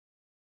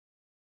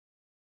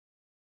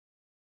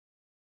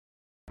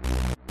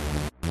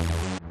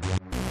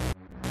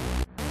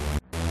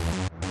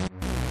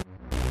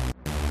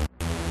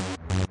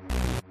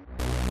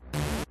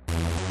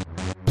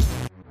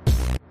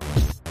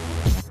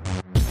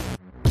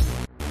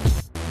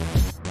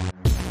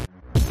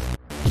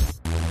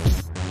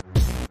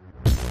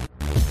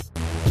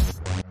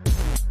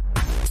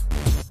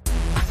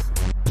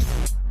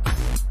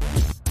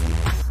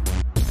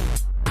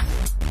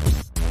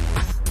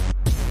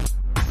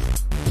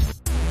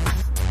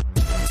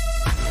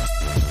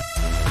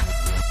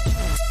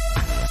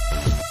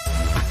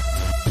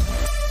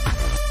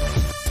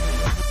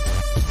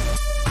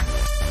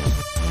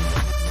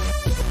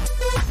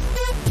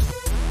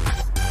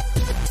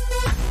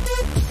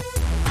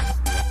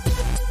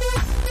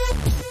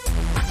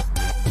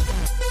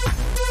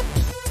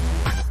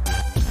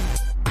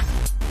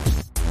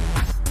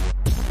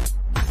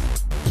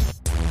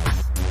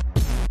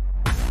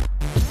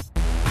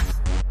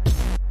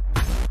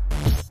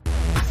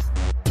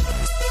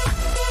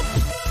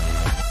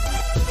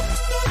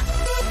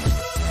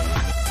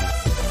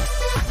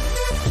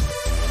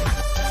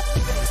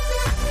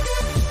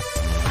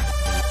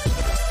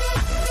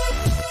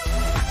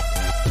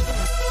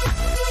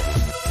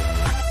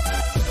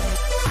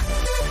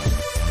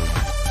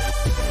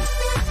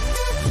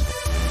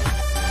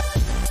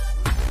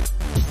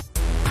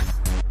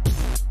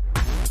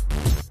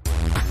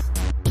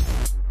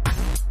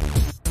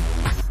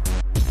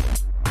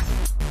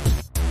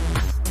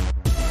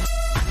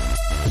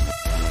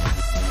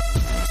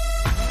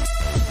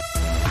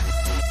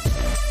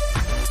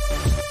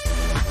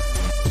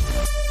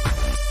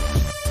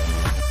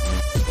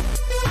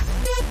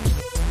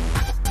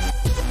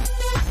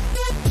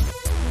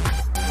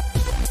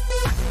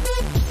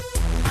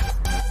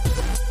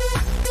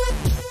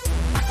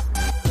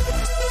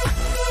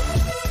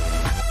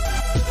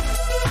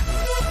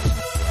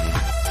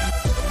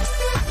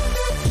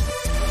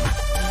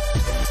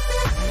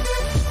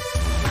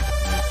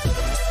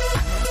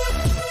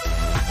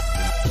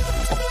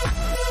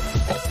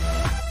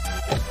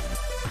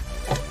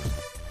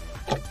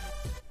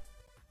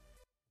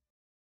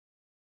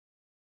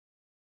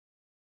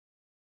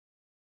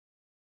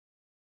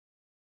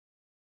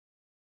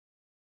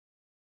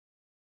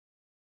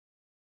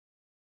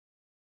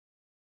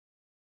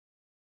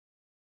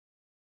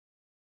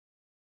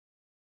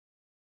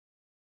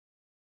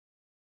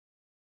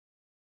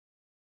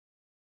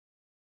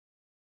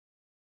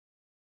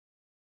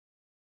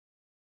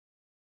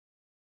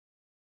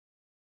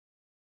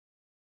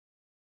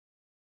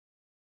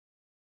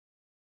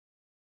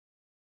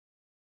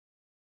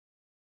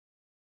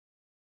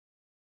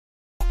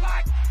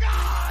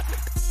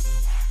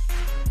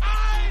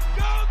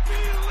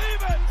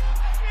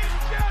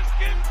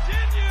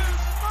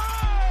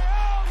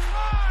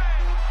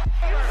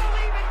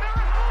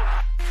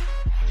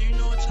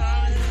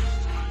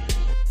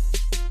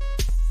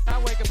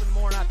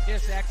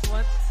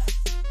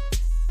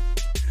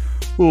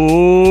Welcome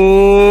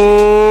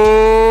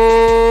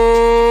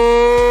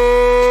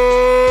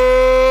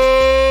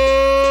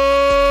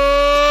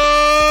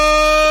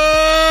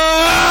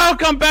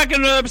back to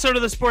another episode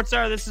of the Sports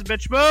Hour. This is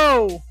Mitch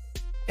Mo.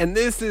 And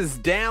this is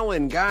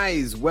Dallin.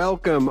 Guys,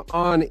 welcome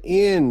on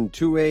in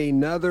to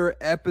another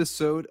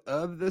episode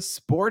of the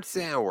Sports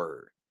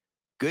Hour.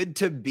 Good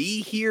to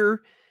be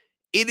here.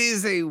 It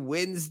is a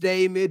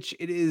Wednesday, Mitch.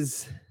 It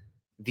is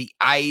the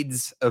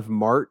Ides of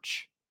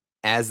March,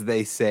 as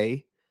they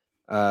say.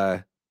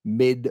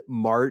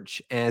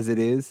 Mid-March, as it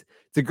is.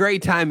 It's a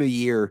great time of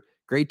year.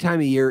 Great time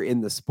of year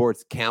in the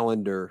sports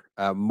calendar.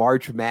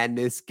 March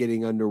Madness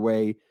getting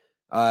underway.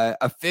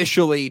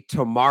 Officially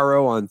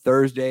tomorrow on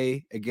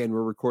Thursday. Again,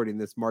 we're recording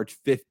this March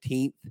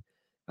 15th.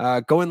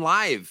 Going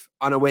live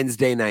on a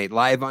Wednesday night,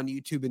 live on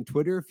YouTube and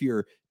Twitter. If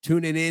you're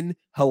tuning in,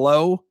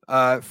 hello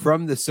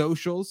from the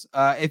socials.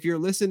 If you're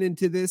listening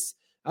to this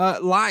in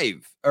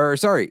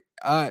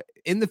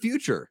the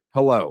future,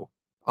 hello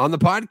on the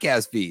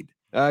podcast feed.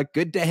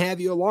 Good to have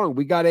you along.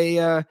 We got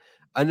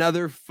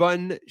another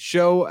fun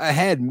show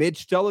ahead.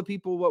 Mitch, tell the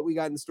people what we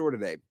got in store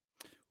today.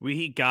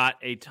 We got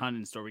a ton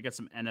in store. We got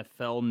some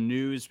NFL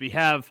news. We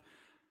have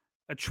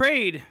a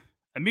trade,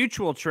 a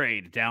mutual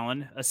trade,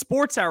 Dallin, a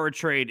sports hour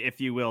trade, if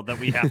you will, that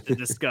we have to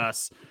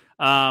discuss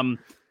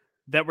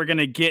that we're going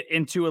to get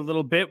into a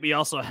little bit. We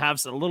also have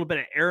a little bit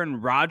of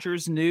Aaron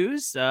Rodgers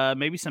news,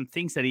 maybe some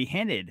things that he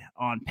hinted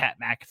on Pat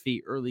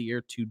McAfee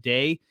earlier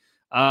today.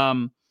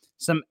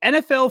 Some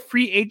NFL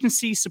free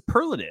agency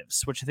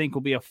superlatives, which I think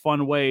will be a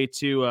fun way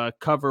to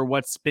cover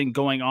what's been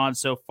going on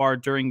so far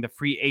during the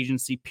free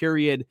agency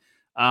period.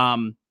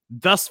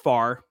 Thus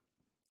far,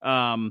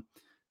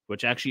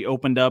 which actually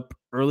opened up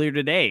earlier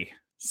today.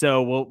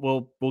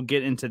 So we'll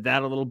get into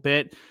that a little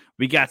bit.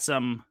 We got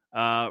some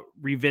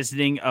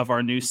revisiting of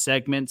our new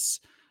segments,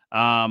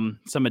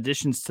 some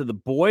additions to the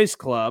Boys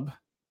Club,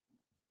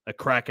 a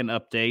Kraken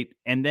update,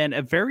 and then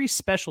a very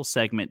special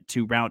segment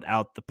to round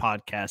out the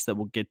podcast that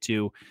we'll get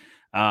to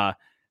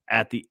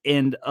at the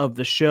end of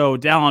the show.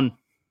 Down,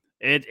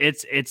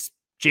 it's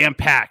jam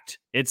packed.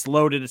 It's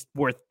loaded. It's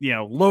worth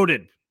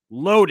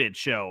loaded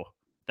show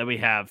that we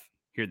have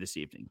here this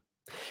evening.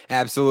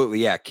 Absolutely.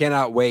 Yeah.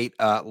 Cannot wait.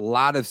 A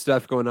lot of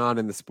stuff going on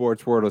in the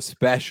sports world,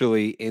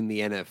 especially in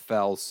the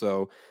NFL.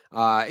 So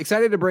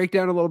excited to break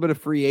down a little bit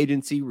of free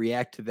agency,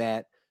 react to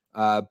that.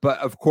 But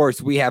of course,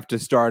 we have to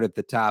start at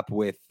the top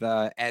with,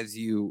 as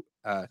you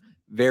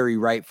very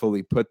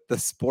rightfully put, the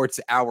sports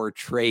hour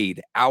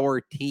trade.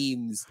 Our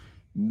teams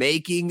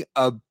making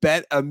a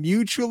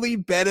mutually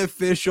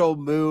beneficial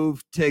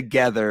move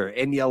together.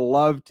 And you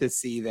love to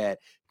see that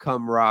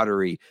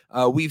camaraderie.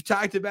 We've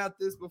talked about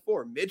this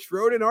before. Mitch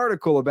wrote an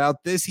article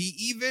about this. He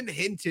even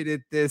hinted at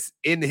this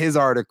in his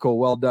article.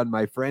 Well done,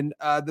 my friend.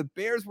 The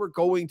Bears were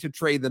going to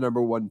trade the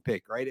number one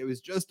pick, right? It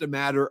was just a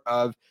matter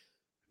of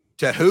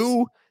to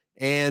who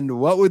and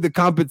what would the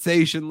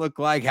compensation look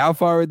like? How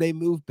far would they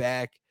move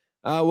back?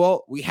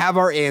 Well, we have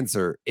our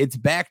answer. It's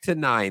back to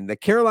 9. The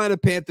Carolina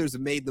Panthers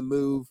have made the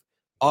move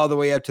all the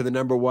way up to the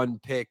number one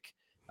pick.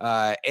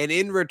 And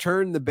in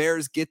return, the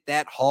Bears get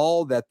that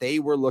haul that they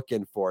were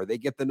looking for. They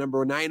get the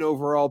number 9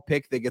 overall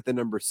pick. They get the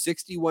number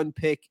 61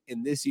 pick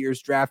in this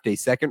year's draft, a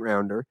second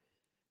rounder.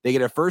 They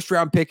get a first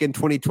round pick in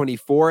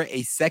 2024,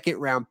 a second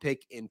round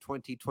pick in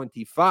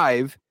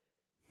 2025.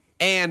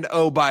 And,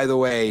 oh, by the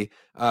way,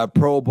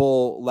 Pro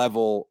Bowl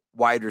level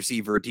wide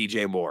receiver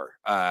DJ Moore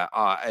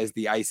as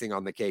the icing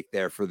on the cake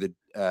there for the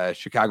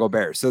Chicago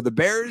Bears. So the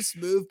Bears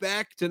move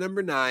back to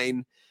number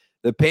 9.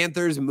 The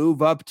Panthers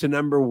move up to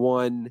number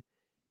 1.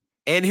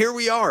 And here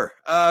we are,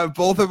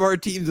 both of our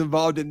teams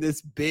involved in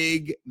this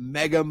big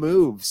mega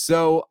move.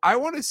 So I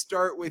want to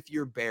start with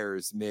your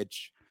Bears,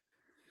 Mitch.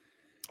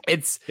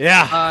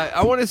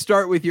 I want to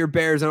start with your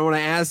Bears, and I want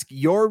to ask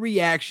your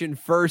reaction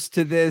first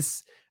to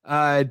this.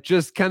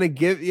 Just kind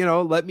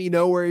of let me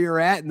know where you're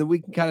at, and then we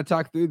can kind of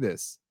talk through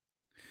this.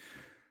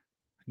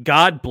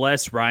 God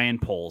bless Ryan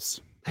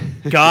Poles.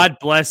 God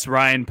bless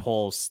Ryan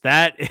Poles.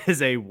 That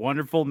is a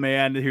wonderful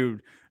man who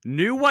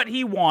knew what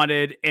he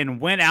wanted and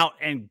went out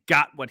and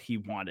got what he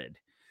wanted.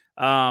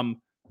 I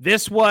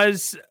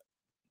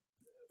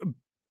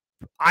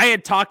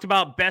had talked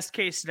about best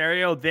case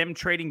scenario, them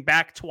trading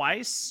back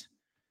twice.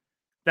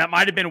 That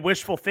might have been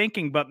wishful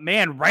thinking, but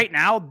man, right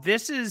now,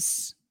 this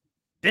is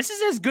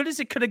as good as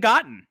it could have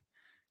gotten.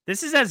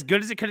 This is as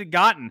good as it could have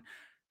gotten.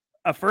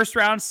 A first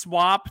round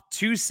swap,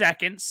 2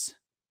 seconds,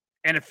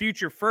 and a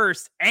future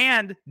first,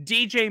 and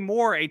DJ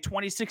Moore, a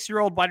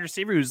 26-year-old wide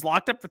receiver who's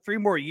locked up for 3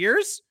 more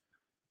years.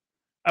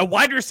 A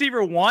wide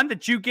receiver 1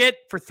 that you get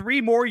for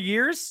 3 more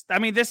years. I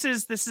mean, this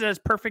is as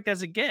perfect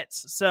as it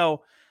gets.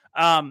 So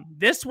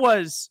this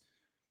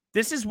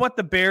is what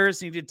the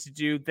Bears needed to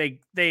do.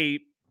 They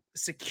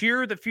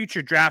secure the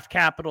future draft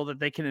capital that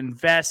they can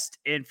invest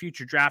in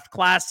future draft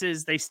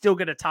classes. They still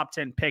get a top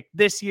 10 pick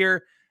this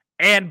year.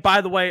 And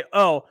by the way,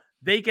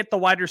 they get the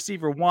wide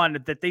receiver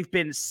 1 that they've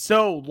been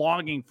so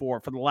longing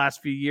for the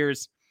last few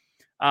years.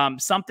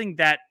 Something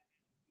that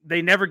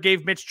they never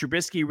gave Mitch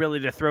Trubisky really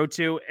to throw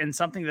to, and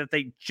something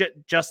that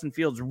Justin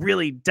Fields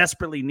really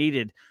desperately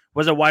needed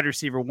was a wide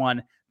receiver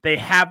one. They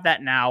have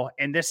that now,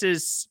 and this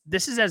is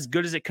as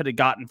good as it could have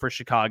gotten for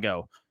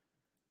Chicago.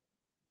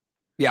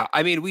 Yeah,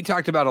 I mean, we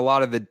talked about a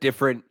lot of the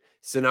different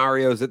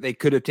scenarios that they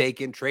could have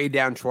taken: trade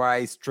down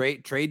twice,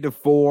 trade to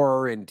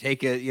 4, and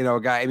take a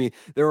guy. I mean,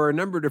 there were a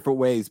number of different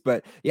ways,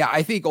 but yeah,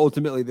 I think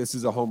ultimately this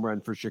is a home run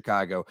for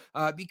Chicago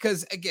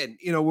because again,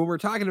 when we're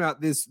talking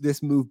about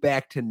this move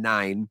back to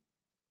 9,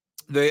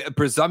 the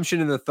presumption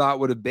and the thought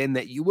would have been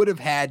that you would have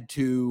had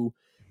to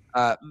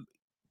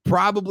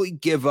probably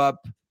give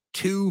up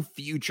 2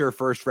 future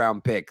first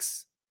round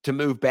picks to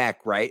move back,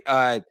 right?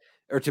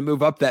 Or to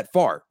move up that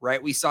far,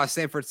 right? We saw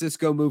San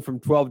Francisco move from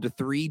 12 to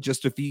 3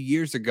 just a few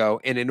years ago.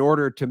 And in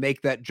order to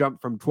make that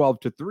jump from 12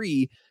 to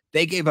 3,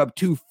 they gave up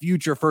 2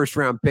 future first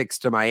round picks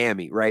to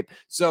Miami, right?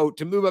 So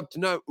to move up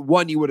to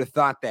 1, you would have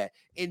thought that.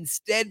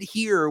 Instead,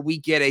 here we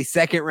get a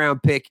second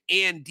round pick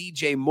and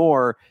DJ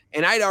Moore.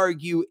 And I'd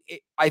argue,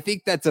 I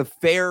think that's a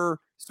fair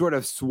sort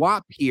of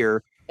swap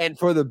here. And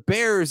for the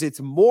Bears, it's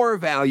more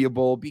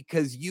valuable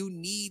because you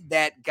need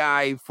that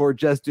guy for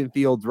Justin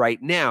Fields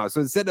right now.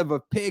 So instead of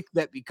a pick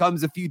that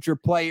becomes a future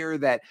player,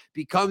 that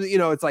becomes,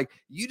 it's like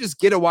you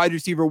just get a wide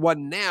receiver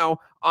one now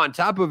on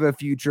top of a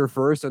future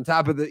first, on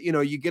top of the,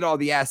 you get all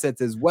the assets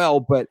as well.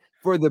 But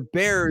for the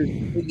Bears,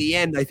 in the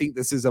end, I think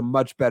this is a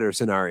much better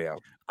scenario.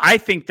 I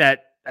think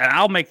that, and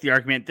I'll make the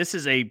argument, this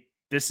is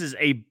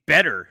a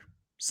better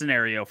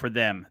scenario for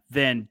them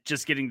than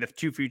just getting the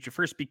 2 future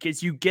first,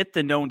 because you get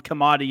the known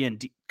commodity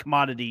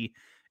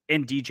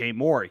in DJ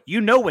Moore. You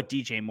know what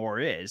DJ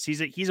Moore is.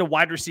 He's a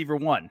wide receiver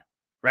one,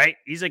 right?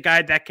 He's a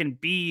guy that can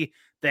be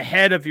the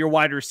head of your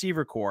wide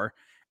receiver core.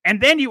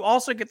 And then you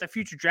also get the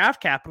future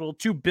draft capital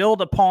to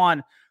build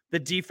upon the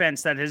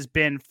defense that has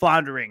been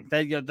floundering.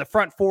 The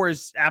front 4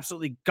 is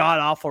absolutely god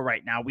awful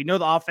right now. We know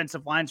the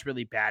offensive line's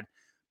really bad.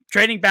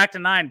 Trading back to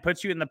 9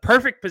 puts you in the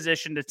perfect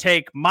position to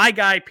take my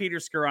guy, Peter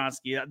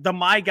Skoronski,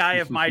 my guy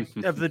of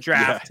the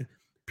draft, yeah.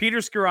 Peter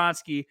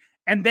Skoronski.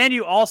 And then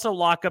you also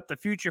lock up the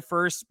future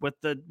first with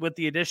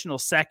the additional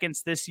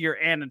seconds this year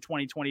and in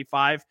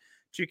 2025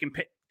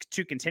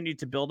 to continue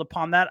to build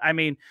upon that. I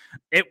mean,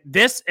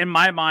 this in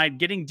my mind,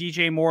 getting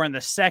DJ Moore in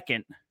the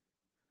second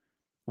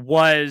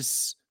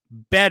was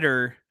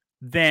better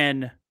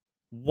than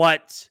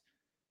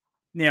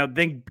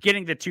than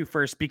getting the 2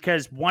 first,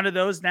 because one of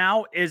those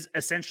now is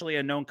essentially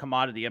a known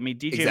commodity. I mean,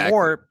 DJ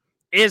Moore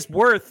is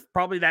worth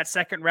probably that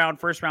second round,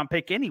 first round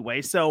pick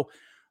anyway. So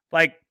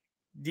like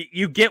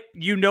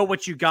you know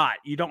what you got.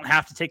 You don't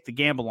have to take the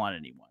gamble on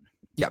anyone.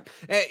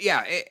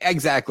 Yeah,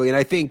 exactly. And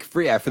I think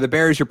for the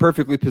Bears, you're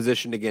perfectly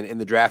positioned again in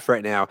the draft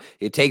right now.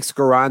 You take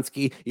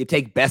Skoronski, you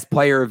take best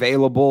player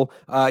available.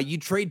 You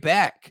trade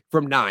back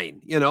from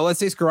 9. Let's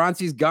say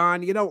Skoronski's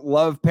gone. You don't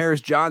love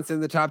Paris Johnson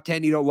in the top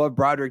 10. You don't love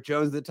Broderick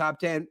Jones in the top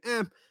 10.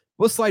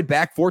 We'll slide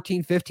back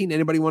 14, 15.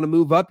 Anybody want to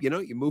move up?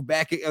 You move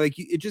back.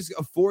 It just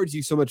affords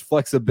you so much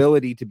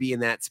flexibility to be in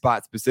that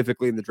spot,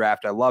 specifically in the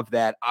draft. I love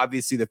that.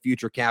 Obviously, the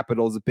future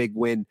capital is a big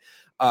win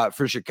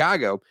for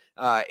Chicago,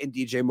 and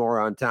DJ Moore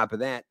on top of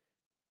that.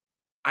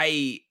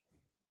 I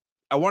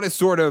want to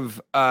sort of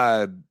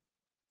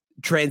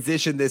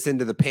transition this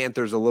into the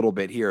Panthers a little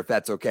bit here, if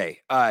that's okay.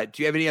 Do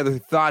you have any other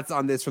thoughts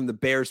on this from the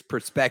Bears'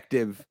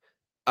 perspective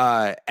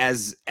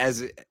as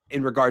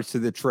in regards to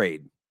the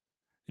trade?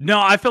 No,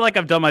 I feel like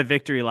I've done my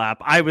victory lap.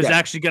 I was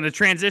actually going to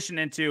transition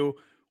into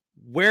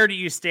where do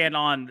you stand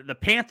on the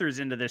Panthers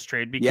into this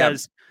trade?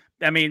 Because,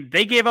 I mean,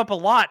 they gave up a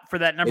lot for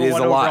that number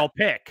 1 overall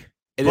pick.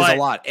 It is a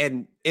lot.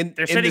 And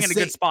they're sitting in a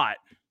good spot.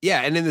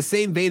 Yeah, and in the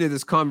same vein of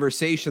this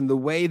conversation, the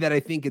way that I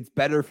think it's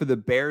better for the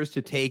Bears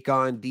to take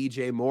on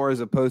DJ Moore as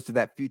opposed to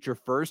that future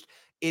first,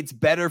 it's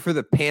better for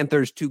the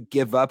Panthers to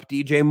give up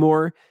DJ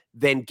Moore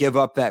than give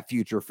up that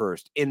future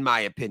first, in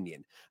my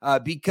opinion,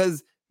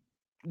 because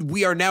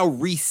we are now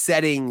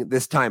resetting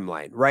this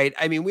timeline, right?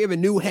 I mean, we have a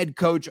new head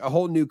coach, a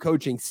whole new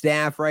coaching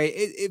staff, right?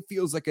 It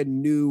feels like a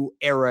new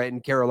era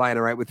in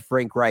Carolina, right, with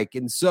Frank Reich.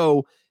 And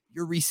so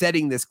you're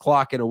resetting this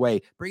clock in a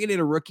way. Bringing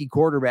in a rookie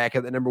quarterback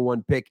at the number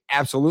 1 pick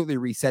absolutely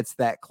resets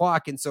that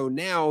clock. And so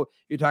now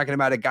you're talking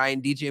about a guy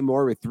in DJ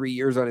Moore with 3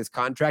 years on his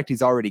contract.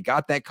 He's already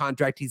got that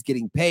contract. He's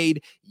getting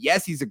paid.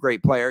 Yes, he's a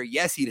great player.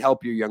 Yes, he'd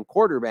help your young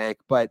quarterback,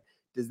 but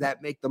does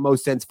that make the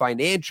most sense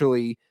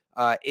financially?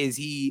 Is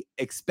he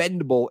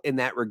expendable in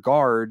that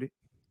regard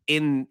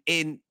in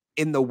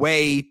the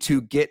way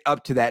to get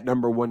up to that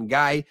number 1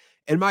 guy?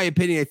 In my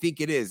opinion, I think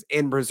it is.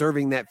 And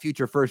preserving that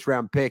future first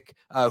round pick,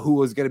 who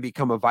was going to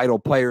become a vital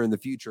player in the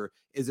future,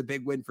 is a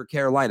big win for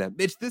Carolina.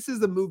 Mitch, this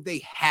is the move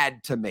they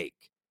had to make.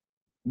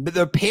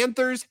 The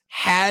Panthers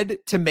had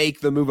to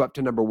make the move up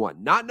to number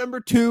 1, not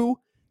number 2,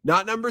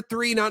 not number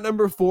 3, not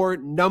number 4,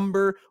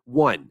 number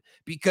 1,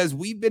 because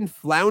we've been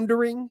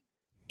floundering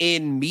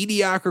in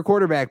mediocre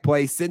quarterback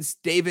play since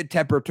David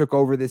Tepper took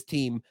over this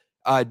team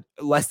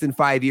less than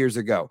 5 years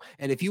ago.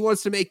 And if he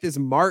wants to make this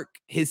mark,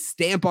 his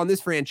stamp on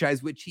this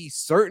franchise, which he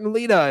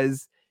certainly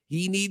does,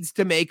 He needs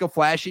to make a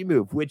flashy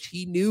move, which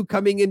he knew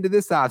coming into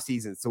this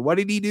offseason. So what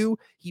did he do?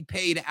 He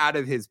paid out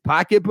of his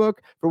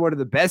pocketbook for one of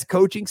the best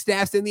coaching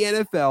staffs in the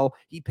NFL.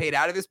 He paid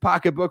out of his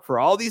pocketbook for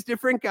all these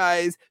different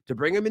guys to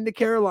bring him into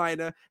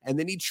Carolina. And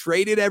then he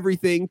traded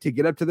everything to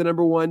get up to the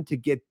number one, to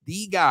get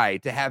the guy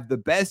to have the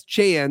best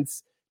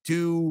chance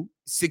to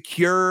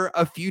secure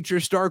a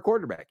future star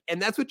quarterback.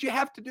 And that's what you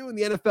have to do in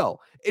the NFL.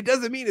 It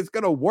doesn't mean it's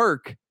going to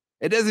work.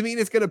 It doesn't mean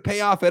it's going to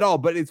pay off at all,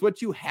 but it's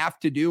what you have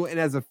to do. And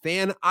as a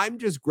fan, I'm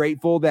just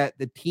grateful that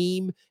the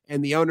team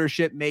and the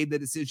ownership made the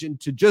decision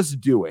to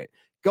just do it.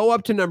 Go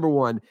up to number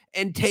one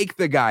and take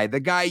the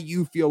guy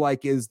you feel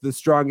like is the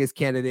strongest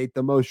candidate,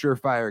 the most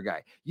surefire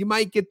guy. You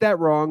might get that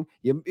wrong.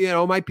 You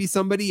know, it might be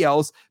somebody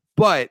else,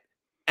 but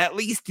at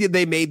least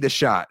they made the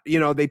shot. You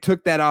know, they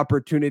took that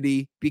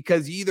opportunity,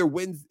 because you either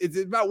wins. It's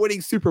about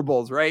winning Super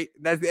Bowls, right?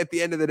 That's at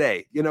the end of the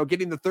day. You know,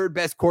 getting the third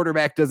best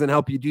quarterback doesn't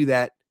help you do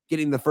that.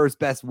 Getting the first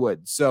best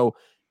would. So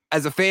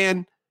as a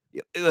fan,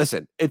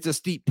 listen, it's a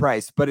steep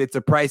price, but it's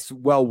a price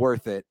well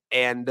worth it.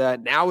 And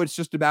now it's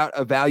just about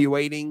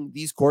evaluating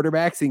these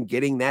quarterbacks and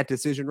getting that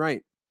decision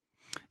right.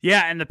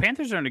 Yeah, and the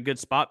Panthers are in a good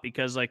spot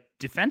because, like,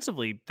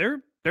 defensively,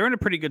 they're in a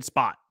pretty good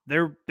spot.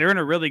 They're in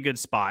a really good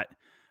spot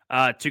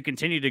to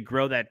continue to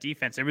grow that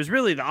defense. It was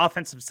really the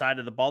offensive side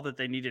of the ball that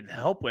they needed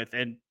help with,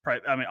 and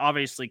I mean,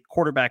 obviously,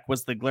 quarterback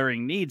was the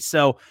glaring need.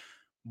 So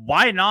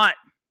why not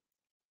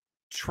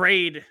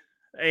trade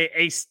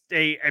a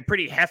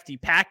pretty hefty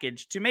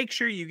package to make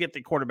sure you get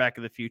the quarterback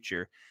of the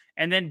future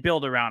and then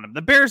build around him?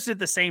 The Bears did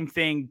the same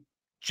thing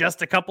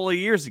just a couple of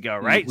years ago,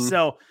 right? Mm-hmm.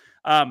 So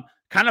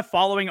kind of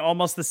following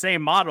almost the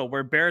same model,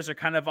 where Bears are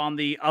kind of on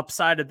the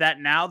upside of that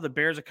now. The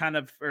Bears are kind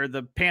of, or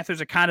the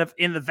Panthers are kind of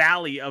in the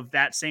valley of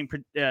that same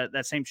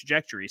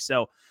trajectory.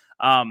 So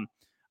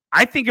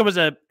I think it was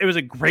a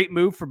great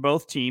move for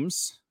both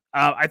teams.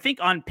 I think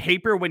on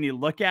paper, when you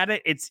look at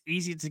it, it's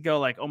easy to go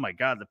like, oh my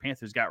God, the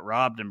Panthers got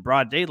robbed in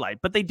broad daylight,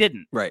 but they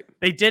didn't. Right.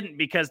 They didn't,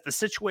 because the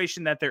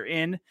situation that they're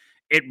in,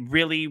 it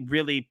really,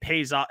 really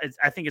pays off.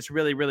 I think it's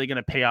really, really going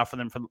to pay off for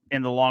them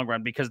in the long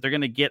run, because they're going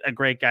to get a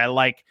great guy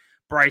like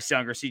Bryce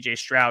Young or CJ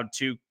Stroud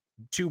to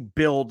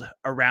build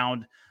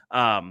around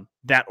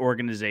that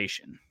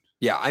organization.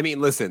 Yeah, I mean,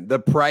 listen, the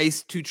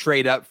price to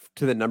trade up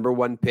to the number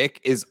one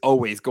pick is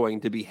always going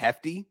to be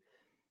hefty.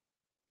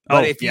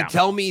 But if you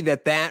tell me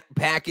that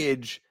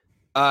package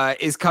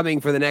is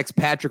coming for the next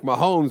Patrick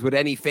Mahomes, would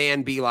any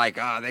fan be like,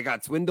 they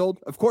got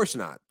swindled? Of course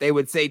not. They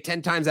would say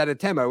 10 times out of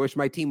 10, I wish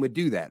my team would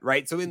do that,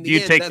 right? So in the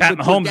end, you'd take Pat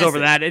Mahomes over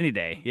that any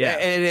day. Yeah.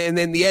 And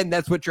in the end,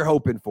 that's what you're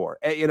hoping for.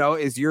 You know,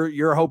 is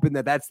you're hoping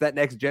that's that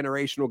next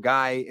generational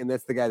guy, and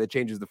that's the guy that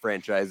changes the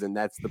franchise, and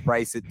that's the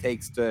price it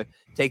takes to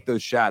take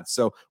those shots.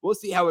 So we'll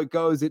see how it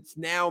goes. It's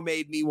now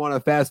made me want to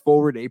fast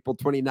forward April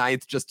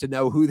 29th just to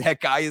know who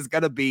that guy is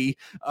going to be,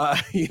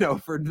 you know,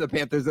 for the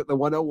Panthers at the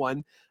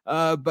 101.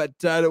 But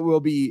it will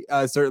be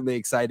certainly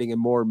exciting,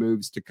 and more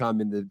moves to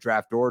come in the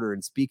draft order.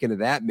 And speaking of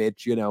that,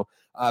 Mitch, you know,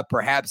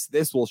 perhaps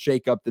this will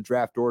shake up the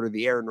draft order,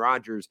 the Aaron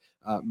Rodgers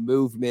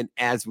movement,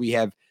 as we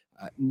have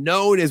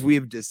known, as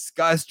we've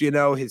discussed, you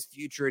know, his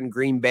future in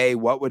Green Bay.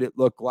 What would it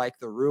look like?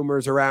 The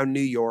rumors around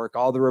New York,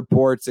 all the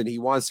reports, and he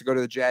wants to go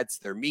to the Jets.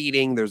 They're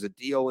meeting. There's a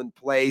deal in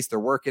place. They're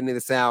working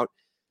this out.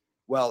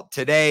 Well,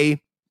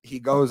 today he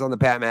goes on the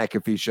Pat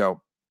McAfee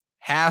show.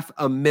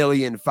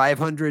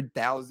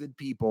 500,500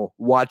 people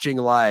watching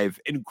live.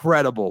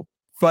 Incredible.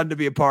 Fun to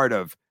be a part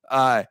of.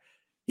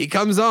 He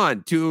comes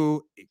on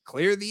to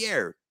clear the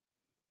air,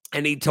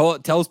 and he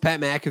tells Pat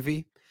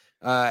McAfee,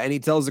 and he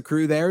tells the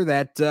crew there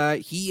that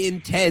he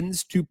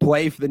intends to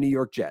play for the New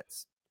York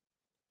Jets,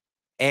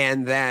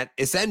 and that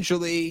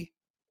essentially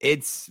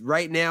it's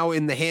right now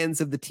in the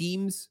hands of the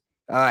teams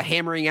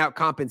hammering out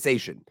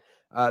compensation.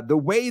 The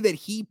way that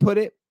he put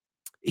it,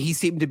 he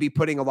seemed to be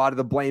putting a lot of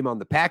the blame on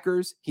the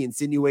Packers. He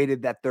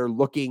insinuated that they're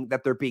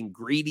being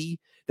greedy,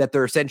 that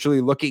they're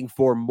essentially looking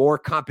for more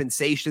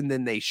compensation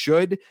than they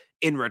should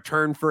in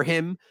return for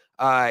him.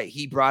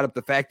 He brought up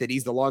the fact that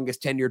he's the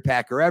longest tenured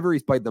Packer ever.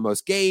 He's played the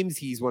most games.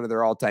 He's one of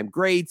their all-time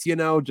greats. You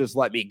know, just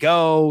let me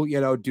go, you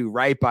know, do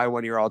right by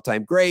one of your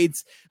all-time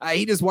greats.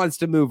 He just wants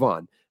to move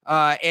on.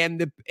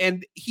 And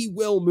he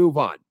will move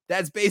on.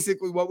 That's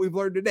basically what we've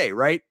learned today,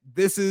 right?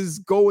 This is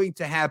going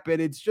to happen.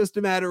 It's just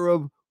a matter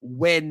of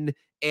when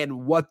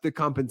and what the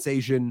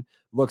compensation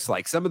looks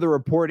like. Some of the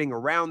reporting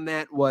around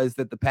that was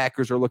that the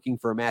Packers are looking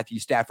for a Matthew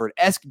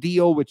Stafford-esque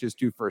deal, which is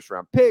 2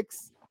 first-round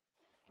picks.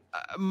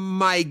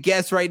 My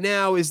guess right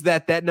now is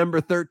that number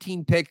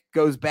 13 pick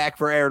goes back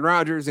for Aaron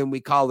Rodgers, and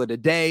we call it a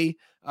day.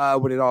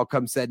 When it all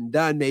comes said and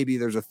done, maybe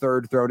there's a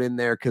third thrown in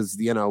there because,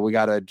 you know, we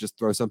got to just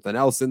throw something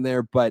else in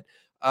there. But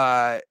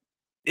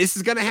this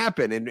is going to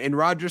happen, and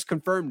Rodgers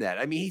confirmed that.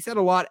 I mean, he said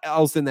a lot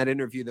else in that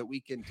interview that we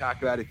can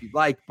talk about if you'd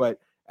like, but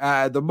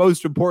the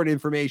most important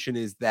information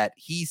is that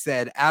he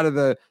said out of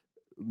the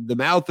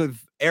mouth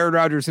of Aaron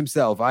Rodgers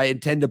himself, I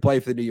intend to play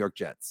for the New York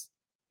Jets.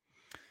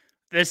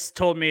 This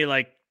told me,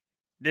 like,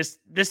 this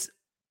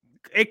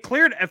it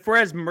cleared for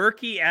as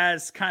murky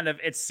as kind of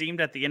it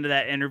seemed at the end of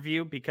that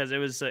interview, because it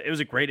was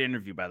a great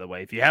interview, by the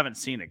way. If you haven't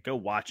seen it, go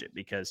watch it,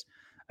 because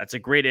that's a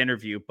great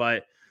interview.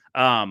 But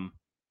um,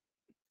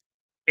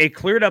 it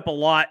cleared up a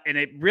lot, and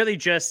it really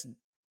just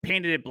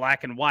painted it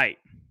black and white.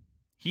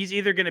 He's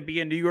either going to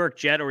be a New York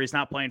Jet or he's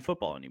not playing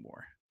football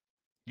anymore.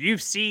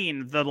 You've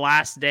seen the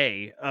last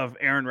day of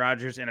Aaron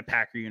Rodgers in a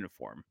Packer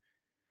uniform.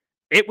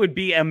 It would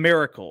be a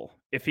miracle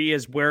if he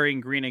is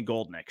wearing green and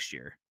gold next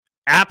year.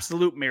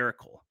 Absolute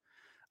miracle.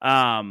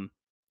 And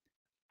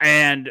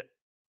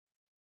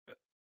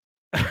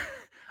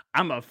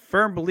I'm a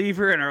firm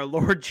believer in our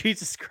Lord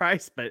Jesus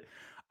Christ, but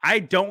I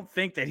don't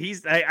think that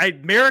he's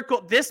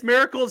miracle. This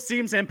miracle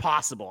seems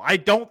impossible. I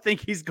don't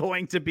think he's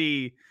going to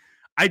be.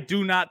 I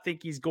do not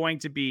think he's going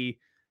to be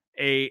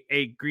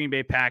a Green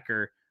Bay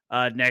Packer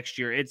next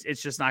year.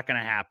 It's just not going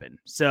to happen.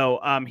 So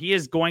he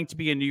is going to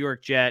be a New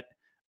York Jet,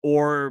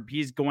 or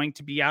he's going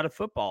to be out of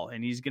football,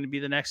 and he's going to be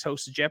the next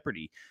host of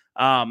Jeopardy.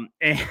 And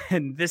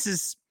this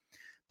is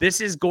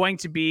going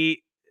to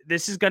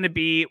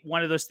be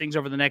one of those things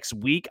over the next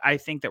week. I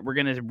think that we're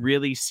going to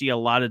really see a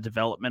lot of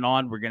development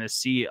on. We're going to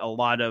see a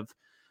lot of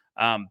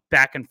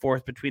back and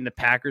forth between the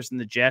Packers and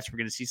the Jets. We're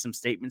going to see some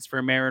statements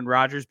from Aaron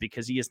Rodgers,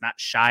 because he is not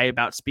shy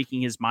about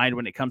speaking his mind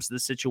when it comes to the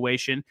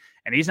situation,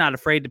 and he's not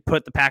afraid to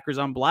put the Packers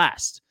on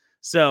blast.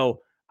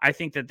 So I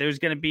think that there's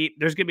going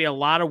to be a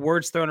lot of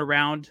words thrown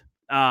around.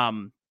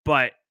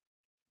 But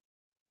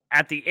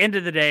at the end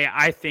of the day,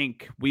 I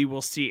think we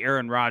will see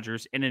Aaron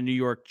Rodgers in a New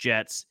York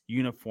Jets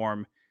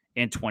uniform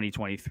in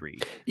 2023.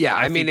 Yeah,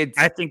 I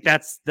think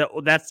that's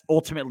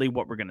ultimately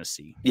what we're going to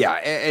see. Yeah,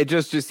 it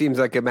just seems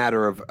like a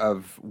matter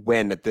of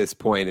when at this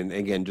point, and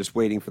again, just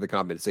waiting for the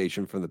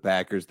compensation from the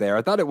Packers there.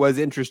 I thought it was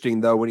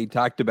interesting, though, when he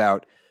talked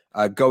about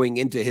going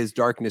into his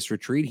darkness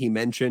retreat. He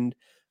mentioned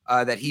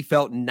that he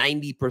felt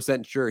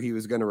 90% sure he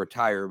was going to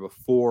retire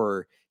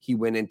before he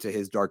went into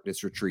his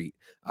darkness retreat.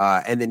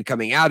 And then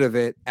coming out of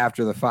it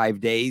after the 5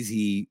 days,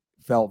 he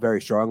felt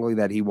very strongly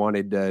that he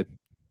wanted to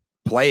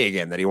play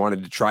again, that he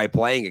wanted to try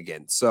playing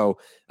again. So,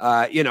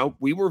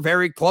 we were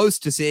very close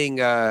to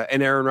seeing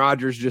an Aaron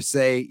Rodgers just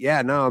say,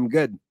 yeah, no, I'm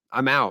good.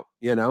 I'm out,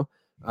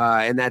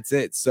 and that's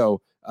it.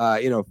 So,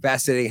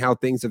 fascinating how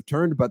things have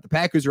turned, but the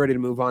Packers are ready to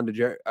move on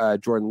to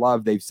Jordan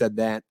Love. They've said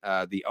that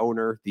the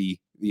owner,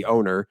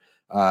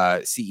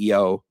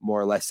 CEO,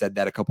 more or less said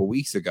that a couple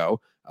weeks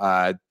ago,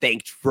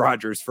 thanked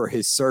Rodgers for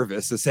his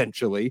service,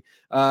 essentially.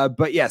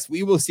 But yes,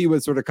 we will see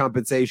what sort of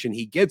compensation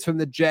he gets from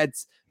the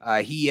Jets.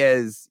 He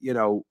is,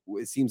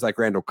 it seems like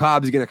Randall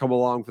Cobb's going to come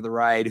along for the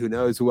ride. Who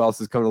knows who else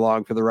is coming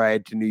along for the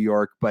ride to New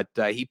York, but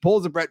he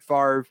pulls a Brett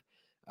Favre,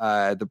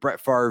 the Brett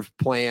Favre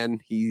plan.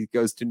 He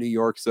goes to New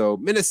York. So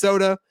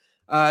Minnesota,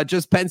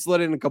 just pencil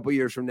it in a couple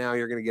years from now.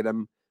 You're going to get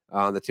him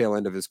on the tail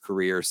end of his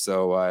career.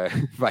 So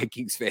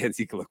Vikings fans,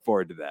 you can look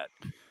forward to that.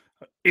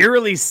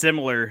 Eerily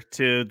similar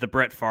to the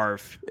Brett Favre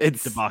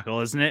debacle,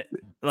 isn't it?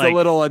 It's a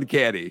little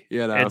uncanny,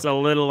 It's a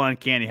little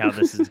uncanny how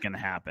this is going to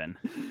happen.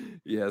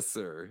 Yes,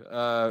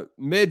 sir.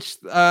 Mitch,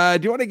 do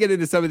you want to get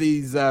into some of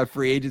these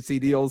free agency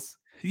deals?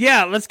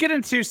 Yeah, let's get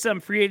into some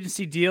free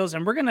agency deals,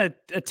 and we're going to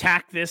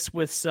attack this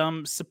with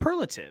some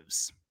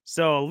superlatives.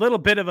 So a little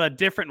bit of a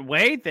different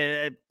way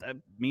that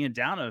me and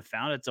Down have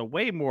found. It's a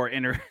way more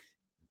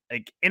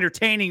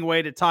entertaining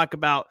way to talk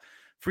about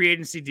free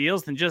agency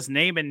deals than just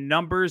naming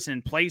numbers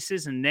and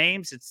places and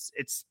names.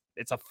 It's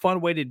a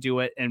fun way to do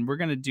it, and we're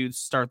going to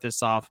start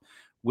this off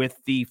with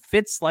the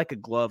Fits Like a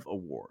Glove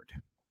Award.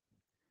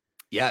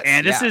 Yes,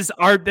 and this is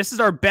our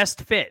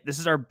best fit. This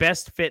is our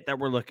best fit that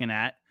we're looking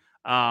at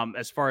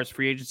as far as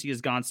free agency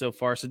has gone so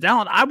far. So,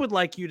 Dallin, I would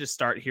like you to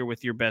start here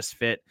with your best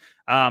fit.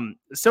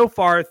 So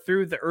far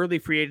through the early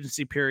free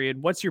agency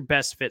period, what's your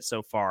best fit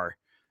so far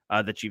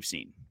that you've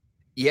seen?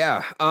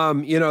 Yeah.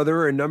 There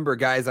were a number of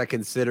guys I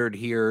considered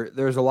here.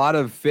 There's a lot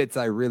of fits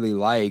I really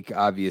like,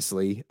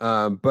 obviously.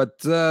 But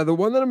the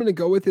one that I'm going to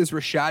go with is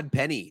Rashad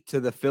Penny to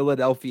the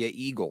Philadelphia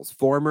Eagles,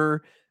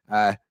 former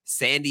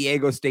San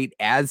Diego State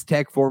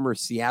Aztec, former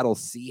Seattle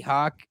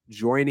Seahawk,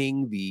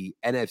 joining the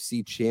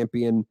NFC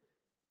champion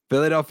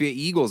Philadelphia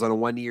Eagles on a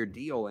 1-year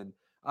deal. And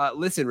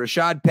listen,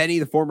 Rashad Penny,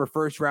 the former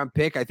first round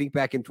pick, I think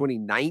back in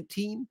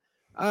 2019,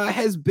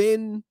 has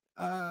been,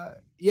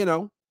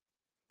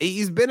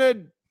 he's been a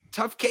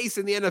tough case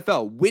in the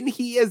NFL. When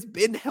he has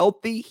been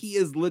healthy, he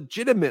has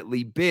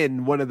legitimately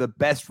been one of the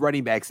best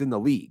running backs in the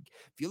league.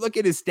 If you look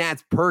at his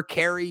stats per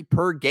carry,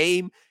 per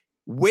game,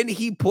 when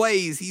he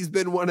plays, he's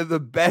been one of the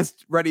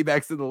best running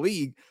backs in the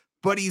league,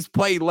 but he's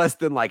played less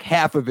than like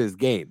half of his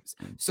games.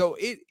 So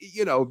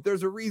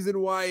there's a reason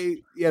why,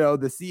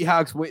 the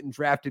Seahawks went and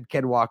drafted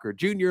Ken Walker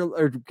Jr.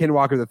 or Ken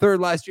Walker III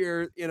last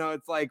year.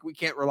 It's like, we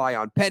can't rely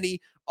on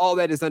Penny. All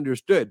that is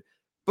understood.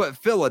 But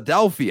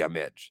Philadelphia,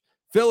 Mitch,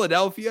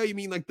 Philadelphia, you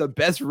mean like the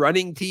best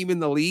running team in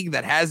the league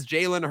that has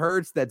Jalen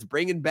Hurts, that's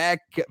bringing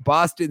back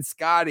Boston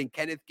Scott and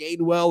Kenneth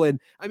Gainwell. And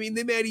I mean,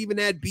 they might even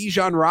add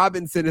Bijan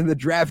Robinson in the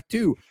draft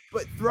too.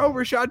 But throw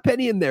Rashad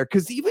Penny in there,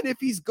 because even if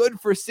he's good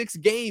for 6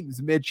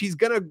 games, Mitch, he's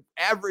going to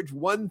average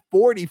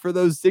 140 for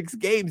those 6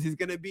 games. He's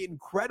going to be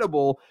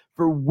incredible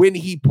for when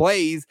he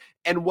plays.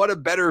 And what a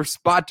better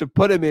spot to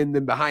put him in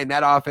than behind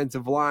that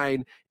offensive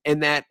line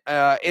and that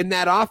in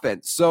that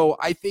offense. So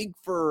I think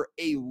for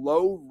a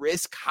low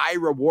risk, high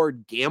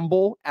reward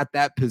gamble at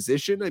that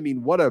position, I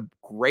mean, what a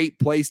great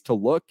place to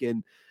look.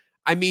 And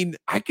I mean,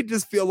 I could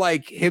just feel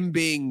like him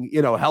being,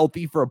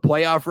 healthy for a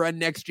playoff run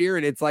next year.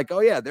 And it's like, oh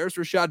yeah, there's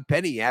Rashad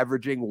Penny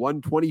averaging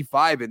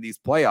 125 in these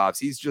playoffs.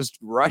 He's just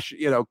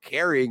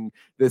carrying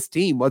this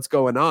team. What's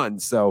going on?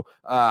 So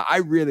I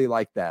really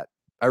like that.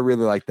 I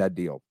really like that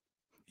deal.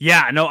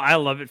 Yeah, no, I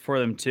love it for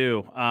them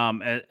too.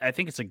 I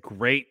think it's a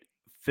great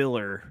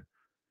filler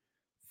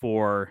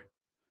for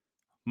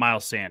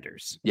Miles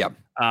Sanders. Yeah.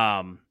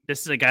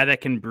 This is a guy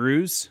that can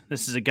bruise.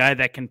 This is a guy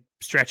that can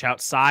stretch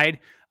outside.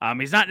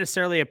 He's not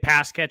necessarily a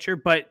pass catcher,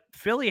 but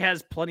Philly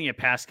has plenty of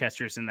pass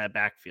catchers in that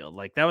backfield.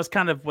 Like, that was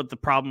kind of what the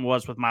problem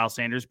was with Miles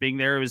Sanders being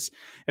there. It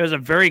was a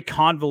very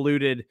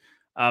convoluted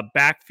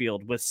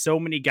backfield with so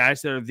many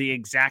guys that are the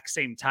exact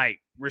same type.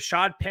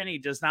 Rashad Penny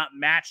does not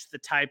match the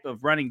type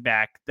of running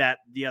back that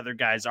the other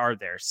guys are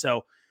there.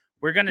 So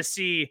we're going to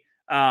see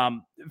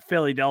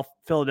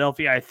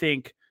Philadelphia, I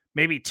think,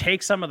 maybe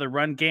take some of the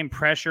run game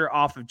pressure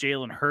off of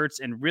Jalen Hurts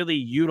and really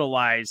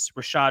utilize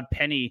Rashad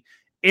Penny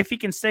if he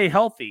can stay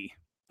healthy.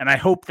 And I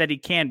hope that he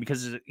can,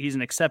 because he's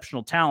an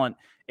exceptional talent.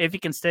 If he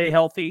can stay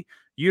healthy,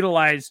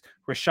 utilize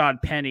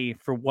Rashad Penny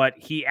for what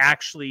he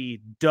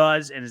actually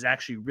does and is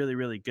actually really,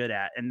 really good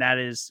at. And that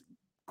is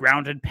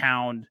ground and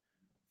pound,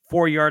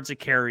 4 yards a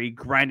carry,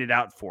 grind it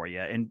out for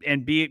you,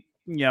 and be,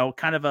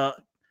 kind of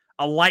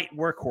a light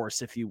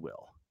workhorse, if you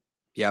will.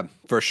 Yeah,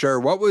 for sure.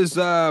 What was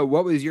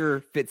your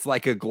fits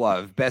like a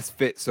glove? Best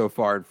fit so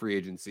far in free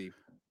agency?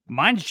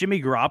 Mine's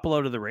Jimmy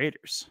Garoppolo to the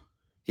Raiders.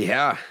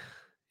 Yeah.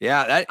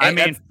 Yeah,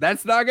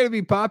 that's not going to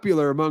be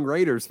popular among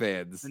Raiders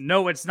fans.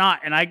 No, it's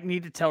not. And I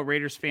need to tell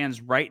Raiders fans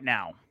right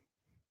now,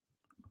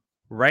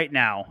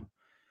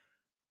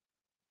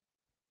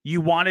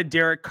 you wanted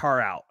Derek Carr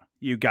out.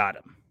 You got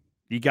him.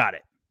 You got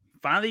it.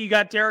 Finally, you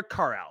got Derek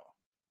Carr out.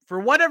 For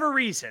whatever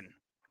reason,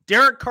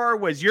 Derek Carr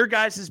was your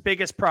guys'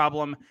 biggest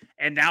problem,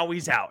 and now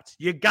he's out.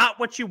 You got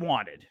what you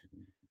wanted.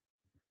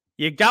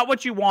 You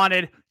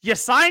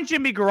signed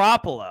Jimmy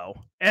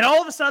Garoppolo, and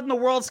all of a sudden the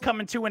world's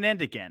coming to an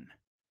end again.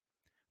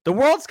 The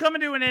world's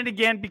coming to an end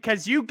again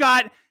because you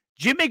got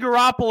Jimmy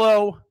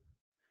Garoppolo,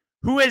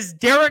 who is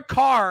Derek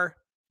Carr,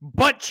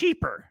 but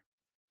cheaper.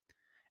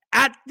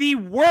 At the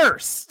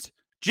worst,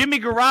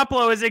 Jimmy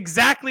Garoppolo is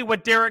exactly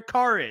what Derek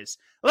Carr is.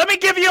 Let me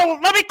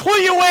clue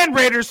you in,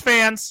 Raiders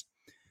fans.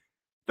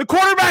 The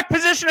quarterback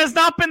position has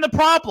not been the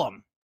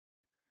problem,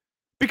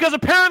 because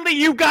apparently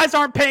you guys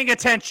aren't paying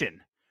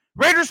attention.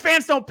 Raiders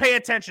fans don't pay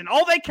attention.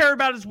 All they care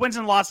about is wins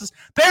and losses.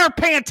 They aren't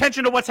paying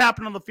attention to what's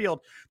happening on the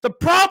field. The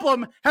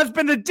problem has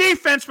been the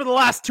defense for the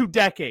last 2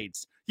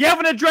 decades. You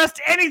haven't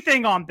addressed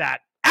anything on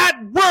that. At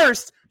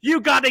worst, you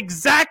got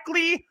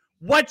exactly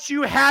what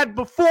you had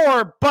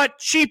before, but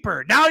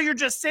cheaper. Now you're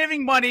just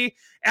saving money,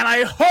 and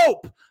I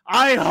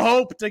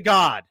hope to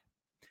God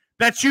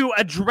that you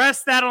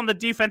address that on the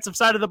defensive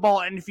side of the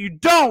ball. And if you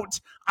don't,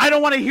 I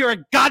don't want to hear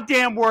a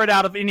goddamn word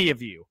out of any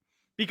of you,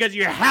 because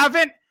you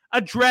haven't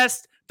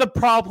addressed the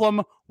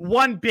problem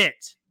one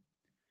bit.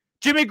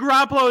 Jimmy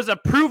Garoppolo is a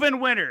proven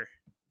winner.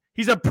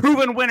 He's a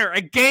proven winner,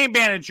 a game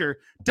manager,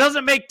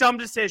 doesn't make dumb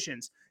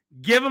decisions.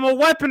 Give him a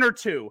weapon or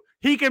two.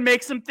 He can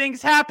make some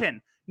things happen.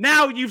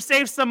 Now you've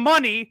saved some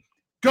money.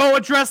 Go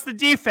address the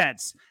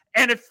defense.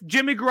 And if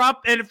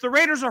the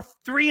Raiders are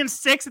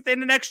 3-6 at the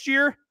end of next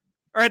year,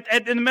 or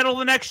in the middle of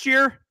the next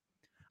year,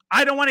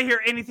 I don't want to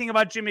hear anything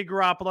about Jimmy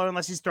Garoppolo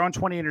unless he's throwing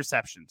 20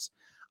 interceptions.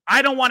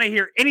 I don't want to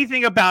hear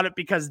anything about it,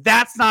 because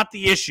that's not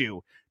the issue.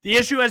 The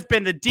issue has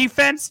been the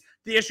defense.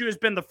 The issue has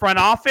been the front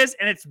office,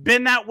 and it's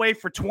been that way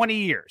for 20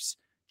 years.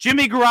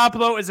 Jimmy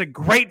Garoppolo is a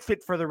great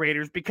fit for the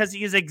Raiders because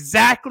he is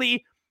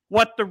exactly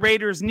what the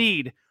Raiders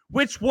need,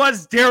 which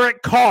was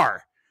Derek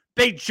Carr.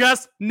 They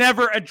just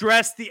never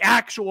addressed the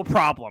actual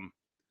problem.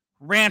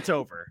 Rant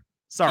over.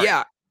 Sorry.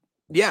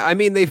 Yeah, I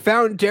mean, they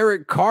found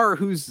Derek Carr,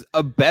 who's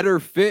a better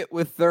fit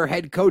with their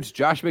head coach,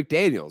 Josh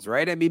McDaniels,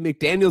 right? I mean,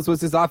 McDaniels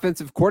was his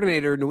offensive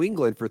coordinator in New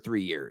England for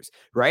 3 years,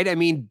 right? I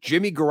mean,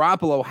 Jimmy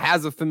Garoppolo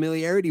has a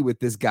familiarity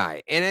with this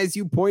guy. And as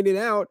you pointed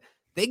out,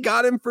 they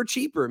got him for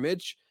cheaper,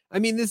 Mitch. I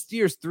mean, this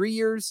year's 3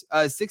 years,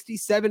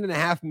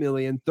 $67.5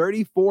 million,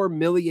 $34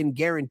 million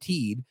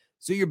guaranteed.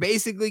 So you're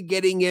basically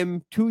getting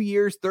him 2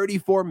 years,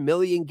 $34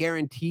 million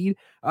guaranteed.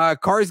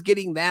 Carr's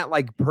getting that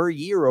like per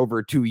year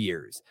over 2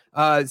 years.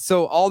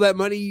 So all that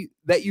money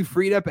that you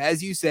freed up,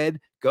 as you said,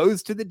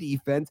 goes to the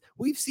defense.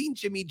 We've seen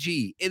Jimmy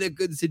G in a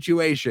good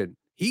situation.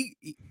 He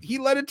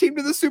led a team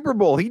to the Super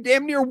Bowl. He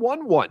damn near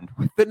won one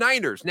with the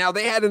Niners. Now,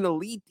 they had an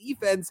elite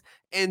defense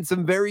and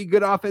some very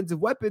good offensive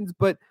weapons,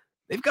 but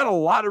They've got a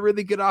lot of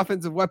really good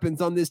offensive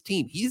weapons on this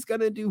team. He's going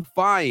to do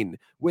fine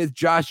with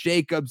Josh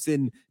Jacobs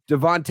and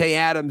Devontae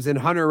Adams and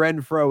Hunter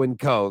Renfrow and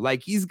co.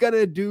 Like, he's going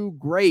to do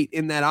great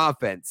in that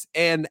offense.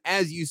 And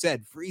as you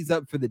said, frees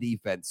up for the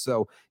defense.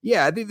 So,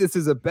 yeah, I think this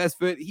is a best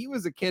fit. He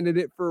was a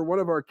candidate for one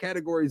of our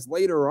categories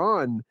later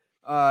on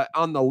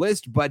the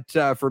list, but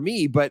for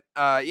me,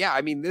 yeah,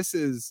 I mean, this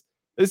is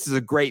a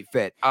great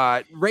fit.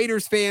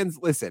 Raiders fans,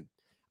 listen,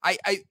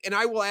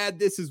 I will add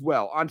this as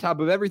well on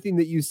top of everything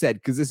that you said,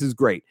 because this is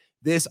great.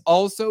 This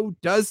also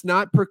does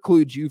not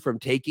preclude you from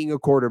taking a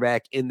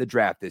quarterback in the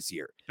draft this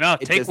year. No,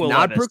 it does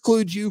not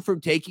preclude you from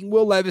taking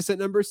Will Levis at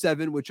number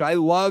 7, which I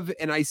love,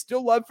 and I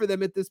still love for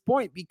them at this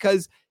point,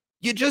 because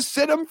you just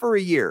sit them for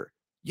a year.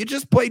 You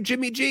just play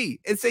Jimmy G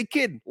and say,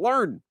 kid,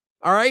 learn.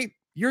 All right.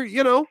 Your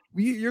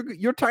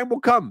time will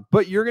come,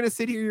 but you're going to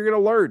sit here. You're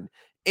going to learn.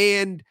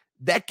 And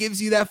that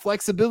gives you that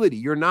flexibility.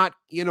 You're not,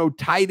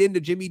 tied into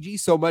Jimmy G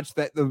so much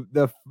that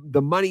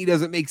the money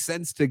doesn't make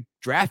sense to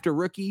draft a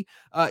rookie.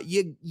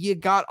 You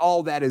got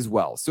all that as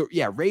well. So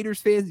yeah, Raiders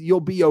fans,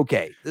 you'll be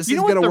okay. This is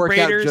going to work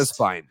out just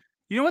fine.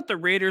 You know what the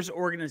Raiders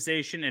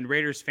organization and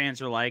Raiders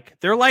fans are like?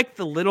 They're like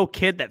the little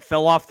kid that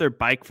fell off their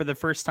bike for the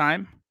first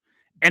time,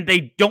 and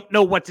they don't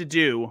know what to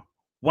do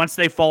once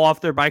they fall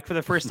off their bike for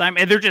the first time,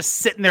 and they're just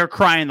sitting there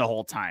crying the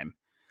whole time.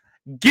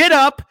 Get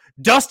up,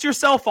 dust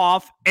yourself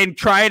off, and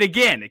try it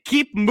again.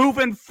 Keep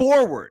moving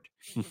forward.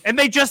 And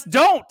they just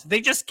don't.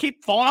 They just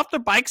keep falling off their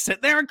bike,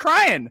 sitting there and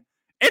crying.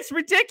 It's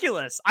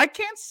ridiculous. I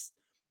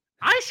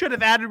should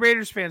have added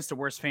Raiders fans to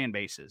worst fan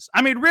bases.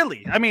 I mean,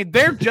 really. I mean,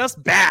 they're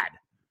just bad.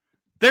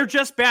 They're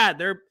just bad.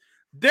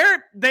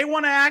 They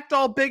want to act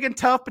all big and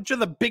tough, but you're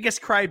the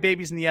biggest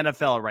crybabies in the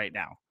NFL right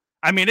now.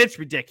 I mean, it's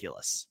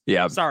ridiculous.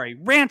 Yeah. Sorry.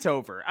 Rant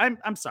over.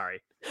 I'm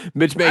sorry.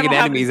 Mitch making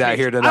enemies out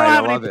here tonight. I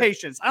don't have any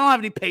patience. I don't have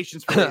any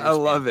patience for I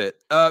love it.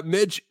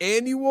 Mitch,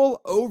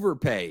 annual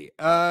overpay.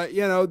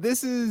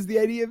 This is the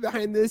idea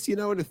behind this.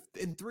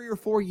 In 3 or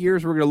 4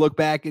 years, we're going to look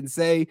back and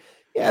say,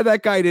 yeah,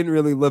 that guy didn't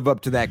really live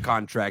up to that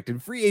contract.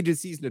 And free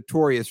agency is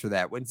notorious for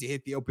that. Once you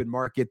hit the open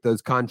market,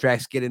 those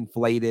contracts get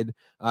inflated.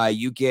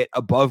 You get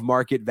above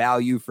market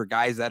value for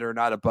guys that are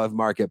not above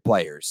market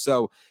players.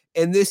 So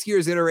in this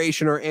year's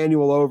iteration or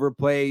annual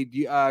overpay,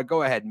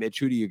 go ahead, Mitch.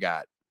 Who do you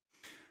got?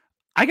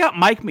 I got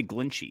Mike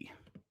McGlinchey,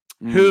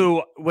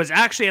 who was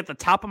actually at the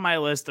top of my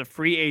list of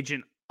free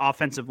agent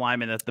offensive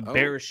linemen that the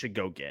Bears should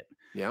go get.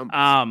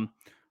 Yeah.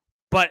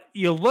 But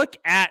you look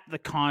at the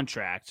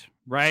contract,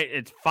 right?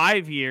 It's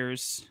 5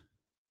 years,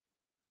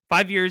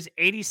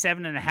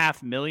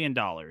 $87.5 million.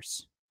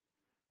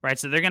 Right.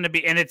 So they're going to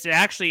be, and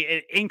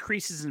it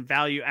increases in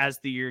value as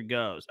the year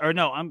goes. Or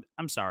no,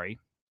 I'm sorry.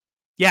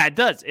 Yeah, it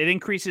does. It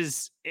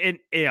increases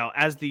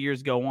as the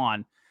years go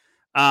on.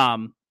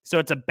 So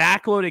it's a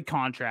backloaded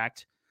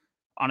contract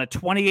on a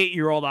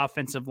 28-year-old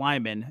offensive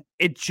lineman.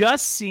 It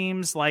just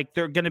seems like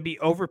they're going to be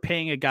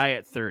overpaying a guy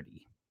at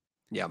 30.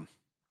 Yeah.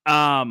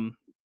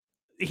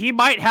 He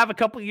might have a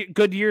couple of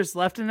good years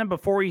left in him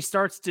before he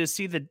starts to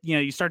see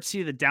you start to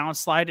see the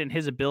downslide in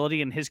his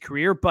ability and his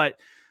career. But,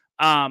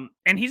 and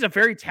he's a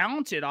very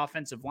talented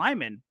offensive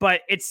lineman,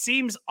 but it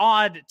seems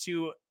odd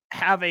to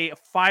have a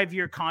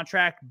 5-year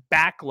contract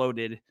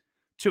backloaded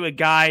to a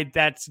guy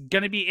that's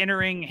going to be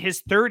entering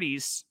his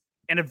 30s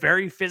in a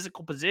very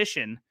physical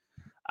position.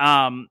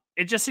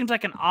 It just seems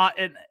like an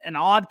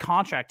odd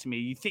contract to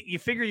me. You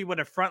figure you would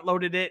have front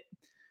loaded it.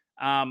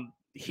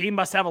 He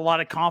must have a lot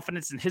of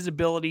confidence in his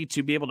ability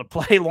to be able to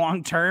play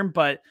long term,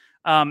 but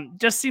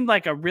just seemed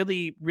like a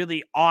really,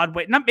 really odd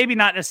way. Not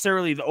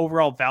necessarily the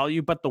overall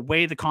value, but the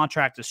way the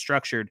contract is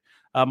structured.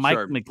 Mike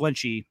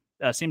McGlinchey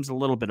seems a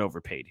little bit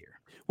overpaid here.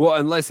 Well,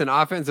 and listen,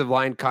 offensive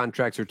line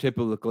contracts are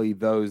typically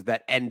those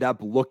that end up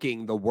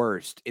looking the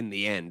worst in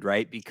the end,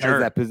 right?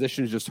 Because that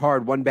position is just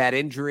hard. One bad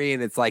injury,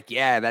 and it's like,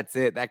 yeah, that's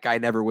it. That guy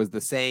never was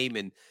the same.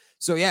 And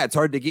so, yeah, it's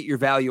hard to get your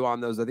value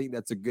on those. I think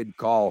that's a good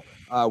call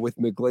with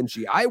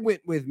McGlinchey. I went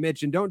with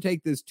Mitch, and don't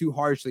take this too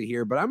harshly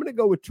here, but I'm going to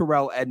go with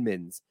Terrell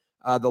Edmunds,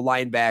 the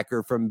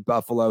linebacker from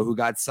Buffalo, who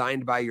got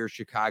signed by your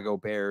Chicago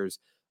Bears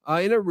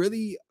in a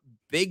really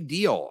big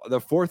deal. The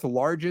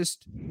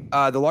largest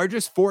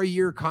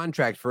 4-year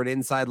contract for an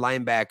inside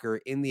linebacker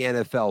in the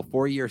NFL.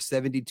 4-year,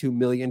 $72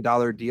 million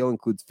deal,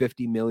 includes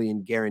 $50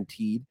 million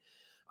guaranteed.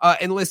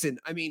 And listen,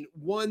 I mean,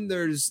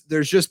 there's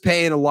just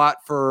paying a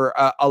lot for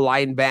a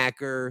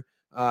linebacker.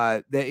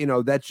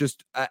 That's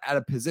just at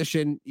a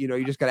position.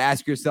 You just got to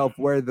ask yourself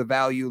where the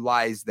value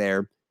lies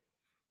there.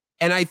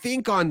 And I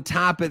think on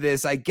top of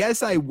this, I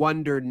guess I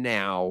wonder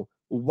now,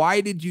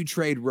 why did you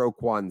trade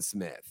Roquan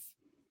Smith?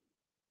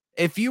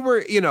 If you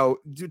were,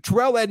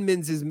 Terrell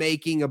Edmunds is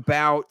making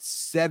about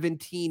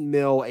 17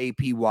 mil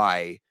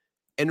APY,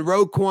 and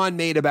Roquan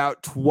made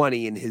about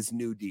 20 in his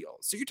new deal.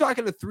 So you're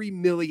talking a $3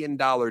 million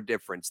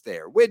difference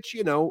there, which,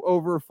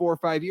 over 4 or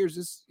 5 years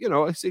is,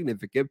 a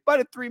significant,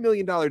 but a $3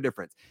 million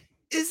difference.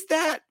 Is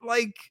that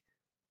like,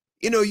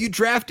 you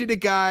drafted a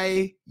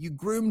guy, you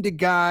groomed a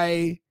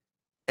guy,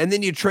 and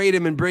then you trade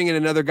him and bring in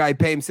another guy,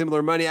 pay him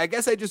similar money? I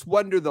guess I just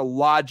wonder the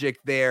logic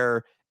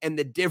there and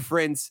the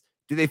difference.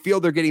 Do they feel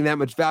they're getting that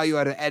much value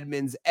out of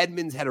Edmonds?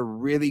 Edmonds had a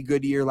really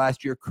good year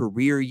last year,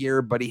 career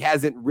year, but he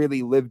hasn't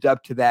really lived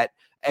up to that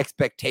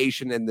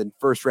expectation and then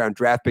first round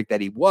draft pick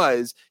that he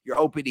was. You're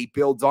hoping he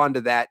builds onto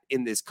that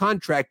in this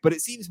contract, but it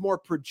seems more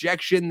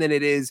projection than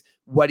it is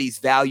what he's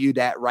valued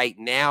at right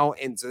now.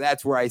 And so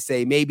that's where I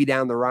say maybe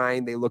down the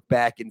line, they look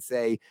back and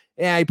say,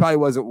 yeah, he probably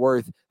wasn't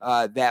worth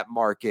that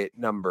market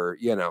number,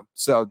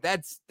 So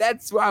that's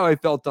how I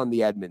felt on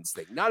the Edmonds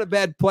thing. Not a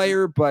bad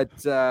player, but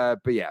yeah.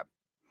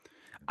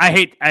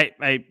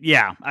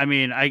 I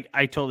mean,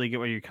 I totally get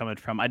where you're coming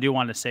from. I do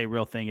want to say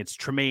real thing. It's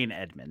Tremaine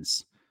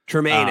Edmonds.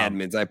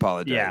 Edmonds. I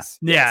apologize.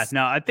 Yeah. Yes.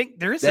 No, I think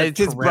there is it's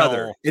his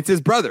brother. It's his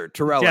brother,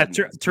 Terrell. Yeah,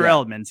 Edmonds.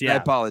 Terrell Edmonds. Yeah. I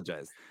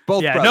apologize.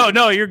 Both. Yeah. Brothers.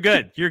 No, you're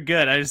good. You're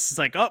good. I was just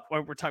like, oh,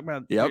 we're talking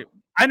about. Yep.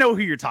 I know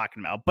who you're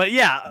talking about, but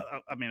yeah,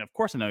 I mean, of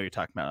course I know who you're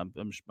talking about.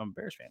 I'm a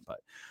Bears fan, but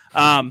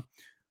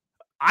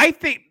I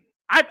think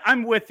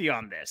I'm with you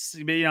on this.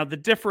 The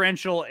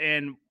differential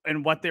in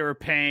what they were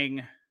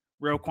paying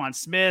Roquan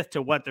Smith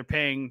to what they're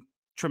paying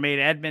Tremaine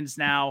Edmonds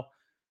now,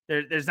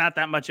 there's not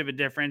that much of a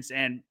difference.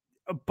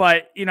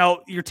 But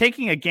you're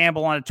taking a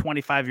gamble on a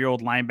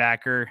 25-year-old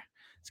linebacker.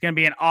 It's going to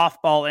be an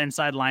off-ball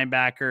inside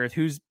linebacker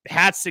who's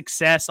had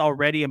success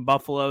already in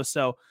Buffalo.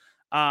 So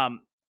I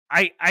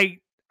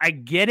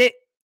get it.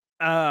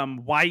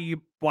 Why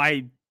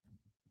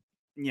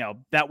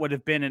that would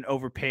have been an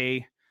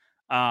overpay.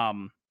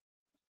 I'm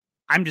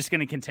just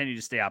going to continue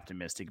to stay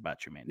optimistic about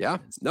Tremaine. Yeah,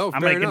 no,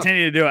 I'm going to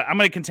continue to do it. I'm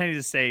going to continue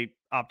to stay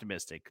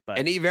optimistic,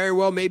 and he very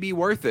well may be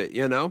worth it.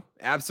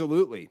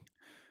 Absolutely.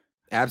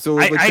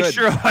 Absolutely. I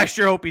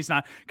sure hope he's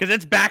not, because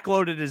it's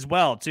backloaded as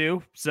well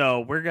too.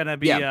 So we're gonna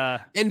be and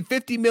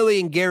 $50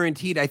 million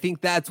guaranteed. I think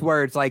that's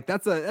where it's like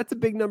that's a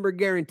big number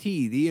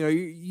guaranteed.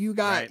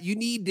 You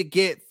need to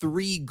get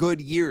 3 good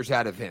years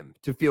out of him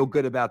to feel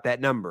good about that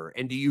number.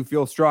 And do you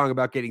feel strong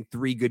about getting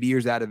 3 good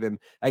years out of him?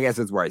 I guess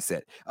that's where I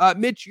sit.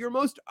 Mitch, your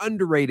most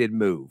underrated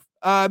move.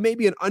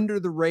 Maybe an under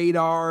the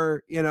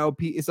radar.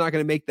 It's not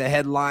going to make the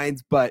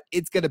headlines, but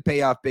it's going to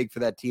pay off big for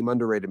that team.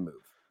 Underrated move.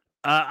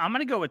 I'm going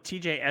to go with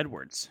TJ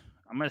Edwards.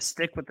 I'm going to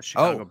stick with the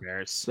Chicago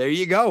Bears. There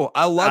you go.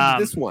 I loved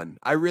this one.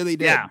 I really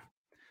did. Yeah.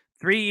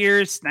 3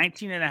 years,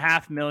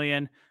 $19.5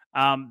 million.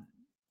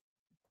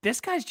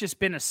 This guy's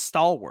just been a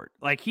stalwart.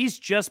 Like, he's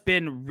just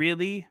been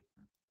really,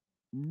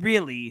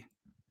 really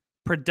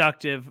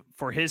productive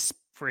for his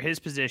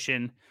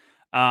position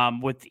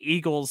with the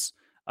Eagles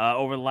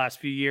over the last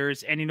few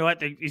years. And you know what?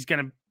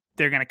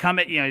 They're going to come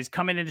at, he's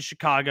coming into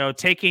Chicago,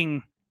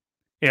 taking,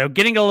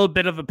 getting a little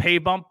bit of a pay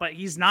bump, but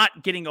he's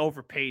not getting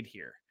overpaid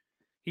here.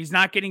 He's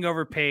not getting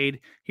overpaid.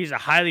 He's a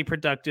highly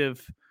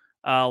productive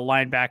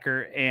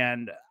linebacker,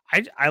 and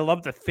I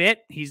love the fit.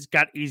 He's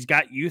got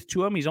youth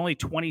to him. He's only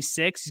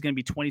 26. He's going to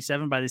be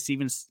 27 by the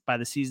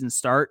season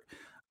start.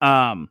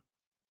 And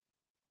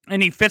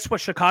he fits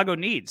what Chicago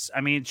needs. I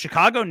mean,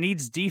 Chicago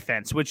needs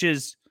defense, which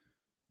is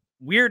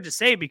weird to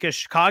say because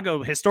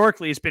Chicago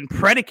historically has been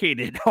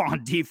predicated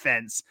on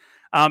defense.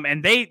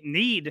 And they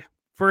need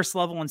first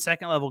level and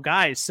second level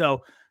guys.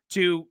 So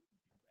to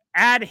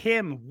add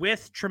him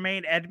with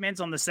Tremaine Edmonds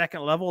on the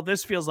second level,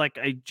 this feels like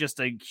just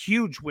a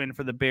huge win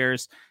for the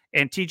Bears.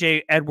 And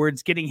TJ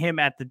Edwards, getting him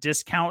at the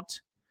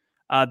discount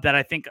that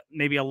I think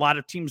maybe a lot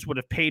of teams would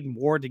have paid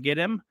more to get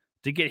him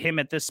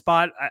at this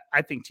spot.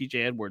 I think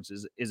TJ Edwards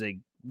is a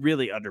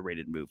really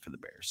underrated move for the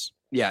Bears.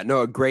 Yeah,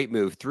 no, a great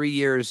move. 3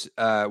 years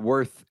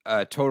worth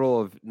a total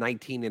of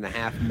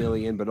 $19.5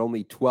 million, but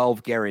only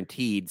 12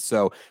 guaranteed.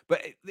 So,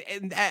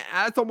 and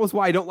that's almost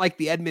why I don't like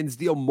the Edmonds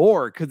deal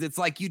more, because it's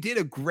like you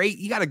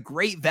got a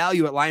great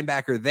value at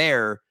linebacker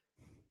there,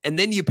 and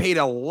then you paid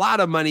a lot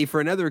of money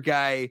for another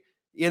guy.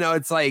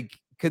 It's like,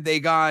 could they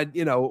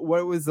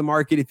what was the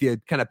market if you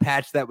kind of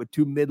patched that with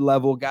 2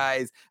 mid-level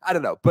guys? I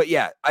don't know. But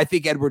yeah, I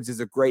think Edwards is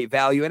a great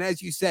value. And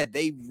as you said,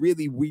 they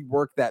really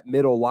reworked that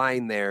middle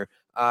line there.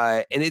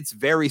 And it's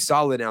very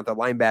solid now at the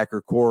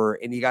linebacker core,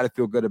 and you got to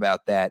feel good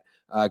about that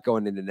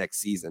going into next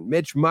season.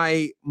 Mitch,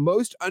 my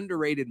most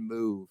underrated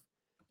move,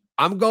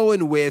 I'm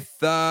going with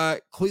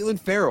Clelin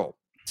Ferrell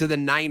to the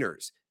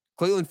Niners.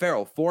 Clelin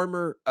Ferrell,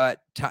 former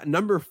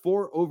number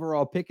 4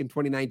 overall pick in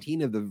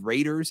 2019 of the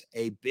Raiders,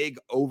 a big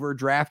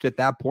overdraft at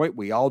that point.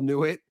 We all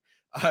knew it.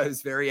 It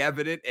was very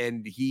evident,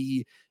 and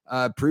he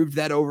proved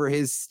that over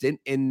his stint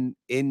in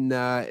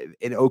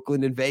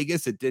Oakland and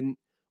Vegas. It didn't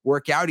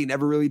work out. He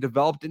never really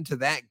developed into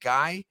that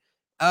guy.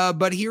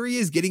 But here he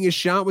is getting a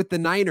shot with the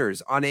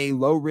Niners on a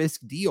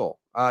low-risk deal,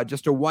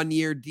 just a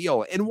 1-year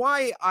deal. And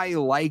why I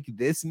like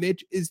this,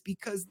 Mitch, is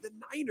because the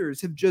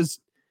Niners have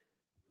just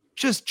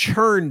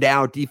churned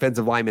out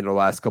defensive linemen in the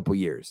last couple of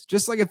years.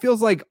 Just like it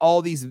feels like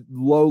all these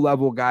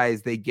low-level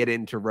guys they get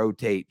in to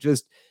rotate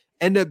just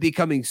end up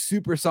becoming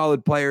super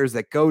solid players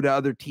that go to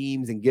other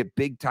teams and get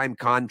big-time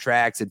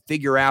contracts and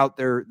figure out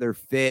their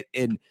fit.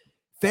 And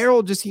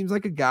Farrell just seems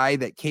like a guy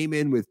that came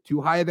in with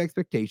too high of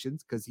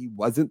expectations because he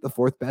wasn't the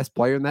 4th best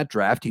player in that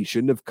draft. He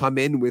shouldn't have come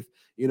in with,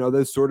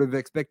 those sort of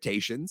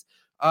expectations.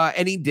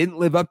 And he didn't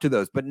live up to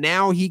those. But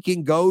now he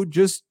can go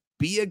just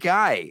be a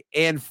guy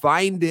and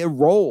find a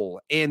role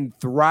and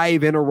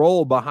thrive in a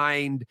role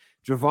behind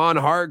Javon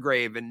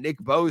Hargrave and Nick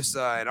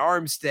Bosa and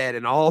Armstead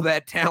and all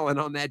that talent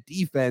on that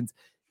defense.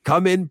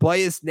 Come in,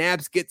 play his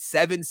snaps, get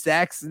 7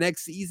 sacks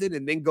next season,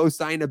 and then go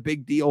sign a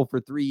big deal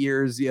for 3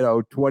 years,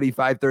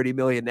 25, 30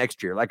 million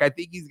next year. Like, I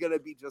think he's going to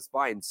be just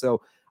fine.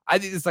 So I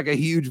think it's like a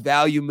huge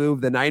value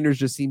move. The Niners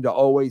just seem to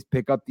always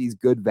pick up these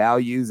good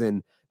values.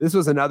 And this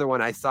was another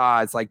one I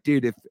saw. It's like,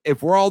 dude,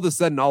 if we're all of a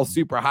sudden all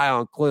super high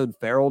on Clelin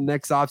Ferrell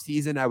next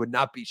offseason, I would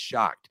not be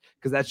shocked,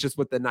 because that's just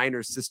what the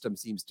Niners system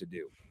seems to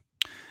do.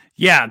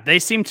 Yeah, they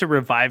seem to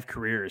revive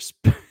careers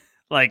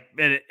like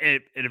in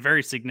a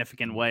very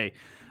significant way.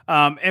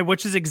 And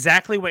which is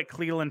exactly what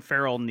Clelin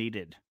Ferrell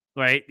needed,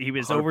 right? He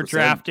was 100%.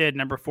 Overdrafted,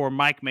 number 4.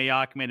 Mike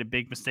Mayock made a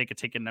big mistake of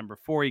taking number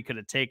 4. He could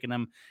have taken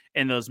him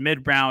in those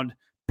mid-round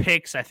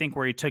picks, I think,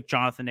 where he took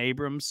Jonathan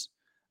Abrams,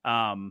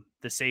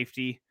 the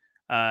safety.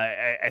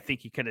 I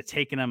think he could have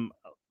taken him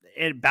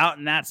about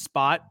in that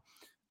spot.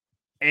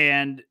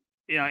 And,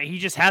 he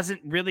just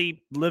hasn't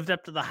really lived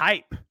up to the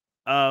hype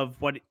of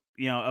what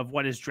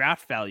his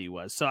draft value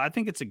was. So I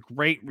think it's a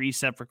great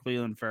reset for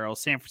Clelin Ferrell.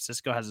 San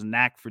Francisco has a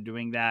knack for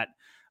doing that.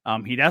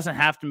 He doesn't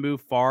have to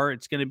move far.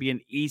 It's going to be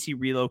an easy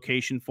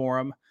relocation for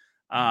him.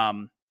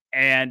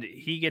 And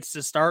he gets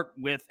to start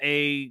with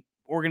a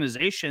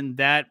organization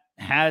that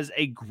has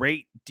a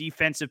great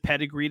defensive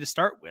pedigree to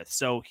start with.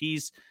 So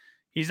he's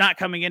not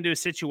coming into a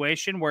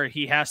situation where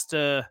he has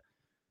to,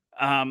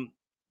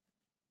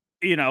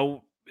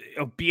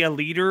 be a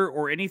leader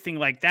or anything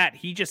like that.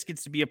 He just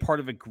gets to be a part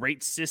of a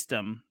great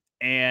system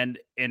and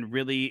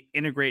really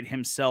integrate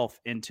himself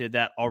into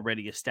that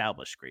already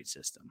established great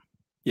system.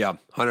 Yeah,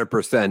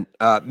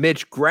 100%.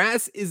 Mitch,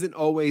 grass isn't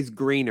always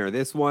greener.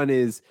 This one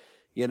is,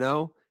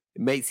 it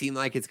may seem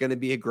like it's going to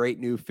be a great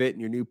new fit in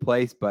your new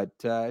place, but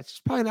it's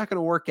probably not going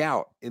to work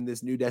out in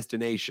this new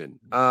destination.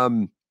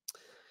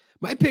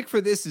 My pick for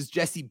this is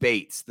Jesse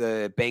Bates,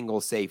 the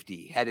Bengals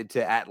safety, headed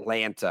to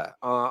Atlanta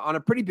on a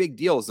pretty big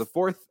deal. It's the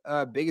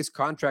 4th biggest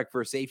contract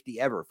for a safety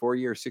ever, 4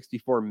 years,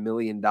 $64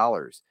 million.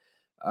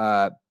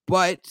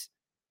 But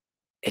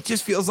it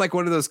just feels like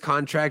one of those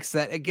contracts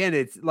that, again,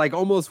 it's like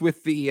almost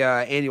with the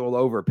annual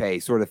overpay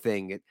sort of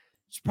thing.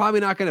 It's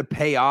probably not going to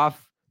pay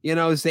off.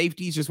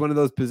 Safety is just one of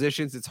those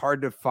positions. It's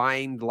hard to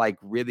find like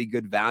really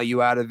good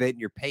value out of it. And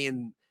you're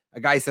paying a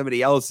guy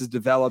somebody else has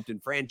developed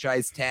and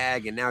franchise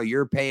tag, and now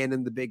you're paying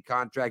him the big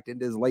contract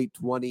into his late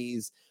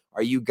 20s.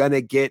 Are you going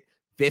to get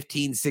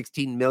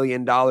 $15-16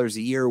 million a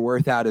year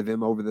worth out of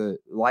him over the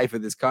life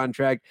of this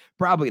contract?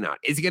 Probably not.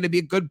 Is he going to be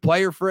a good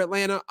player for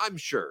Atlanta? I'm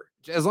sure.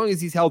 As long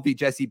as he's healthy,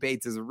 Jesse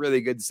Bates is a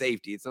really good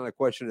safety. It's not a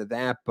question of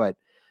that, but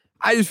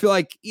I just feel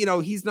like,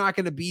 he's not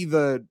going to be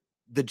the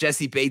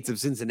Jesse Bates of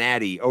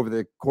Cincinnati over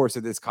the course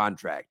of this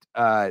contract.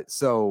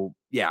 So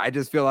yeah, I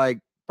just feel like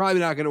probably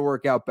not going to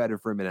work out better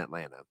for him in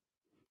Atlanta.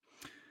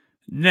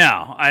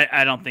 No,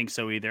 I don't think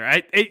so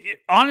either.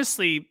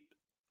 Honestly,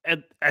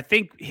 I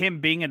think him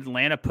being in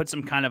Atlanta puts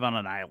him kind of on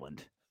an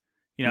island.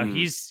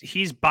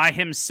 He's by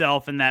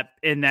himself in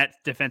that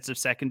defensive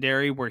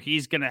secondary where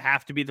he's going to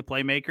have to be the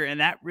playmaker,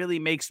 and that really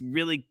makes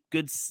really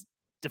good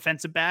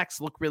defensive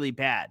backs look really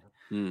bad.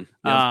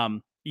 Yeah.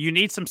 You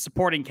need some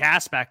supporting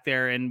cast back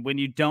there, and when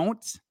you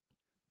don't,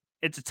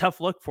 it's a tough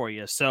look for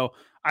you. So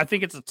I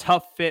think it's a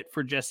tough fit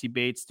for Jesse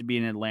Bates to be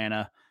in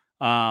Atlanta.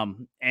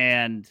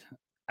 And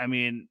I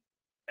mean,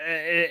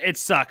 it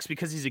sucks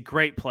because he's a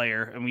great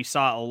player, and we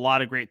saw a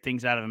lot of great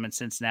things out of him in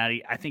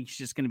Cincinnati. I think he's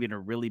just going to be in a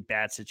really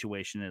bad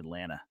situation in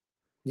Atlanta.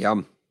 Yeah,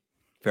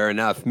 fair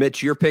enough.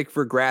 Mitch, your pick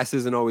for grass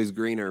isn't always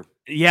greener.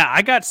 Yeah,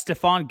 I got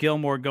Stephon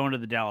Gilmore going to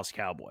the Dallas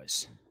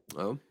Cowboys.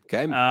 Oh,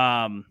 okay.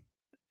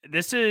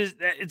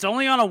 It's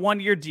only on a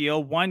 1-year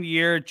deal, 1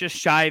 year, just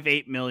shy of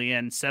 $8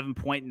 million,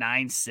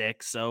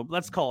 7.96. So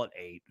let's call it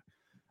 8.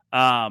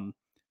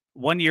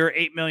 1 year,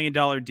 $8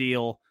 million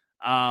deal.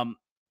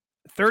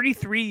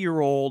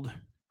 33-year-old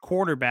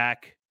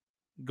quarterback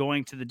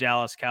going to the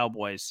Dallas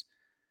Cowboys.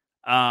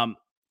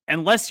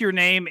 Unless your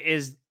name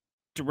is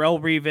Darrelle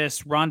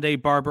Revis,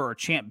 Rondé Barber, or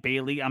Champ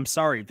Bailey, I'm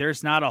sorry,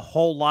 there's not a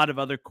whole lot of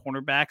other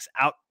cornerbacks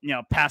out,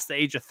 past the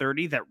age of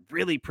 30 that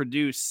really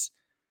produce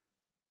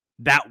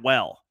that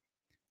well.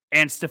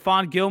 And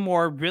Stephon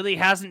Gilmore really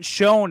hasn't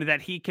shown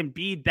that he can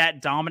be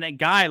that dominant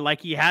guy like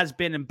he has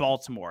been in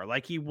Baltimore,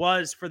 like he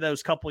was for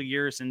those couple of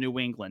years in New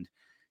England.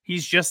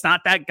 He's just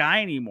not that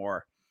guy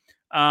anymore.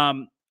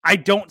 I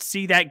don't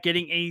see that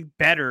getting any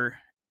better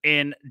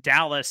in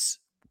Dallas,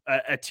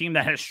 a team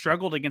that has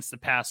struggled against the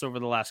pass over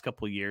the last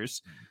couple of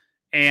years.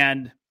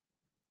 And,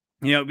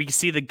 we can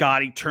see the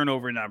gaudy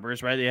turnover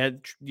numbers, right? They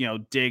had,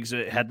 Diggs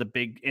had the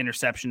big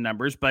interception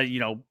numbers, but,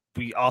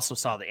 we also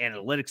saw the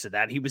analytics of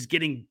that. He was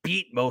getting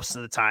beat most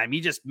of the time.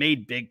 He just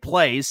made big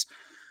plays.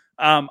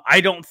 I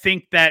don't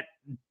think that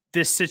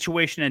this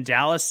situation in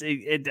Dallas,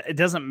 it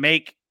doesn't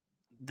make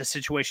the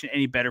situation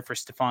any better for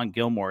Stephon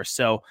Gilmore.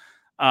 So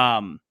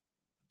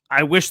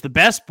I wish the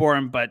best for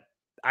him, but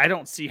I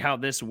don't see how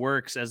this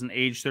works as an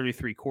age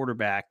 33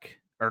 quarterback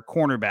or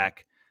cornerback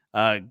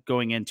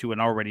going into an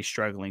already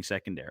struggling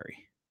secondary.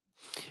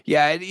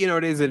 Yeah, it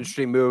is an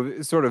interesting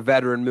move, sort of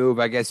veteran move.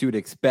 I guess you would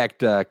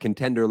expect a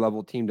contender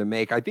level team to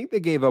make. I think they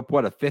gave up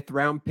a 5th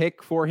round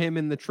pick for him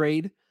in the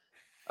trade.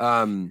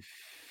 Um,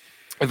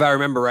 if I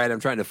remember right, I'm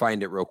trying to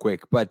find it real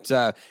quick. But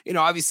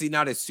obviously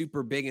not a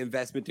super big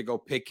investment to go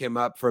pick him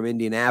up from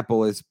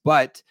Indianapolis.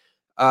 But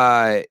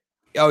oh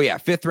yeah,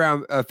 fifth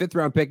round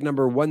pick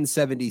number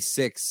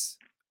 176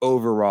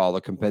 overall,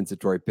 a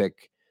compensatory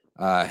pick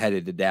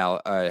headed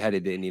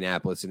to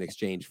Indianapolis in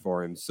exchange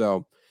for him.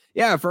 So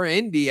yeah, for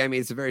Indy, I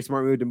mean, it's a very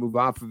smart move to move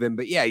off of him.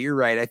 But yeah, you're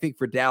right. I think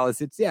for Dallas,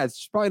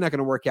 it's probably not going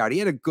to work out. He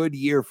had a good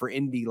year for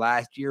Indy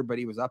last year, but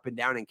he was up and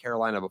down in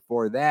Carolina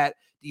before that.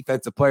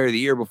 Defensive player of the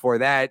year before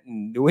that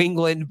in New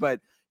England.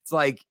 But it's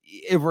like,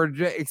 if we're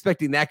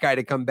expecting that guy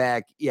to come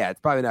back, yeah, it's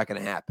probably not going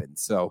to happen.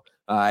 So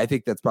I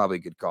think that's probably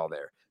a good call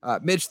there.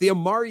 Mitch, the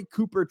Amari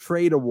Cooper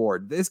Trade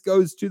Award. This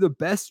goes to the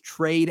best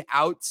trade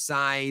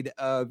outside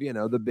of,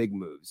 the big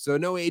moves. So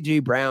no A.J.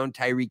 Brown,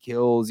 Tyreek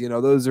Hills,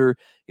 those are,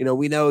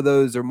 we know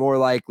those are more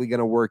likely going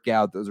to work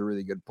out. Those are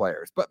really good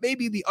players. But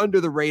maybe the under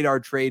the radar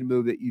trade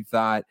move that you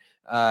thought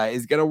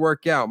is going to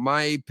work out.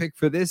 My pick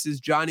for this is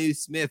Jonnu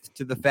Smith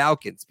to the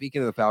Falcons.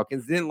 Speaking of the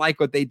Falcons, didn't like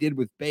what they did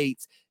with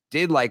Bates,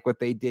 did like what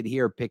they did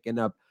here, picking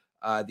up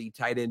the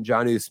tight end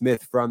Jonnu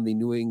Smith from the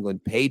New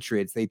England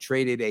Patriots. They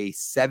traded a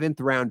 7th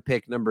round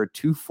pick, number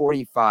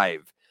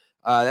 245.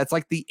 That's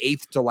like the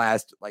 8th to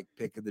last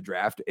pick of the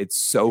draft. It's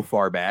so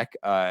far back.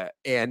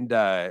 And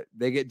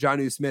they get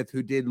Jonnu Smith,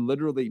 who did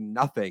literally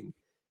nothing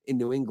in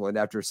New England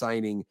after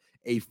signing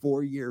a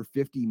 4-year,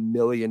 $50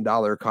 million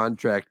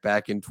contract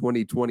back in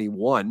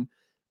 2021.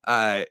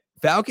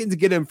 Falcons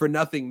get him for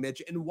nothing,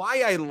 Mitch. And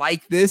why I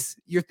like this,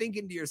 you're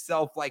thinking to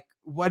yourself,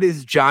 what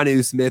is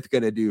Jonnu Smith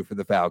going to do for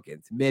the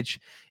Falcons? Mitch,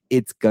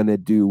 it's going to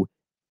do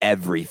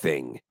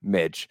everything,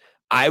 Mitch.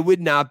 I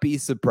would not be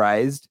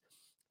surprised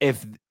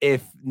if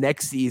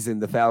next season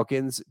the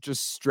Falcons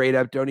just straight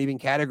up don't even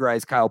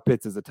categorize Kyle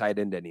Pitts as a tight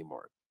end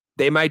anymore.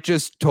 They might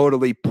just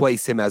totally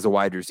place him as a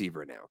wide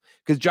receiver now,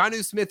 because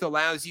Jonnu Smith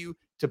allows you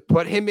to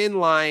put him in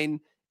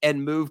line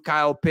and move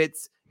Kyle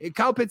Pitts.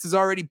 Kyle Pitts is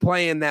already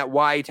playing that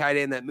Y tight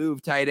end, that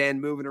move tight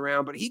end, moving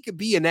around, but he could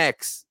be an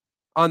X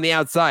on the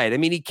outside. I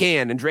mean, he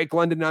can. And Drake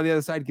London on the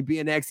other side could be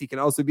an X. He can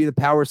also be the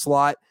power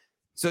slot.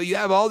 So you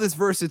have all this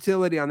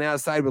versatility on the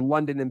outside with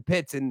London and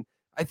Pitts. And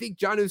I think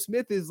Jonnu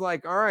Smith is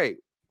like, all right,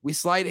 we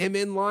slide him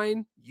in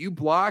line. You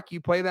block, you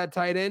play that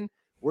tight end.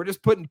 We're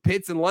just putting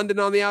Pitts and London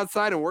on the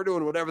outside, and we're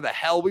doing whatever the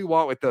hell we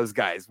want with those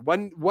guys.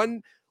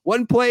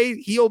 One play,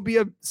 he'll be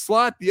a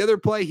slot. The other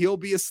play, he'll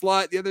be a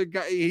slot. The other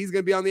guy, he's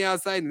going to be on the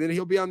outside, and then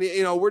he'll be on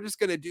the, we're just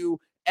going to do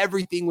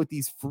everything with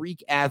these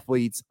freak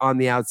athletes on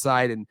the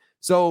outside. And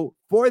so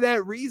for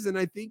that reason,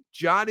 I think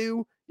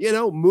Jonnu,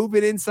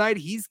 moving inside,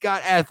 he's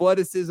got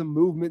athleticism,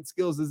 movement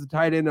skills as a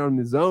tight end on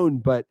his own.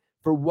 But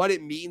for what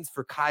it means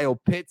for Kyle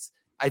Pitts,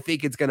 I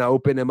think it's going to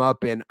open him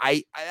up. And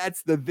I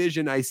that's the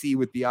vision I see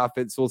with the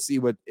offense. We'll see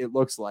what it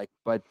looks like.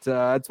 But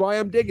that's why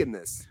I'm digging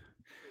this.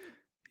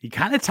 You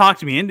kind of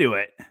talked me into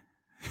it.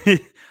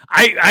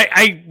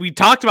 We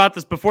talked about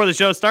this before the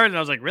show started, and I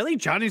was like, really?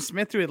 Jonnu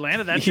Smith to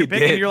Atlanta? That's your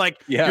pick? And you're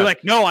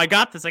like, no, I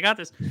got this.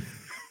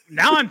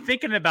 Now I'm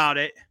thinking about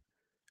it.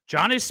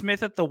 Jonnu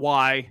Smith at the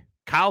Y,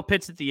 Kyle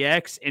Pitts at the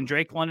X, and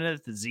Drake London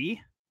at the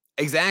Z.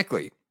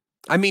 Exactly.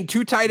 I mean,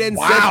 2 tight ends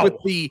set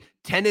with the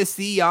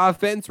Tennessee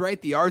offense,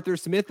 right? The Arthur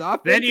Smith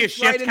offense. Then you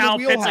shift Kyle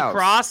Pitts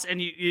across,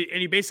 and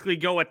you basically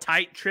go a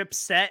tight trip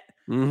set.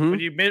 Mm-hmm. When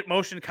you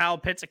motion Kyle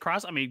Pitts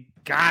across, I mean,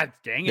 God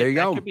dang it. There you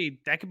go.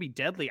 That could be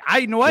deadly.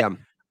 You know what? Yeah.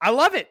 I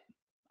love it.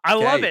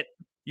 Love it.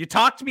 You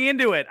talked me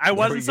into it. I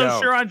wasn't so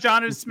sure on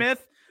Jonnu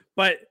Smith,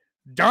 but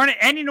darn it.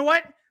 And you know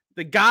what?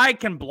 The guy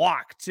can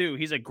block too.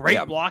 He's a great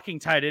blocking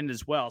tight end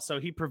as well. So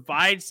he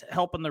provides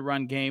help in the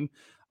run game,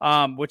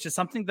 which is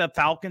something the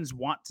Falcons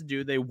want to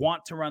do. They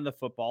want to run the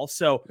football.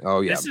 So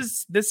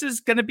this is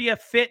going to be a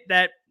fit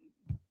that,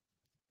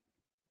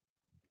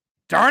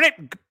 darn it.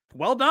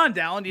 Well done,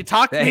 Dallin. You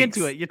talked me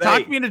into it. You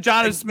talked me into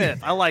Jonnu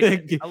Smith. I like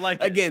it.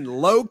 Again,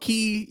 low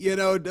key,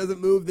 doesn't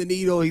move the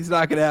needle. He's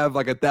not going to have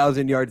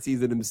 1,000-yard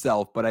season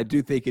himself, but I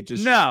do think it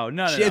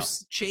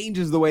just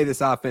changes the way this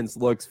offense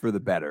looks for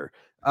the better.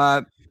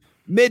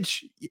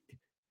 Mitch,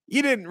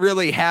 you didn't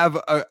really have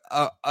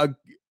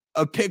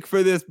a pick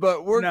for this,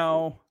 but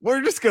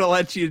we're just going to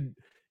let you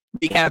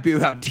be happy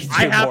about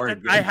DJ Moore.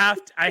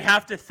 I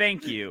have to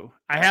thank you.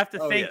 I have to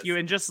thank you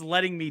and just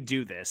letting me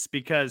do this,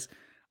 because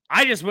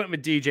I just went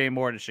with DJ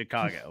Moore to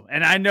Chicago.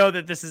 And I know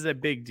that this is a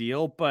big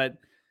deal, but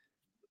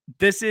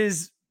this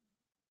is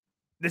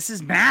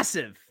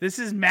massive. This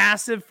is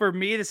massive for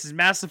me. This is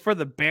massive for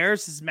the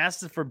Bears. This is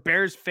massive for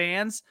Bears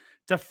fans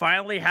to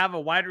finally have a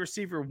wide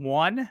receiver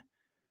 1.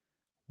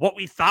 What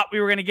we thought we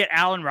were going to get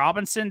Allen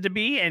Robinson to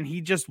be, and he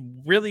just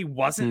really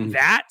wasn't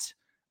that.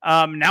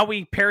 Now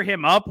we pair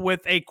him up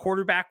with a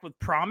quarterback with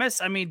promise.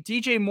 I mean,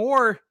 DJ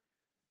Moore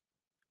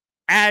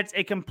adds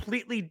a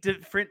completely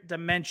different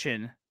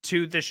dimension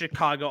to the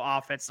Chicago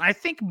offense. I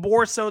think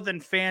more so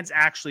than fans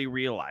actually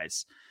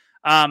realize.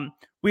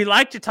 We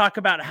like to talk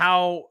about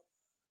how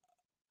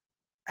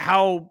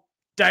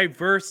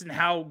diverse and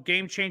how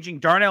game-changing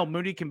Darnell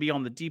Mooney can be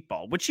on the deep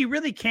ball, which he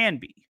really can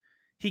be.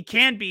 He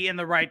can be in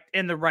the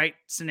right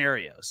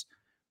scenarios.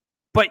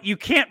 But you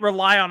can't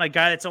rely on a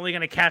guy that's only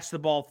going to catch the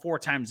ball 4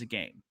 times a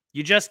game.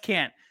 You just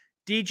can't.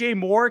 DJ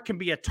Moore can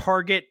be a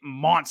target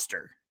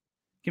monster.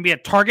 Can be a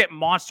target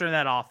monster in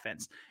that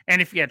offense.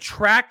 And if you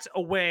attract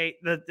away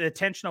the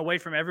attention away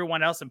from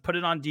everyone else and put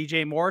it on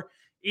DJ Moore,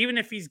 even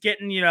if he's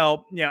getting,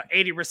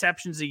 80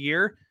 receptions a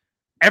year,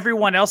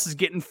 everyone else is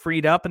getting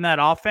freed up in that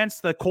offense.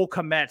 The Cole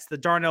Kmets, the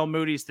Darnell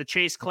Moody's, the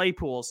Chase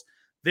Claypools,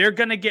 they're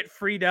going to get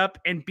freed up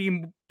and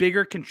be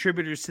bigger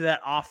contributors to that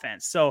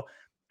offense. So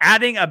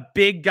adding a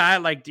big guy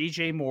like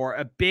DJ Moore,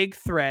 a big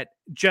threat,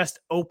 just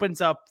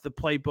opens up the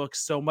playbook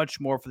so much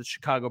more for the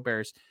Chicago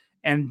Bears.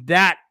 And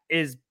that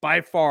is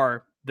by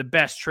far the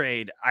best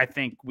trade I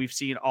think we've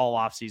seen all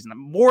offseason,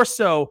 more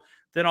so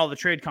than all the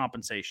trade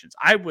compensations.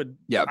 I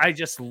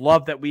just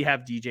love that we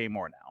have DJ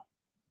Moore now.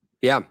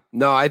 Yeah,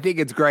 no, I think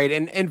it's great.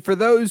 And for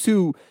those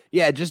who,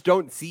 just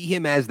don't see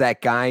him as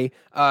that guy,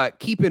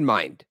 keep in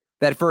mind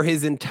that for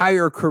his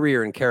entire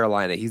career in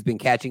Carolina, he's been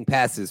catching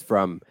passes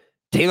from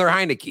Taylor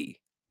Heineke,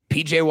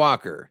 PJ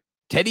Walker,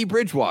 Teddy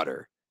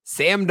Bridgewater,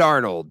 Sam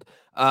Darnold,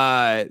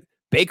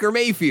 Baker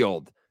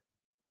Mayfield.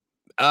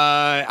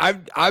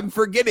 I'm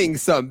forgetting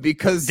some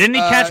because didn't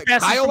he catch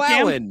passes Kyle from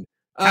Cam?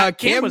 Allen,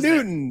 Cam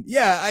Newton.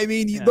 There. Yeah, I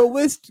mean the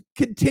list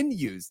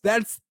continues.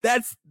 That's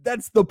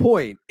the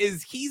point.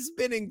 Is he's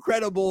been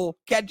incredible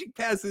catching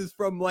passes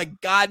from like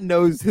God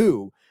knows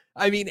who.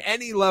 I mean,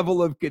 any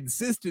level of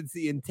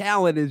consistency and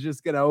talent is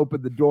just going to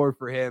open the door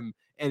for him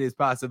and his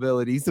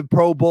possibilities. He's a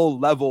Pro Bowl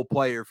level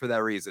player for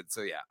that reason.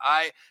 So yeah,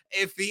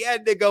 if he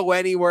had to go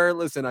anywhere,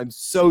 listen, I'm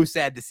so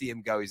sad to see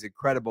him go. He's an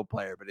incredible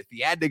player, but if he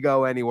had to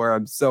go anywhere,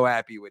 I'm so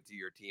happy with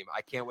your team. I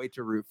can't wait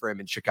to root for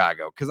him in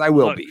Chicago because I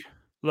will be.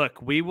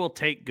 Look, we will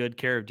take good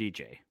care of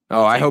DJ.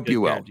 I hope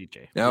you will.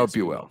 I hope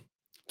you will.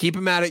 Keep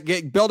him at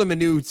it. Build him a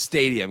new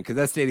stadium because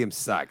that stadium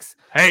sucks.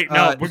 Hey,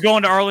 no, we're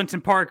going to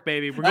Arlington Park,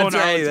 baby. We're going to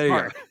Arlington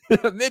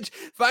Park. Mitch,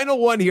 final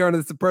one here on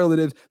the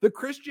superlatives. The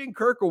Christian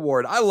Kirk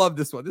Award. I love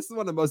this one. This is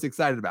one I'm most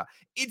excited about.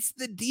 It's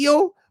the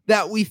deal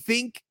that we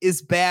think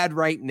is bad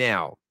right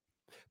now.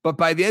 But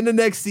by the end of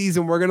next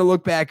season, we're going to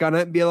look back on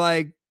it and be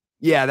like,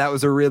 yeah, that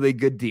was a really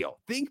good deal.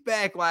 Think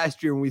back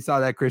last year when we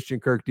saw that Christian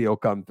Kirk deal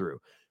come through.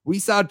 We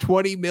saw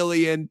 $20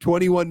 million,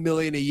 $21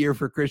 million a year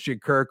for Christian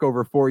Kirk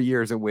over 4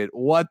 years and went,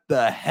 what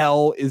the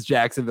hell is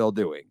Jacksonville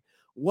doing?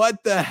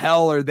 What the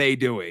hell are they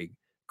doing?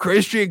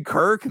 Christian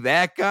Kirk,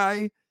 that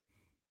guy?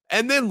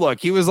 And then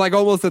look, he was like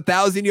almost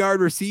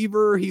 1,000-yard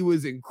receiver. He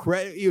was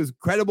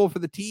incredible for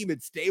the team.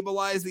 It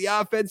stabilized the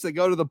offense. They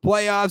go to the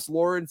playoffs.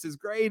 Lawrence is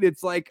great.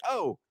 It's like,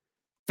 oh,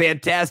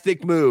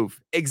 fantastic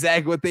move.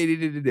 Exactly what they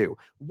needed to do.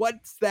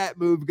 What's that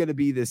move going to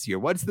be this year?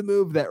 What's the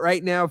move that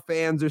right now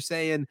fans are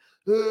saying,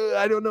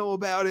 I don't know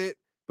about it,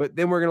 but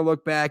then we're going to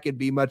look back and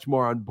be much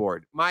more on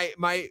board.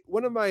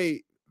 One of my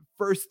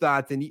first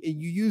thoughts, and you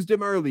used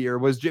him earlier,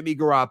 was Jimmy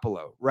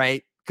Garoppolo,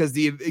 right? Because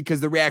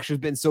the reaction has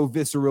been so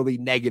viscerally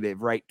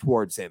negative, right,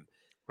 towards him.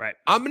 Right.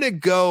 I'm going to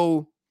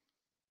go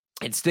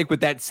and stick with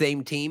that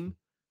same team.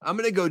 I'm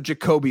going to go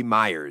Jacoby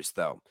Myers,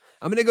 though.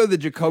 I'm going to go the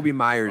Jacoby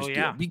Myers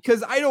deal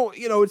because I don't,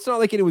 it's not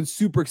like anyone's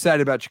super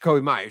excited about Jacoby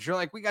Myers. You're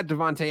like, we got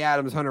Devontae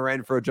Adams, Hunter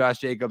Renfrow, Josh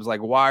Jacobs.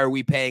 Like, why are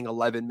we paying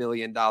 $11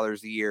 million a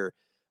year,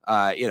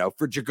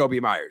 for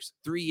Jacoby Myers?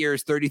 3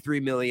 years,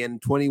 $33 million,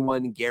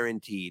 21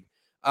 guaranteed.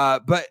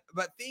 But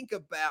think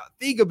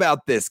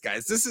about this,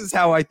 guys. This is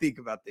how I think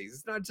about things.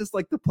 It's not just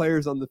like the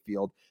players on the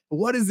field. But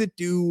what does it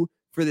do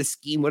for the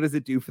scheme? What does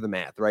it do for the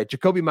math, right?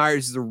 Jacoby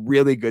Myers is a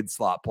really good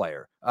slot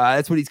player.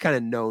 That's what he's kind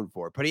of known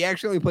for. But he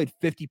actually only played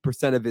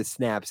 50% of his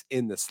snaps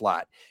in the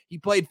slot. He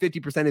played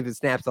 50% of his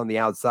snaps on the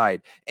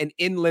outside. And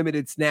in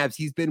limited snaps,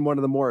 he's been one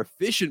of the more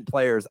efficient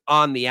players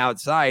on the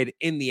outside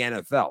in the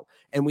NFL.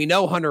 And we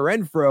know Hunter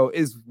Renfrow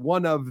is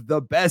one of the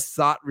best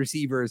slot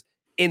receivers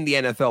in the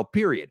NFL,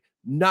 period.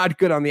 Not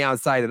good on the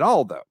outside at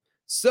all, though.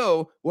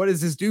 So what does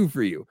this do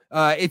for you?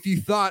 If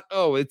you thought,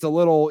 it's a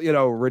little,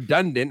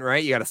 redundant,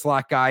 right? You got a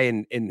slot guy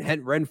in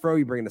Renfrow,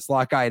 you bring in a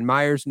slot guy in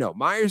Myers. No,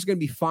 Myers is going to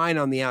be fine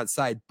on the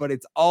outside, but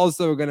it's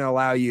also going to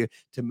allow you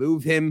to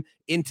move him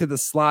into the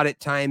slot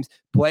at times,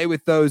 play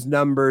with those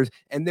numbers.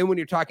 And then when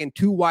you're talking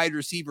 2 wide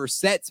receiver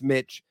sets,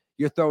 Mitch,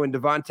 you're throwing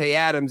Devontae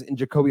Adams and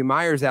Jacoby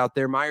Myers out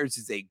there. Myers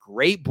is a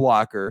great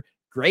blocker,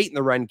 great in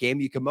the run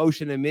game. You can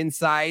motion him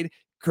inside,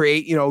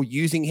 create,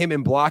 using him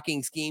in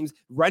blocking schemes.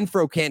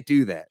 Renfrow can't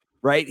do that.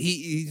 Right?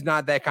 He's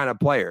not that kind of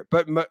player,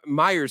 but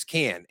Myers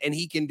can, and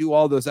he can do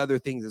all those other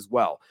things as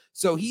well.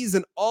 So he's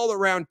an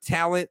all-around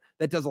talent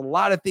that does a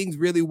lot of things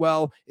really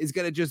well, is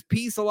going to just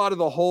piece a lot of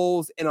the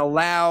holes and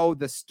allow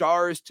the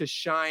stars to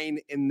shine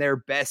in their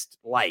best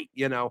light.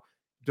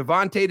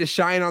 Devontae to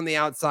shine on the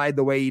outside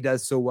the way he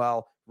does so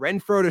well,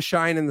 Renfrow to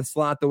shine in the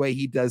slot the way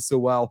he does so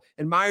well,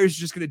 and Myers is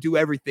just going to do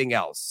everything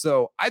else.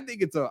 So I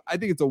think it's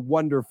a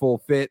wonderful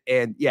fit.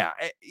 And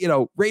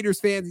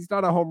Raiders fans, he's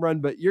not a home run,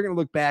 but you're going to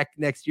look back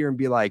next year and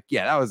be like,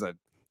 yeah, that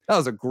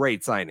was a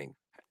great signing.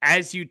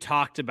 as you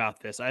talked about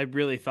this, I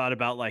really thought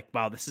about like,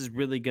 wow, this is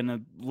really going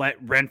to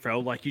let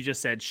Renfro, like you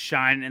just said,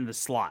 shine in the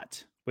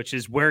slot, which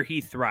is where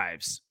he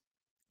thrives.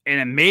 And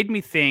it made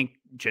me think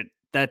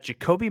that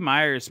Jacoby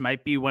Myers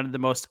might be one of the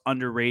most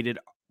underrated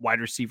wide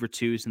receiver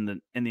twos in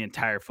the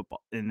entire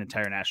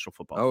National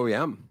Football Oh, League.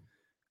 yeah.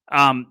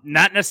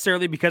 Not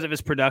necessarily because of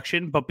his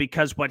production, but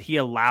because what he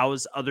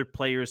allows other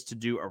players to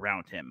do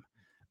around him,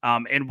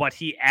 and what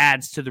he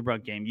adds to the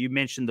run game. You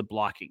mentioned the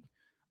blocking.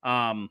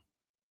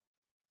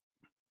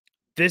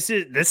 This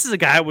is a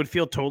guy I would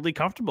feel totally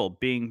comfortable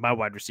being my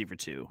wide receiver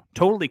too.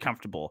 Totally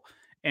comfortable.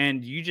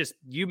 And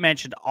you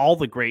mentioned all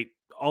the great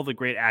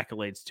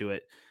accolades to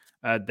it,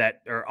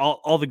 that are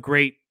all the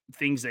great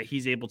things that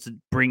he's able to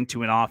bring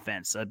to an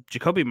offense.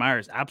 Jacoby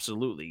Myers,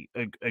 absolutely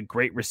a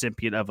great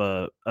recipient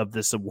of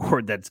this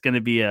award. That's going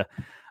to be a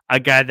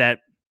guy that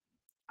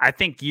I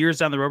think years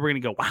down the road we're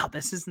going to go, wow,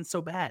 this isn't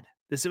so bad.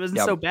 This wasn't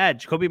so bad.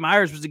 Jacoby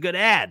Myers was a good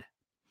ad.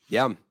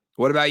 Yeah.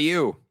 What about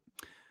you?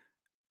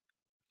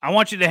 I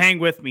want you to hang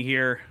with me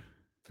here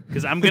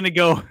because I'm going to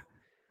go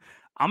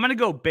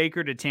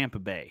Baker to Tampa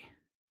Bay.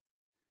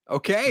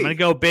 Okay. I'm going to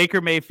go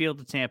Baker Mayfield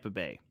to Tampa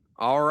Bay.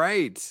 All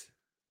right.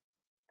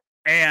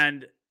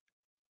 And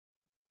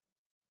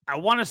I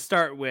want to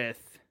start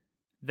with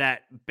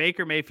that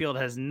Baker Mayfield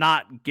has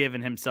not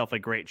given himself a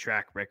great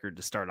track record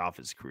to start off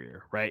his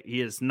career, right? He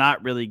has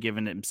not really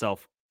given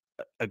himself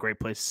a great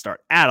place to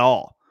start at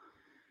all.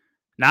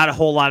 Not a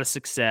whole lot of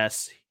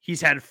success.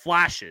 He's had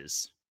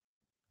flashes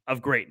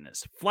of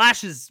greatness,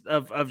 flashes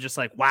of just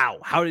like, wow,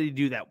 how did he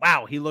do that?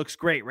 Wow, he looks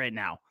great right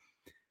now.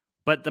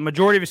 But the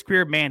majority of his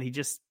career,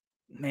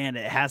 it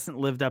hasn't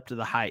lived up to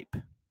the hype.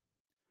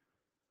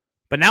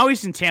 But now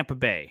he's in Tampa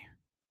Bay.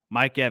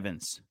 Mike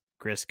Evans,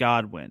 Chris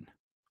Godwin,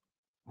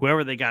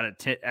 whoever they got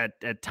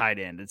at tight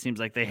end. It seems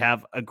like they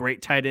have a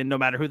great tight end no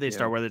matter who they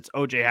start, whether it's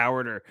O.J.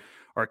 Howard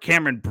or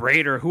Cameron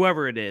Braid or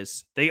whoever it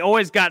is. They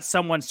always got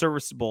someone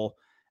serviceable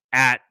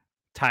at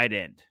tight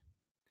end.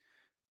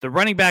 The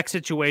running back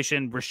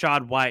situation,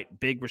 Rachaad White,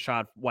 big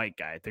Rachaad White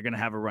guy. They're going to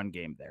have a run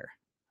game there.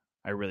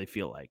 I really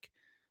feel like.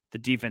 The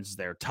defense is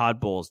there. Todd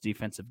Bowles,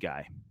 defensive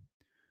guy.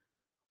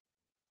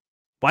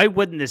 Why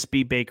wouldn't this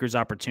be Baker's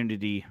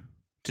opportunity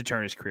to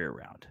turn his career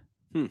around?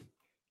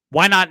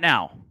 Why not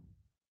now?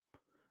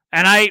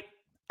 And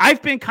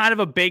I've been kind of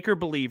a Baker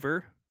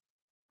believer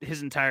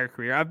his entire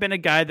career. I've been a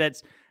guy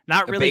that's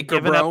not really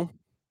given up.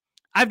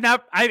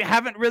 I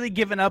haven't really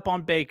given up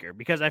on Baker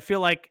because I feel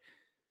like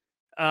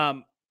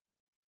the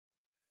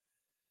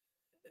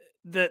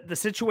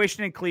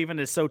situation in Cleveland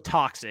is so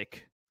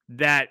toxic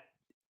that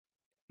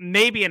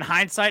maybe in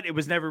hindsight it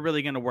was never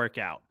really going to work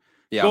out.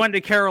 Yeah. Going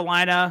to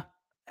Carolina,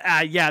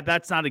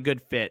 that's not a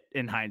good fit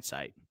in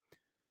hindsight.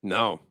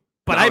 No,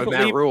 but I believe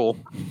Matt Rule.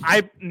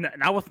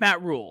 Not with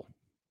Matt Rule,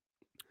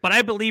 but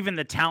I believe in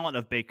the talent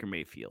of Baker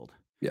Mayfield.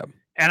 Yeah,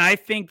 and I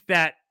think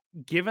that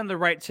given the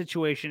right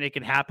situation, it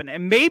can happen.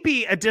 And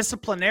maybe a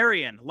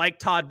disciplinarian like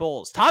Todd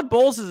Bowles. Todd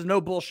Bowles is a no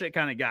bullshit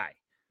kind of guy,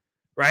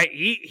 right?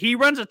 He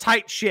runs a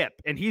tight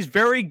ship, and he's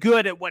very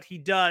good at what he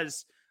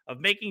does of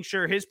making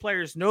sure his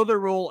players know their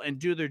role and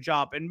do their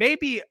job. And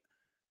maybe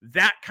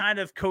that kind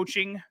of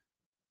coaching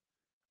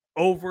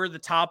over the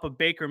top of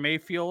Baker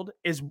Mayfield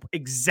is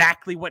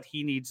exactly what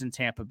he needs in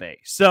Tampa Bay.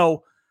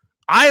 So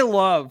I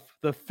love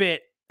the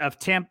fit of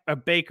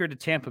Baker to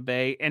Tampa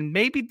Bay. And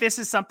maybe this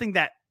is something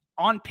that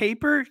on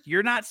paper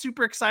you're not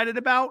super excited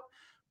about,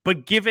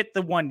 but give it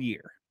the 1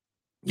 year.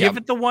 Give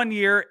it the 1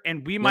 year,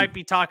 and we might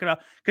be talking about,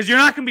 because you're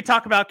not going to be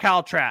talking about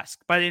Kyle Trask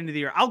by the end of the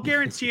year. I'll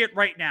guarantee it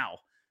right now.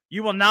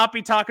 You will not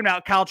be talking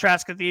about Kyle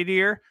Trask at the end of the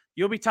year.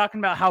 You'll be talking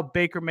about how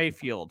Baker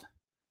Mayfield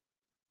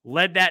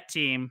led that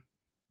team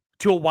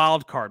to a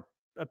wild card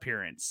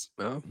appearance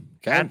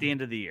at the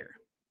end of the year.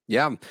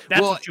 Yeah.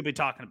 That's what you'll be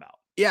talking about.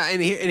 Yeah,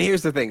 and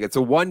here's the thing. It's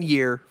a 1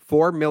 year,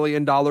 $4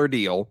 million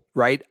deal,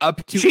 right?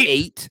 Up to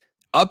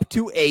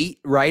eight,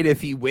 right? If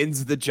he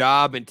wins the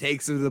job and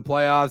takes it to the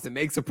playoffs and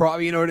makes a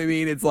problem, you know what I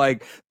mean? It's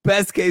like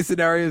best case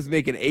scenario is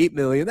making $8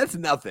 million. That's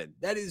nothing.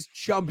 That is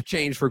chump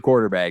change for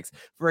quarterbacks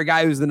for a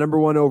guy who's the number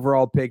 1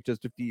 overall pick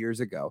just a few years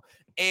ago.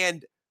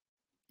 And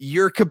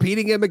you're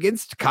competing him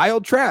against Kyle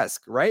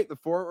Trask, right? The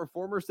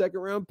former second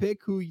round pick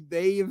who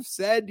they have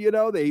said,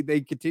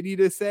 they continue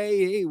to say,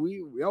 hey,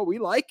 we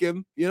like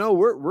him.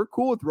 We're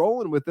cool with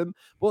rolling with him.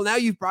 Well, now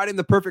you've brought in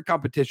the perfect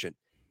competition,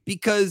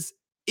 because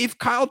if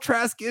Kyle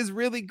Trask is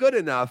really good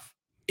enough,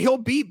 he'll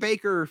beat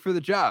Baker for the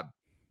job,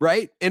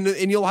 right? And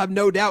you'll have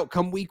no doubt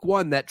come week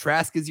 1 that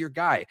Trask is your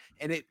guy,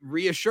 and it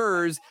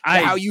reassures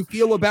how you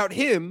feel about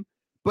him.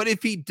 But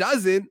if he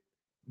doesn't,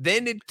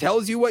 then it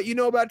tells you what you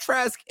know about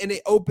Trask, and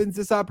it opens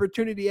this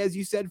opportunity, as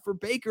you said, for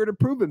Baker to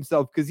prove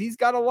himself, because he's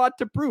got a lot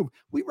to prove.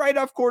 We write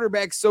off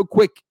quarterbacks so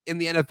quick in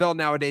the NFL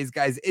nowadays,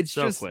 guys. It's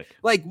so just quick.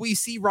 Like we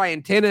see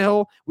Ryan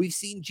Tannehill, we've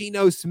seen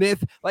Geno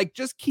Smith. Like,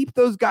 just keep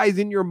those guys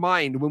in your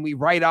mind when we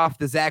write off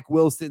the Zach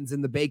Wilsons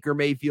and the Baker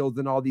Mayfields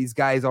and all these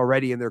guys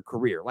already in their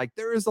career. Like,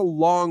 there is a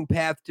long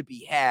path to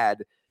be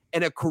had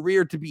and a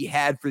career to be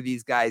had for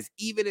these guys,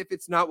 even if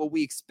it's not what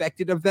we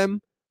expected of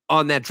them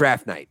on that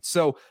draft night.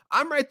 So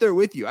I'm right there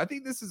with you. I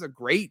think this is a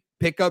great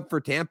pickup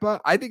for Tampa.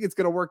 I think it's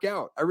going to work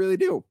out. I really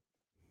do.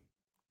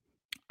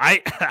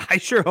 I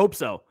sure hope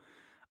so.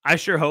 I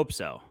sure hope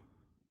so.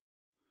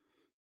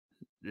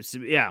 This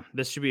should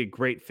be a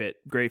great fit.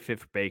 Great fit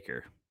for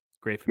Baker.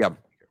 Great fit. Yep.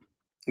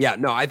 Yeah,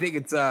 no, I think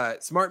it's a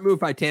smart move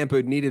by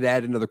Tampa. Needed to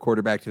add another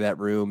quarterback to that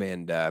room,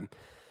 and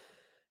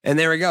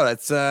there we go.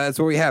 That's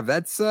what we have.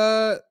 That's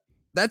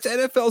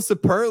NFL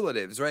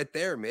superlatives right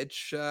there,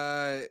 Mitch.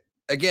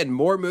 Again,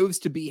 more moves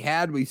to be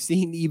had. We've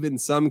seen even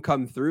some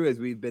come through as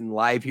we've been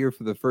live here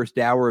for the first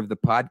hour of the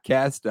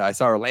podcast. I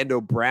saw Orlando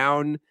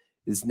Brown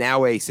is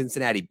now a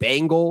Cincinnati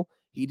Bengal.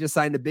 He just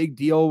signed a big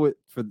deal with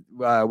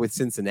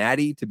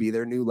Cincinnati to be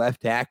their new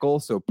left tackle.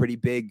 So pretty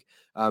big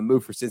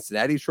move for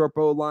Cincinnati short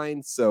bow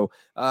line. So,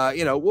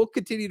 we'll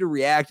continue to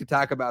react to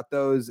talk about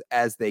those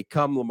as they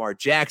come. Lamar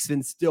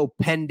Jackson still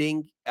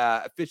pending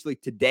officially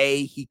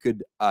today. He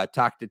could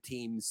talk to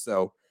teams.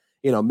 So,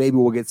 maybe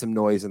we'll get some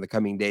noise in the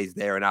coming days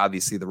there. And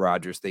obviously the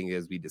Rodgers thing,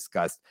 as we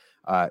discussed,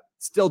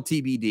 still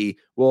TBD.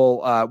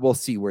 We'll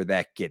see where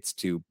that gets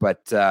to.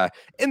 But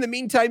in the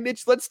meantime,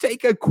 Mitch, let's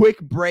take a quick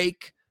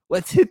break.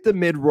 Let's hit the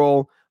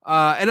mid-roll.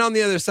 And on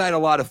the other side, a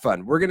lot of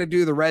fun. We're going to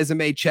do the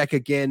resume check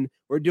again.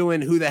 We're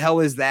doing who the hell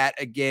is that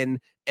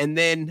again. And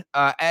then,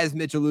 as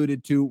Mitch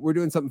alluded to, we're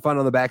doing something fun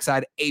on the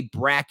backside, a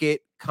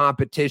bracket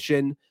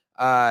competition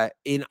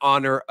in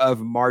honor of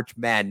March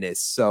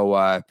Madness.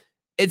 So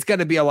it's going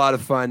to be a lot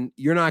of fun.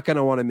 You're not going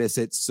to want to miss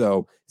it.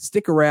 So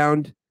stick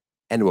around,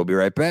 and we'll be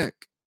right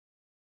back.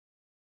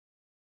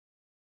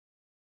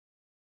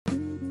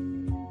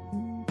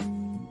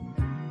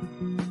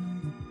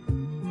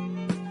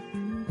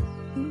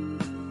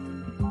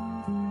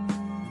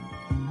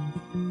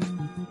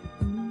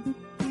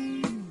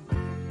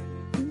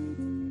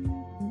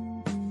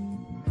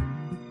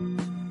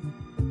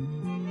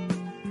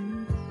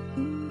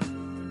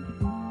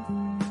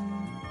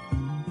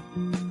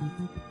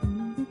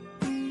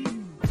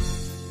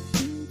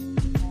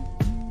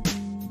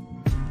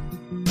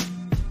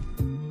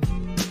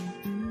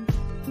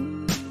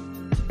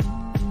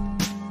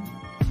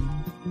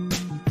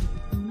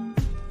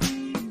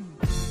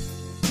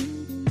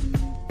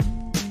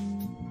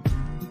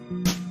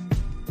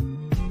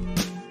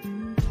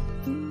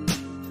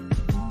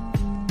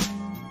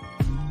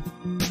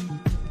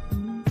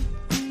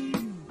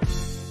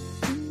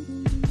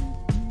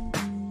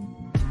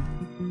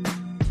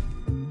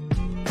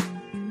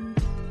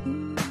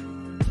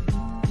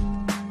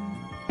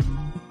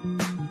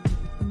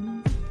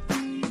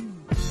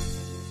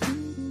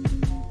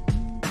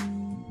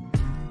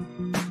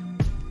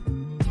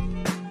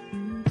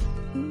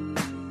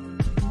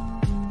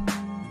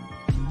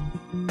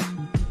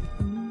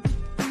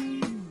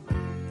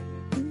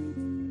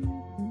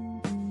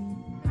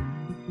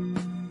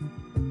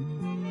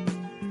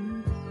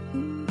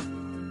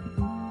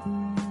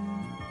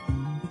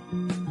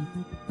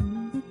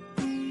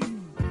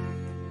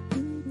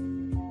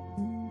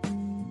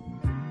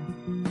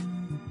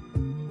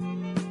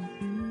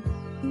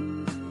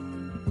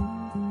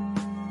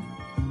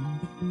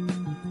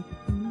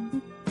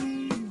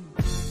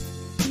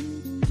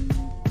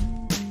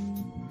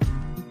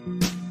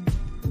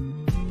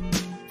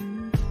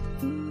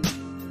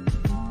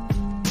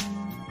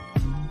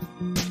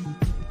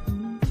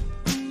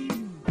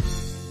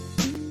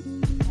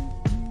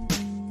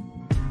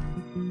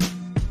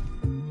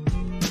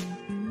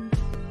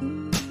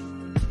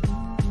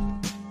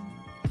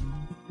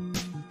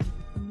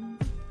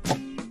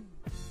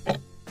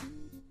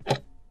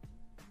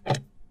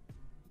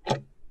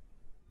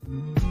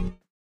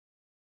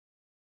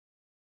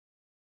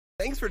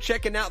 Thanks for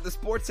checking out the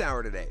Sports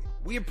Hour today.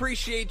 We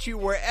appreciate you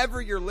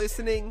wherever you're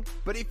listening,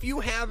 but if you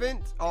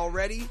haven't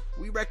already,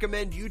 we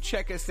recommend you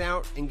check us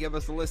out and give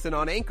us a listen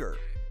on Anchor.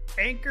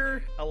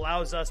 Anchor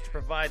allows us to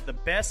provide the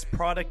best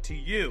product to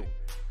you.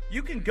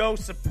 You can go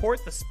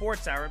support the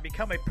Sports Hour and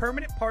become a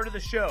permanent part of the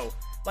show,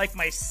 like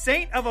my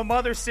saint of a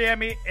mother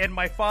Sammy and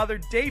my father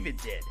David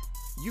did.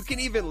 You can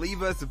even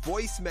leave us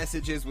voice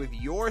messages with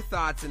your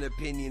thoughts and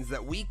opinions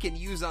that we can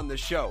use on the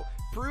show.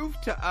 Prove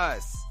to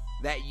us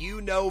that you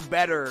know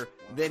better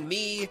than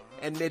me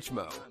and Mitch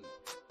Mo.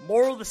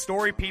 Moral of the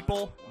story,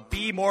 people,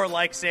 be more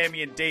like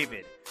Sammy and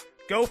David.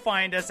 Go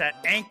find us at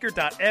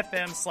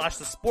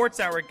anchor.fm/the Sports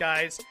Hour,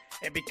 guys,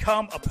 and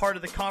become a part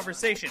of the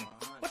conversation.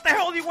 What the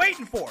hell are you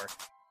waiting for?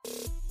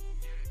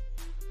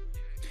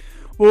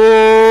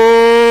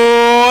 Welcome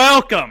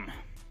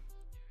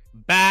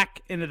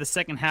back into the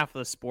second half of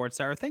the Sports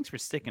Hour. Thanks for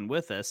sticking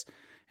with us,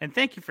 and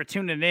thank you for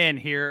tuning in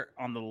here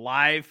on the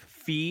live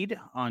feed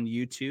on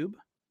YouTube.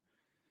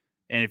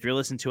 And if you're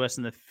listening to us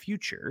in the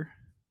future,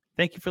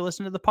 thank you for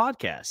listening to the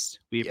podcast.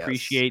 We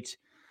appreciate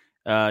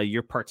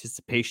your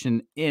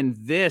participation in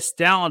this.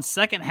 Down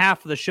second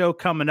half of the show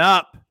coming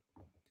up.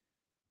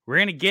 We're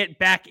going to get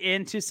back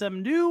into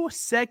some new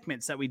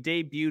segments that we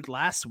debuted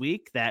last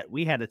week that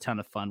we had a ton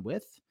of fun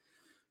with.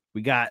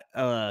 We got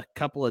a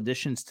couple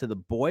additions to the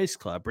Boys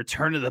Club.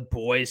 Return to the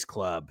Boys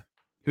Club.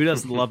 Who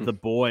doesn't love the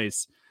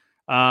boys?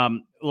 A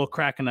little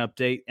Kraken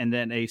update, and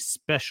then a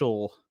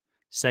special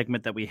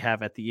segment that we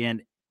have at the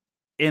end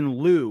in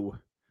lieu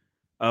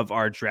of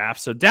our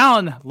draft. So,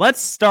 Dallin, let's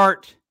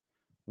start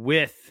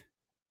with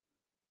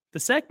the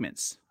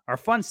segments, our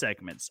fun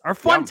segments, our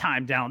fun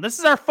time, Dallin. This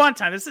is our fun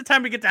time. This is the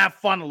time we get to have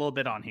fun a little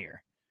bit on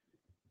here.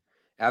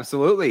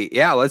 Absolutely.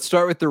 Yeah, let's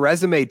start with the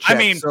resume check. I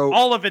mean,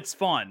 all of it's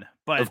fun,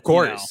 but of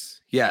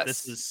course,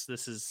 yes.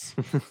 This is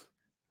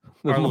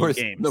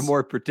the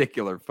more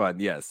particular fun.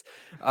 Yes.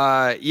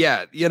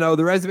 The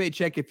resume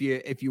check, if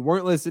you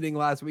weren't listening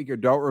last week or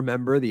don't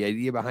remember, the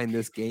idea behind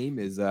this game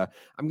is I'm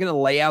going to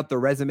lay out the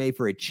resume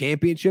for a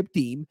championship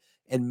team,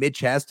 and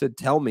Mitch has to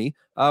tell me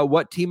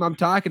what team I'm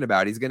talking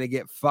about. He's going to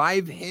get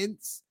 5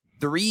 hints,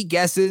 3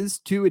 guesses,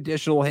 2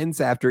 additional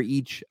hints after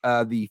each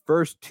the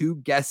first 2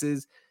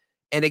 guesses.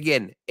 And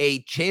again, a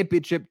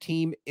championship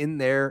team in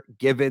their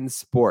given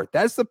sport.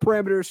 That's the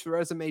parameters for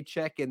resume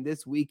check. And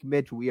this week,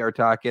 Mitch, we are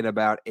talking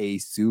about a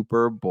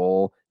Super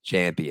Bowl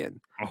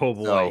champion. Oh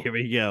boy, so, here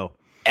we go.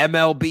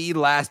 MLB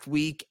last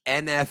week,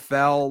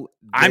 NFL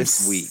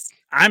this week.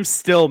 I'm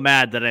still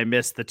mad that I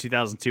missed the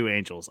 2002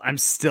 Angels. I'm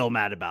still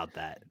mad about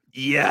that.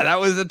 Yeah, that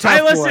was a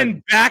tough one. I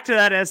listened back to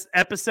that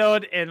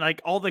episode and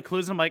like all the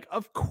clues. I'm like,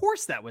 of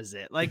course that was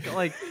it. Like,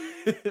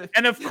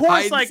 and of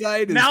course, like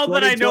now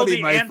that I know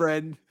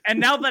friend. And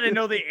now that I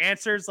know the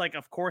answers, like,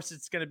 of course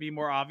it's going to be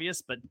more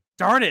obvious. But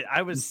darn it,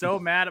 I was so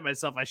mad at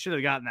myself. I should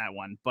have gotten that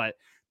one. But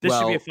this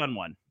should be a fun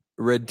one.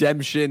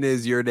 Redemption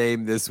is your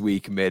name this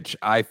week, Mitch.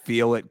 I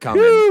feel it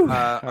coming.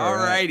 All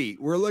righty,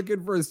 we're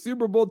looking for a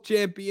Super Bowl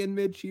champion,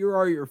 Mitch. Here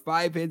are your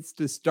 5 hints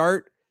to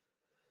start.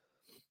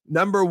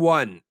 Number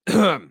 1.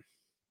 Okay.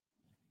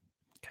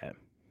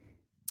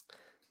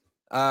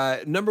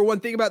 Number 1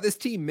 thing about this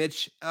team,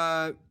 Mitch,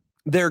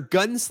 their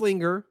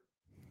gunslinger,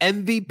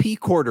 MVP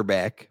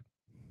quarterback,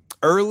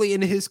 early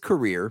in his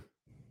career,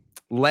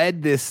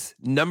 led this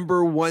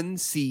number 1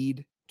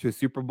 seed to a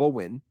Super Bowl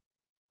win.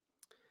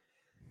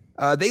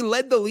 They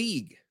led the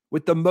league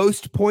with the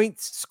most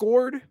points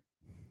scored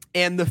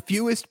and the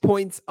fewest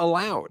points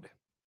allowed.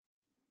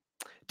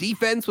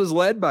 Defense was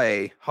led by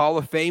a Hall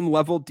of Fame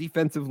level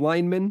defensive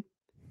lineman,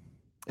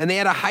 and they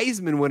had a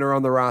Heisman winner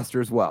on the roster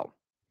as well.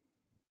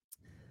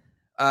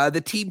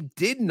 The team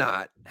did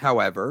not,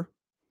 however,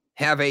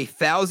 have a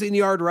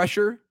 1,000-yard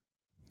rusher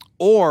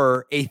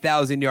or a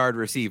 1,000-yard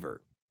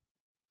receiver.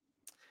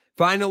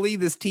 Finally,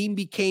 this team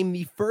became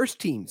the first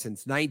team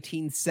since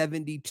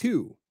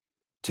 1972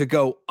 to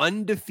go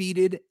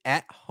undefeated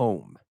at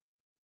home.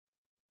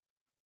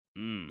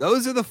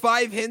 Those are the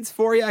 5 hints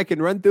for you. I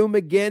can run through them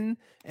again.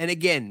 And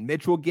again,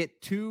 Mitch will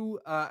get 2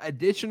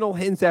 additional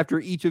hints after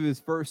each of his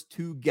first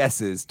 2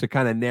 guesses to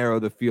kind of narrow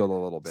the field a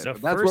little bit. So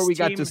that's where we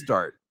got to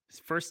start.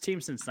 First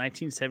team since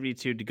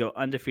 1972 to go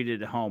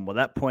undefeated at home. Well,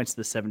 that points to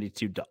the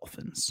 72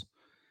 Dolphins.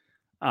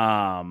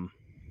 Gunslinger.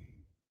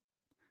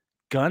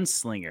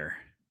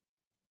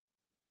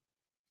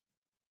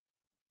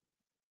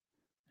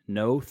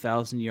 No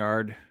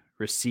 1,000-yard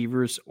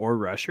receivers or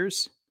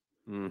rushers.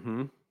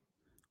 Mm-hmm.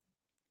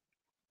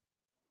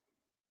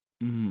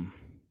 I'm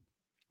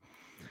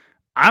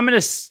going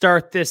to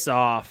start this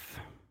off.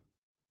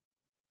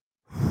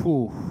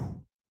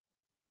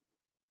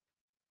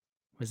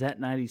 Was that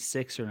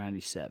 96 or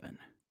 97?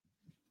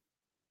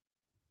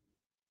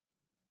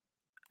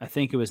 I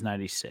think it was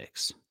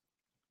 96.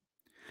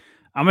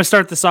 I'm going to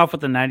start this off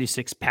with the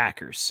 96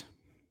 Packers.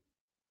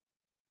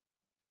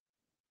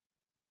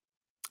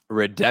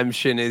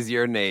 Redemption is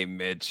your name,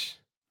 Mitch.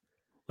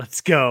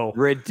 Let's go.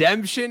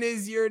 Redemption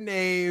is your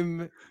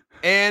name.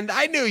 And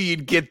I knew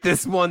you'd get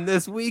this one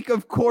this week.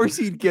 Of course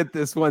you'd get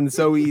this one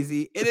so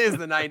easy. It is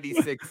the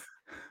 96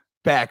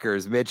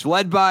 Packers, Mitch,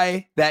 led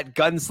by that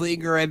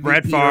gunslinger MVP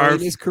Brett Favre in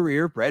his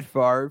career, Brett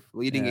Favre,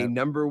 leading a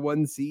number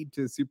 1 seed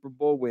to a Super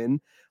Bowl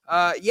win.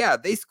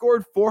 They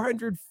scored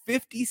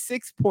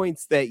 456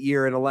 points that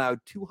year and allowed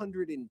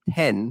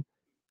 210,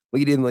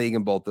 leading the league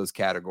in both those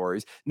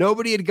categories.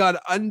 Nobody had gone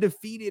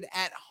undefeated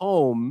at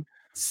home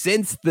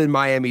since the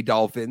Miami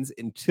Dolphins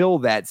until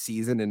that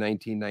season in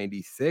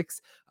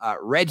 1996.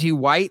 Reggie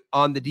White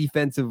on the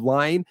defensive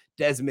line,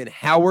 Desmond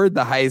Howard,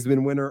 the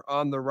Heisman winner,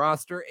 on the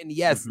roster. And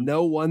yes,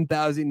 no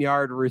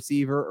 1,000-yard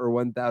receiver or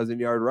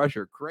 1,000-yard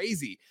rusher.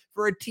 Crazy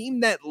for a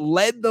team that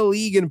led the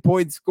league in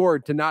points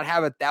scored to not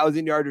have a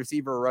 1,000-yard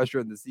receiver or rusher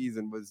in the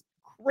season was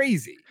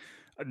crazy.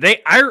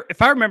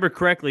 If I remember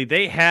correctly,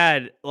 they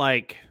had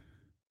like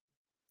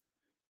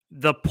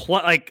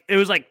it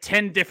was like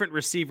 10 different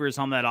receivers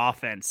on that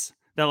offense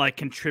that like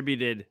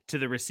contributed to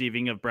the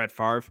receiving of Brett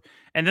Favre.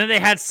 And then they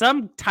had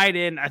some tight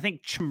end, I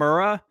think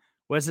Chmura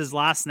was his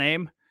last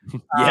name.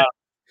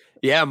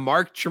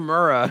 Mark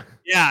Chmura.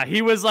 Yeah,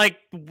 he was like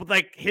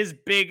his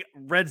big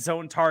red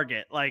zone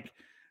target.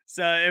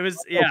 So it was,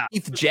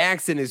 Keith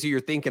Jackson is who you're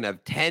thinking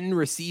of. 10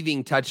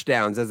 receiving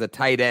touchdowns as a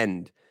tight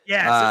end.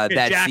 That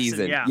Jackson,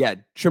 season.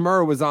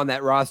 Chmura was on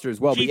that roster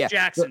as well. Keith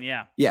Jackson,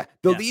 The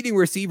leading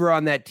receiver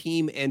on that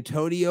team,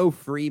 Antonio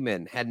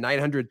Freeman, had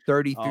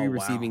 933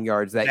 receiving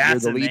yards that year.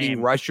 The leading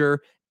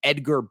rusher,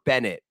 Edgar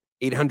Bennett,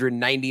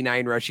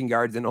 899 rushing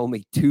yards and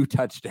only 2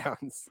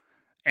 touchdowns.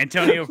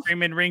 Antonio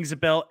Freeman rings a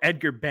bell.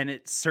 Edgar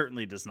Bennett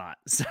certainly does not.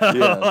 So,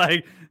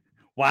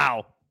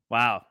 wow.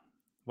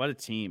 What a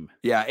team.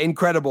 Yeah,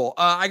 incredible.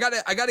 I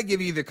gotta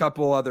give you the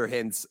couple other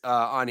hints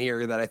on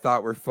here that I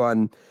thought were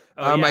fun.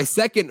 My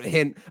second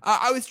hint,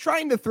 I was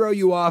trying to throw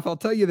you off. I'll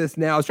tell you this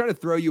now. I was trying to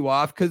throw you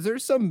off because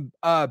there's some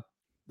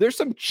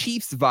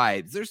Chiefs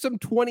vibes. There's some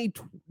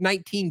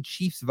 2019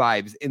 Chiefs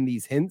vibes in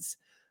these hints.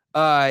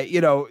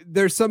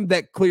 There's some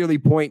that clearly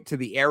point to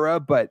the era,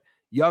 but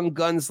young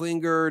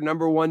gunslinger,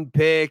 number one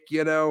pick,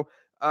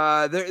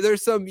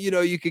 there's some,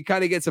 you could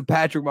kind of get some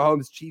Patrick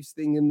Mahomes Chiefs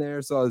thing in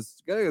there. So I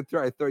was going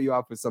to throw you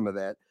off with some of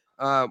that.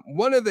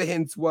 One of the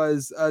hints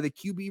was the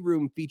QB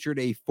room featured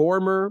a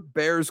former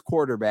Bears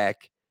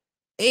quarterback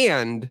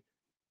and,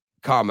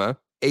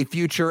 a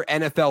future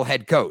NFL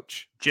head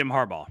coach. Jim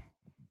Harbaugh.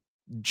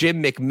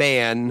 Jim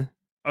McMahon.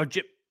 Oh,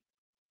 Jim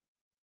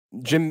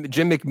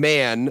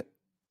McMahon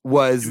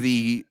was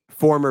the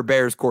former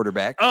Bears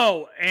quarterback.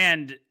 Oh,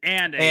 and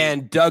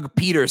Doug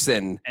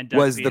Peterson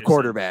was the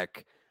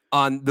quarterback.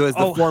 Was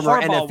the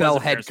former Harbaugh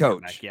NFL head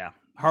coach. Yeah.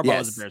 Harbaugh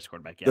was a Bears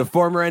quarterback. Yeah. The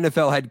former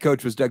NFL head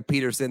coach was Doug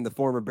Peterson. The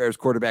former Bears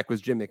quarterback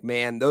was Jim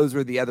McMahon. Those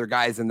were the other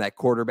guys in that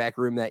quarterback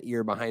room that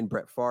year behind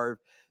Brett Favre.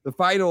 The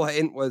final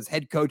hint was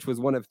head coach was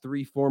one of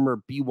 3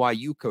 former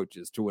BYU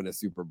coaches to win a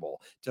Super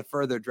Bowl to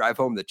further drive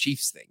home the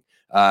Chiefs thing.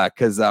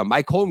 Because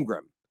Mike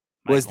Holmgren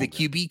was the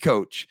QB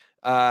coach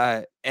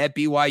at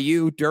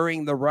BYU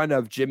during the run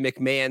of Jim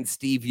McMahon,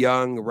 Steve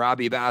Young,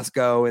 Robbie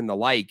Basco, and the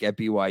like at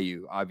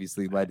BYU.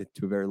 Obviously led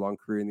to a very long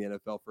career in the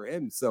NFL for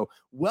him. So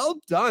well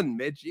done,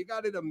 Mitch. You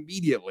got it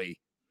immediately.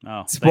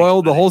 Oh,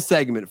 spoiled the whole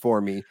segment for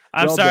me.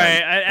 I'm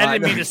sorry. I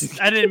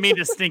didn't mean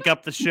to stink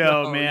up the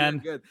show, man.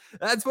 Good.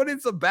 That's what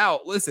it's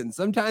about. Listen,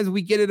 sometimes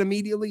we get it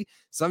immediately.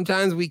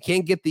 Sometimes we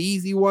can't get the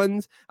easy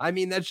ones. I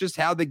mean, that's just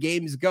how the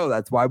games go.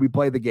 That's why we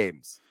play the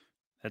games.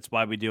 That's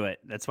why we do it.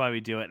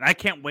 And I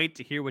can't wait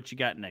to hear what you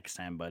got next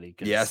time, buddy.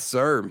 Yes,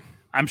 sir.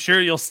 I'm sure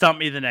you'll stump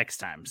me the next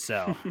time.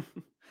 So,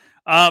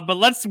 but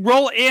let's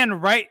roll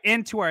right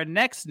into our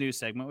next news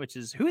segment, which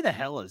is who the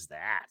hell is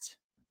that?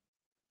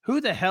 Who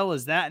the hell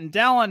is that? And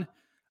Dallin,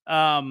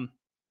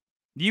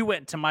 you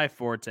went to my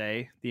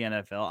forte, the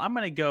NFL. I'm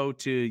going to go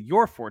to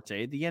your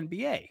forte, the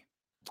NBA.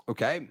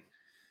 Okay.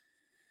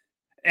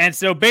 And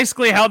so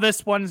basically how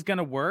this one's going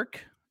to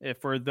work,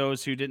 for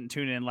those who didn't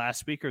tune in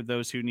last week or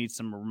those who need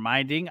some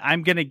reminding,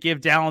 I'm going to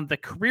give Dallin the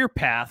career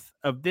path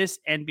of this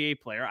NBA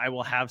player. I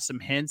will have some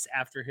hints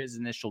after his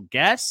initial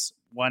guess,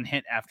 1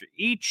 hint after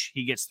each.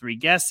 He gets 3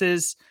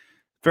 guesses.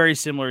 Very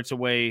similar to the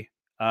way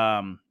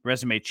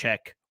Resume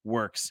Check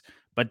works.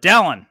 But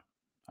Dallin,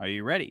 are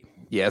you ready?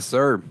 Yes,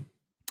 sir.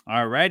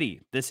 All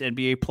righty. This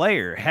NBA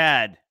player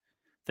had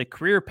the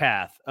career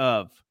path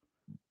of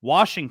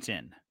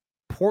Washington,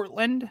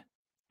 Portland,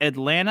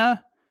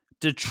 Atlanta,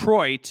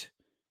 Detroit,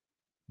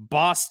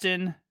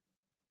 Boston,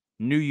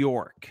 New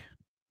York.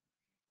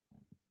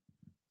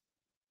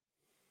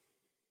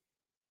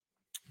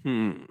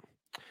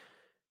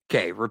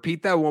 Okay,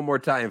 repeat that one more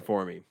time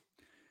for me.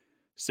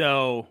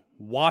 So,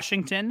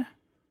 Washington,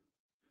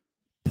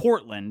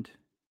 Portland,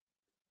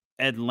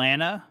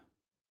 Atlanta,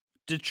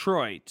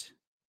 Detroit,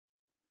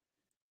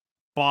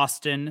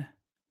 Boston,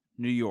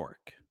 New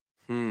York.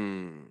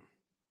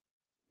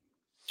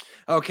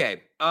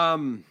 Okay.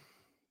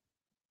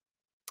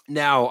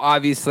 Now,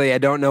 obviously, I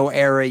don't know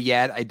era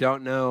yet. I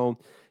don't know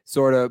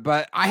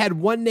but I had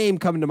one name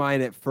come to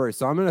mind at first,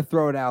 so I'm going to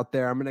throw it out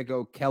there. I'm going to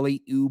go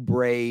Kelly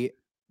Oubre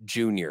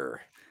Jr.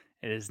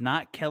 It is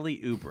not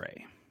Kelly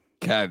Oubre.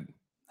 Okay.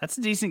 That's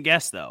a decent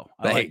guess, though.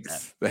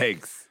 Thanks.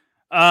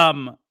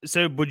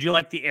 So would you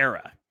like the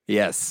era?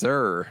 Yes,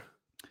 sir.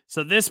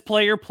 So this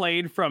player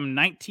played from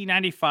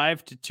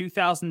 1995 to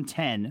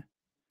 2010.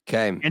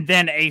 Okay. And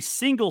then a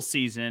single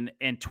season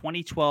in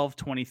 2012,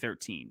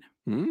 2013.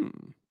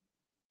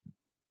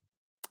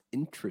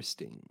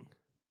 Interesting.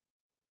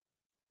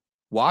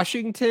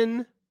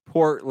 Washington,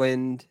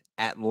 Portland,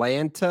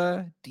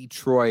 Atlanta,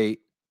 Detroit,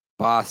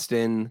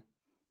 Boston,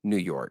 New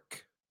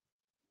York.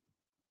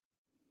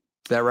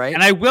 Is that right?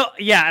 And I will,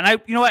 you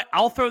know what?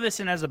 I'll throw this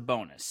in as a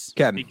bonus.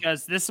 Okay.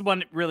 Because this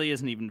one really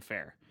isn't even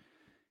fair.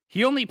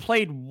 He only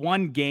played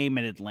 1 game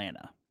in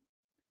Atlanta.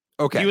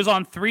 Okay. He was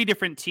on 3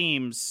 different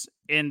teams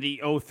in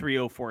the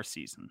 03-04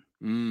 season.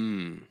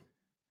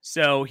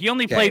 So he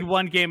only played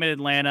 1 game in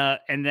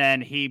Atlanta, and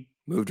then he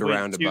moved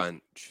around a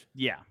bunch.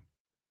 Yeah.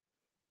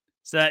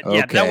 So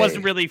that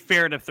wasn't really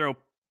fair to throw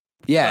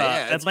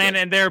Atlanta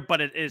in there,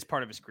 but it is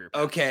part of his career.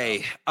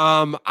 Okay.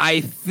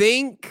 I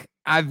think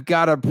I've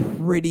got a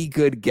pretty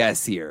good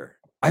guess here.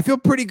 I feel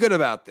pretty good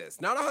about this.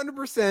 Not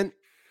 100%,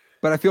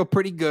 but I feel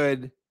pretty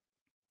good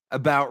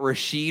about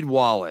Rasheed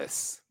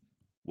Wallace.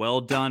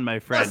 Well done, my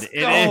friend. It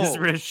is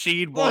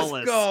Rasheed Wallace.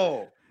 Let's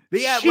go.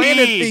 The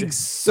Atlanta thing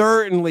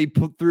certainly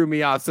threw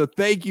me off. So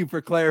thank you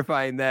for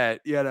clarifying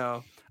that,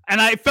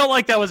 And I felt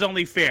like that was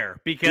only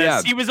fair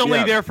because he was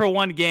only there for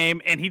 1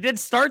 game, and he did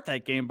start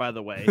that game, by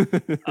the way.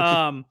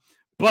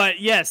 But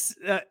yes,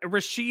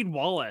 Rasheed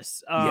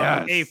Wallace,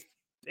 a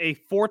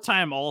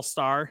 4-time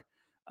All-Star,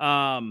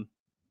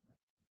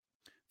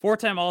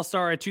 Four-time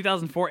All-Star, a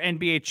 2004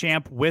 NBA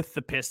champ with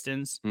the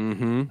Pistons.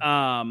 Mm-hmm.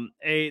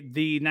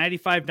 The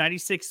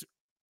 95-96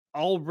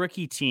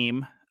 All-Rookie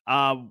team,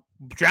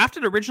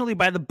 drafted originally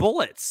by the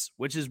Bullets,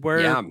 which is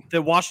where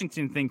the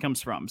Washington thing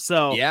comes from.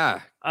 So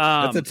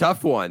that's a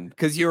tough one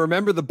because you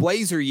remember the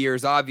Blazer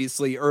years,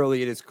 obviously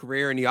early in his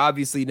career, and you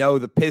obviously know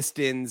the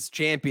Pistons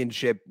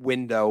championship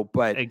window,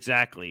 but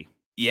exactly.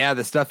 Yeah,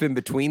 the stuff in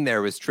between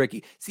there was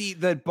tricky. See,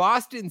 the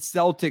Boston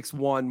Celtics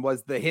one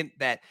was the hint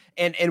that,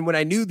 and when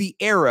I knew the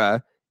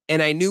era,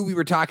 and I knew we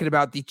were talking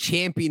about the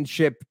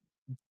championship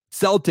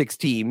Celtics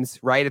teams,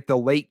 right, at the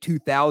late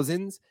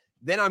 2000s,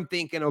 then I'm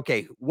thinking,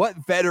 okay, what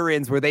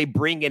veterans were they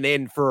bringing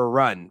in for a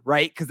run,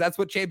 right? Because that's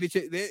what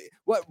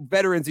what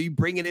veterans are you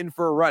bringing in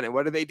for a run? And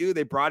what do?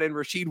 They brought in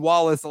Rasheed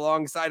Wallace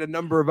alongside a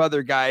number of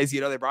other guys.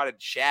 You know, they brought in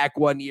Shaq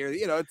one year.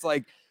 You know, it's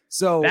like,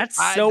 so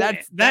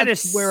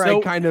that's where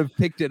I kind of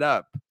picked it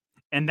up.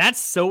 And that's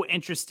so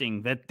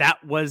interesting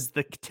that was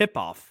the tip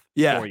off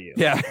for you.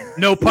 Yeah.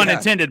 No pun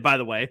intended, by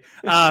the way.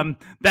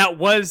 That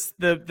was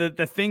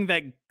the thing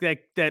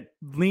that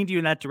leaned you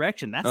in that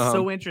direction. That's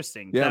so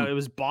interesting. Yeah. It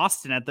was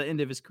Boston at the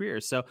end of his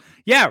career. So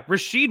yeah,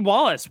 Rasheed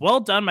Wallace.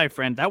 Well done, my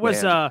friend. That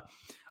was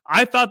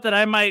I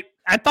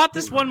thought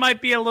this one might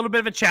be a little bit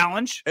of a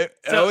challenge. It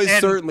was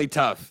certainly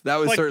tough. That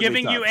was certainly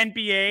giving tough. you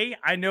NBA.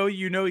 I know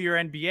you know your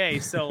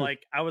NBA. So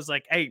like I was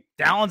like, hey,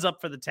 Dallon's up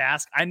for the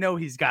task. I know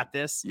he's got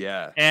this.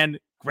 Yeah. And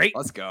great.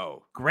 Let's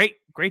go. Great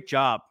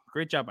job.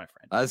 Great job, my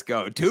friend. Let's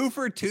go. 2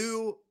 for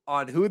 2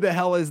 on who the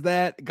hell is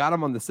that? Got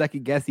him on the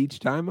second guess each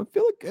time. I'm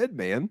feeling good,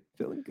 man.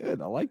 Feeling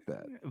good. I like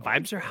that.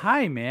 Vibes are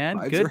high, man.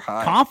 Vibes good are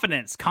high.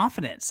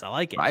 Confidence. I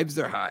like it. Vibes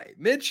are high.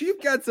 Mitch,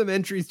 you've got some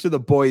entries to the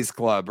boys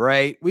club,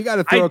 right? We got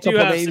to throw a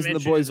couple names in the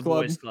boys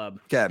club.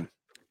 Okay.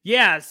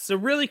 Yeah. So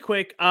really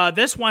quick,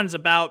 this one's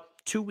about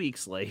 2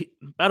 weeks late,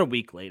 about a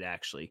week late,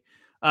 actually.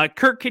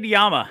 Kurt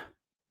Kitayama.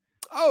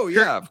 Oh,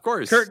 yeah, of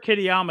course. Kurt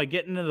Kitayama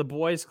getting into the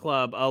boys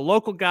club. A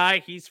local guy.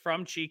 He's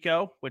from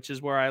Chico, which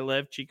is where I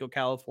live, Chico,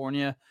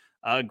 California.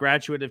 A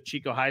graduate of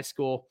Chico High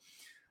School.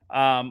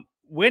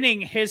 Winning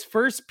his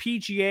first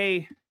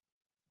PGA.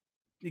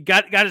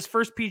 Got his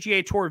first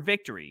PGA Tour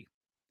victory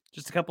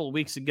just a couple of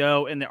weeks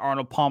ago in the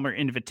Arnold Palmer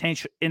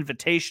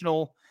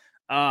Invitational.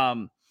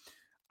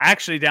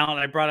 Actually, Dallon,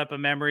 I brought up a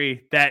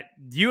memory that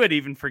you had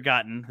even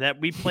forgotten that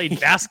we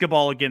played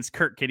basketball against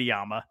Kurt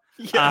Kitayama.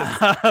 Yes.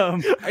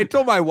 I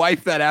told my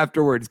wife that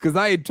afterwards because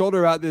I had told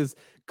her about this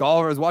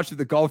golf. I was watching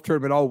the golf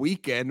tournament all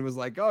weekend and was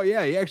like, oh,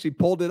 yeah, he actually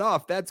pulled it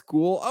off. That's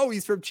cool. Oh,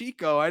 he's from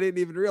Chico. I didn't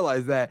even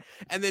realize that.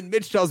 And then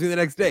Mitch tells me the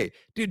next day,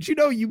 dude, you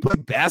know you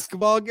played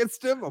basketball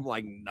against him? I'm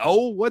like,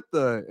 no, what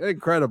the?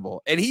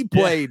 Incredible. And he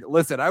played.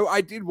 Listen, I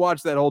did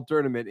watch that whole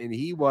tournament, and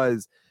he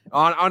was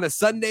on a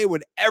Sunday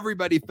when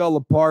everybody fell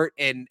apart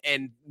and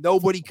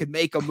nobody could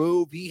make a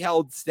move. He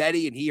held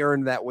steady and he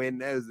earned that win.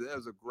 That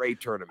was a great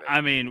tournament. I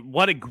mean,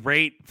 what a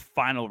great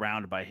final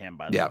round by him,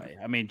 by the way.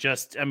 I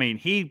mean,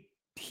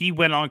 he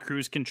went on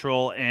cruise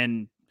control,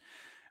 and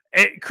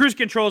cruise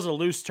control is a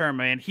loose term,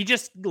 man. He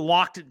just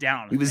locked it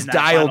down. He was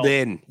dialed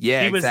in.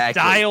 Yeah, he was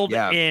dialed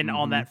in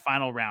on that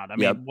final round. I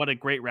mean, what a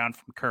great round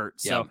from Kurt.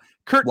 So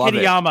Kurt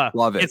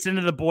Kitayama gets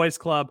into the boys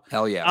club.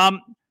 Hell yeah.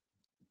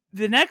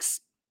 The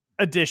next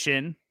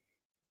addition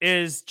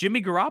is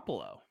Jimmy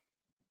Garoppolo.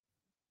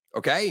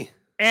 Okay.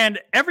 And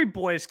every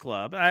boys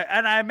club,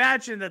 and I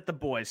imagine that the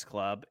boys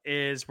club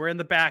we're in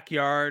the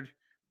backyard,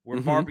 we're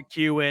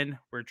barbecuing,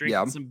 we're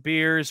drinking some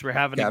beers, we're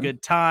having a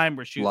good time,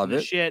 we're shooting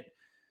the shit.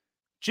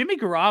 Jimmy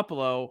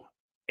Garoppolo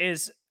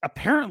is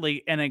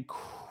apparently an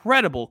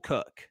incredible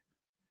cook.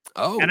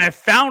 Oh. And I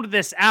found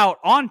this out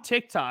on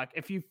TikTok.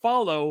 If you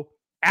follow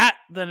at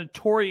the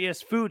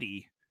Notorious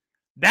Foodie,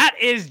 that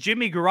is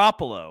Jimmy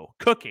Garoppolo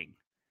cooking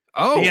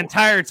the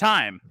entire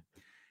time.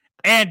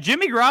 And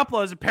Jimmy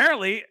Garoppolo is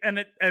apparently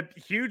a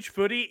huge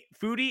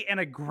foodie and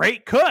a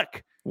great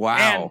cook. Wow.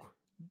 And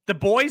the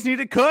boys need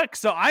to cook.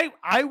 So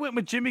I went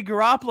with Jimmy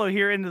Garoppolo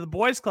here into the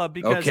boys club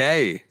because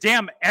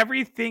damn,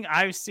 everything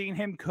I've seen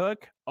him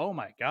cook, oh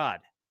my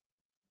God,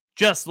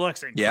 just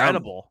looks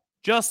incredible.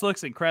 Just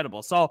looks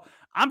incredible. So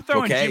I'm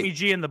throwing Jimmy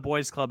G in the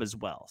boys club as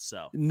well.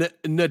 So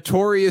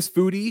Notorious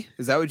Foodie.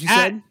 Is that what you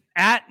said?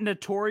 At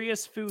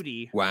Notorious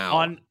Foodie. Wow.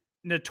 On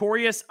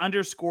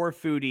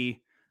Notorious_Foodie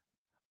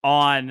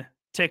on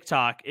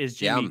TikTok is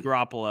Jimmy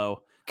Garoppolo.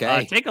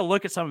 Okay. Take a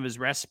look at some of his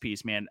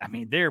recipes, man. I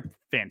mean, they're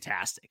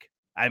fantastic.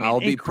 I mean, I'll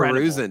be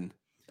perusing.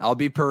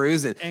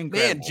 Incredible.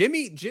 Man,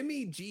 Jimmy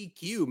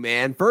GQ,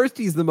 man. First,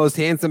 he's the most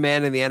handsome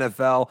man in the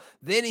NFL.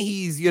 Then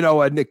he's,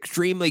 an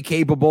extremely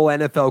capable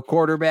NFL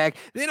quarterback.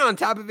 Then on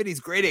top of it, he's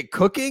great at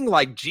cooking.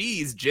 Like,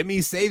 geez,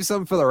 Jimmy, save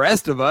some for the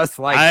rest of us.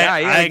 Like,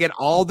 I get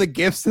all the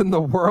gifts in the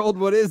world.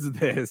 What is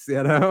this,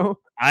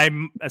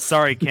 I'm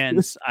sorry,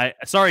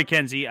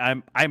 Kenzie.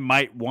 I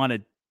might want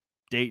to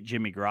date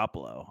Jimmy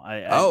Garoppolo.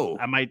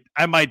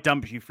 I might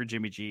dump you for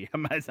Jimmy G.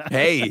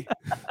 Hey,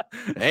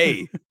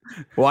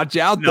 watch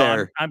out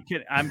there. I'm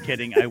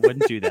kidding. I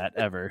wouldn't do that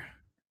ever.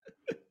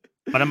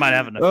 But I might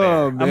have an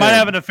affair. I might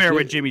have an affair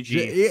with Jimmy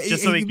G.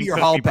 Just so he can be your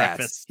cook hall me pass.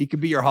 breakfast. He could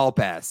be your hall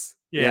pass.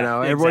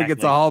 Yeah, everyone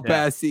gets a exactly. hall Yeah.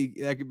 pass. See,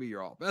 that could be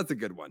your hall. That's a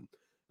good one.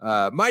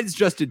 Mine's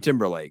Justin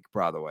Timberlake,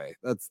 by the way.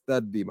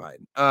 That'd be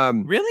mine.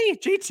 Really?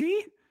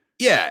 JT?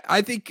 Yeah,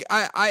 I think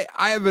I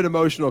have an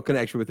emotional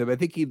connection with him. I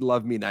think he'd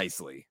love me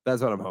nicely.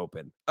 That's what I'm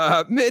hoping.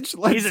 Mitch,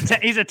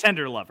 He's a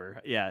tender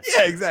lover. Yeah.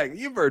 Yeah, exactly.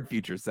 You've heard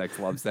future sex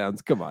love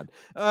sounds. Come on.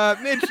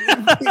 Mitch,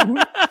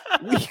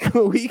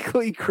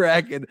 weekly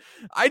Kraken.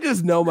 I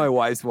just know my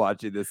wife's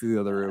watching this in the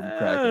other room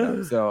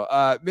cracking up.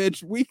 So,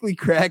 Mitch, weekly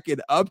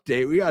Kraken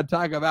update. We got to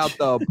talk about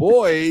the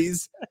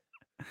boys.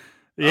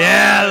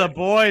 Yeah, the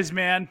boys,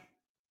 man.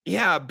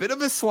 Yeah, bit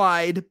of a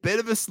slide.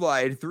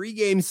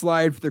 3-game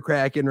slide for the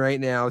Kraken right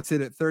now. It's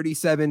at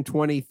 37,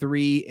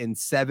 23, and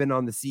 7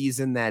 on the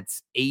season.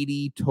 That's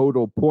 80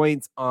 total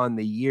points on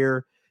the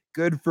year.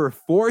 Good for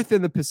 4th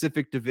in the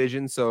Pacific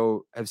Division,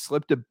 so have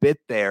slipped a bit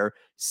there.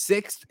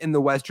 6th in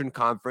the Western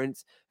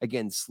Conference.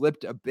 Again,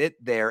 slipped a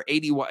bit there.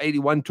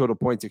 81 total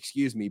points,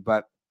 excuse me.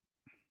 But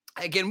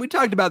again, we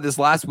talked about this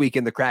last week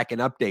in the Kraken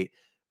update.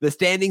 The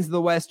standings in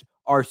the West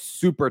are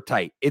super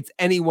tight. It's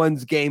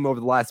anyone's game over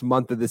the last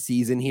month of the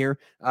season here,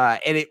 and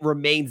it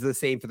remains the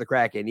same for the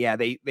Kraken. Yeah,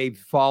 they've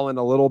fallen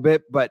a little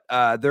bit, but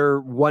they're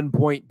 1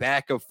 point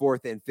back of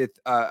 4th and 5th,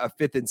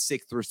 5th and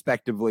 6th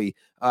respectively.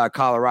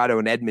 Colorado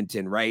and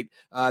Edmonton, right?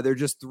 They're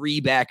just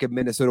 3 back of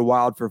Minnesota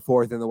Wild for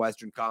 4th in the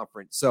Western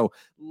Conference. So a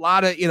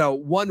lot of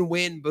one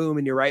win, boom,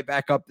 and you're right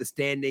back up the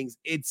standings.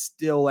 It's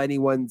still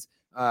anyone's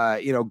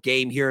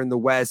game here in the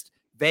West.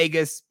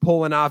 Vegas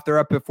pulling off. They're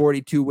up at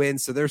 42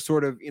 wins. So they're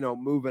sort of,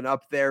 moving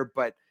up there.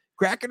 But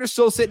Kraken are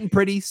still sitting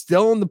pretty,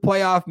 still in the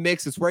playoff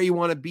mix. It's where you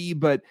want to be,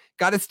 but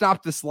got to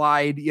stop the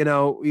slide.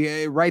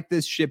 Right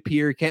this ship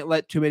here. Can't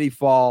let too many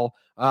fall.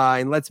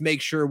 And let's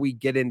make sure we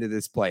get into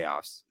this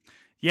playoffs.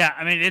 Yeah,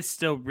 I mean, it's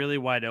still really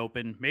wide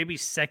open. Maybe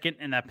 2nd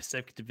in that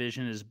Pacific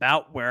Division is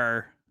about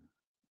where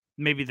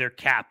maybe their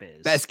cap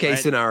is. Best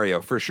case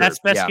scenario, for sure. That's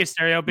best case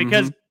scenario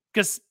because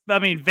I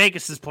mean,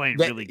 Vegas is playing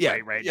really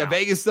great right now. Yeah,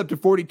 Vegas is up to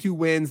 42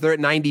 wins. They're at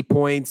 90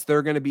 points.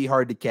 They're going to be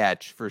hard to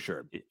catch for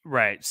sure.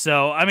 Right.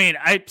 So, I mean,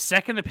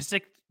 2nd in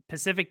the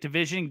Pacific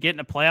Division, getting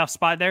a playoff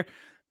spot there.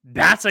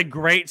 That's a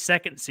great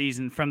second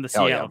season from the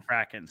Seattle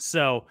Kraken.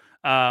 So,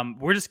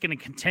 we're just going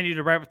to continue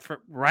to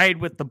ride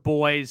with the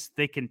boys.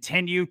 They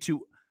continue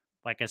to,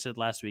 like I said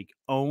last week,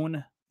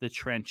 own the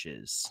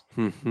trenches.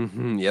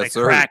 Yes,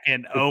 the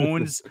Kraken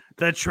owns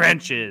the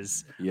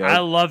trenches. Yep. I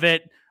love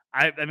it.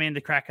 I mean,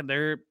 the Kraken,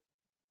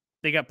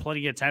 they got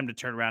plenty of time to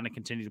turn around and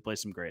continue to play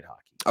some great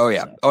hockey. Oh,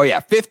 yeah. So. Oh,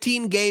 yeah.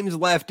 15 games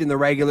left in the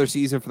regular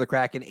season for the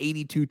Kraken,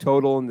 82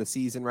 total in the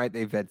season, right?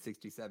 They've had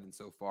 67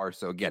 so far.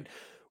 So, again,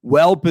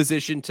 well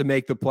positioned to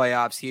make the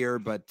playoffs here.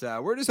 But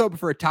we're just hoping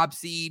for a top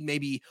seed,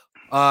 maybe,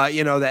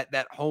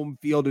 that home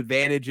field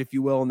advantage, if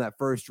you will, in that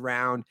first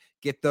round.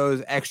 Get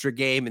those extra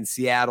game in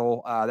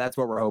Seattle. That's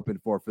what we're hoping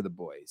for the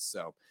boys.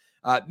 So,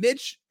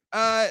 Mitch,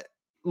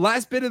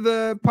 last bit of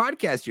the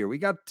podcast here. We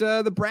got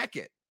the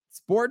bracket.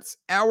 Sports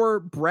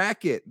Hour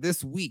bracket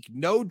this week.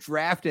 No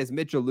draft, as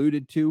Mitch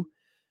alluded to.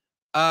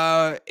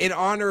 In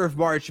honor of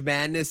March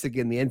Madness,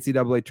 again, the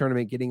NCAA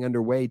tournament getting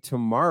underway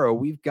tomorrow,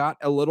 we've got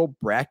a little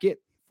bracket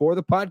for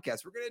the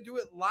podcast. We're going to do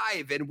it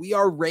live, and we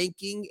are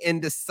ranking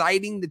and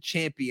deciding the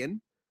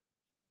champion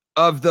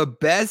of the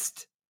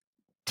best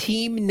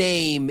team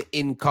name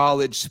in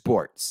college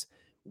sports.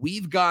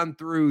 We've gone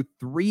through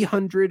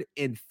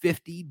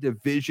 350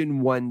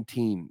 Division I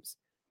teams,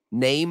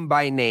 name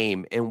by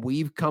name, and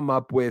we've come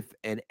up with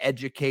an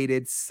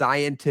educated,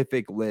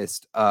 scientific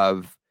list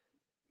of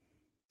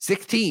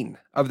 16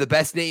 of the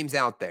best names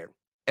out there.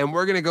 And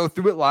we're going to go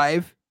through it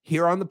live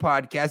here on the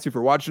podcast. If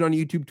you're watching on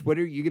YouTube,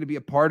 Twitter, you're going to be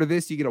a part of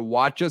this. You're going to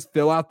watch us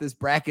fill out this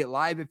bracket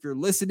live. If you're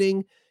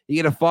listening,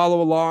 you're going to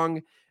follow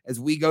along as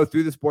we go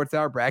through the Sports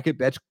Hour bracket,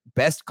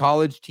 best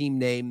college team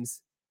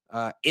names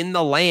in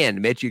the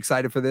land. Mitch, you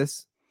excited for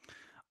this?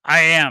 I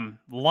am.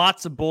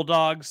 Lots of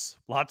Bulldogs,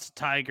 lots of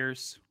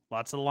Tigers,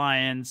 lots of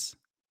Lions,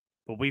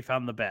 but we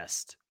found the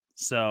best.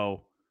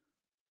 So,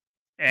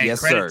 and yes,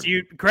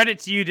 credit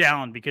to you,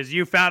 Dallin, because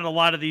you found a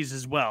lot of these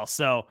as well.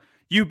 So,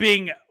 you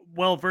being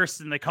well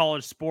versed in the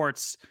college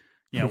sports,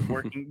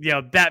 working,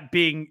 that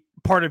being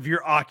part of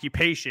your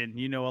occupation,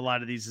 a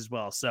lot of these as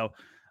well. So,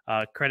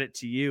 credit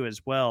to you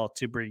as well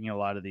to bringing a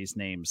lot of these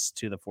names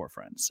to the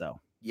forefront. So,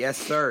 yes,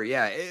 sir.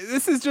 Yeah,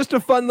 this is just a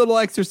fun little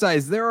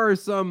exercise. There are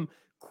some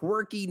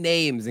quirky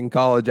names in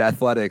college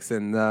athletics,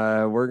 and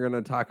we're going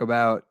to talk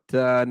about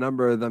a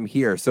number of them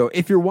here. So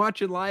if you're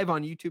watching live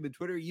on YouTube and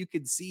Twitter, you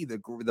can see the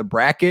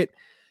bracket.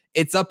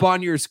 It's up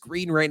on your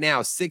screen right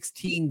now,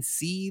 16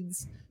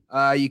 seeds.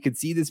 You can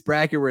see this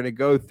bracket. We're going to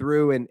go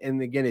through,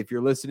 and again, if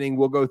you're listening,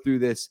 we'll go through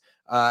this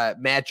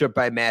matchup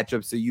by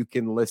matchup so you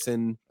can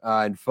listen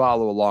and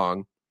follow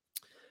along.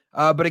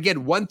 But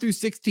again, 1 through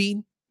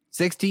 16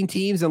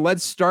 teams, and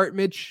let's start,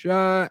 Mitch,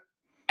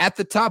 at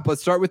the top.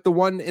 Let's start with the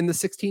one in the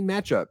 16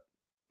 matchup.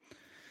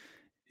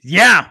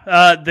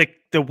 Yeah,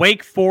 the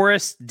Wake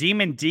Forest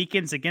Demon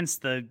Deacons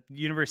against the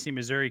University of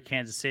Missouri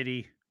Kansas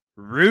City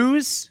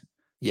Roos.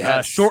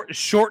 Yes,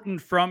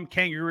 shortened from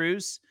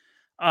Kangaroos.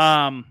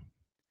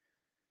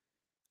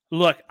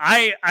 Look,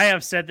 I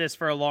have said this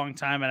for a long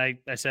time, and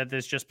I said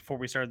this just before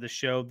we started the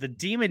show. The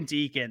Demon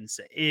Deacons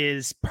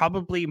is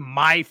probably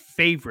my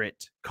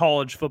favorite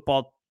college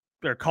football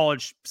or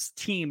college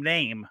team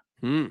name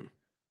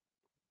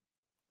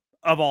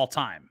of all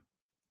time.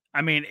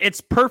 I mean,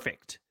 it's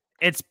perfect.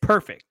 It's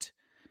perfect.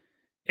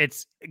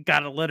 It's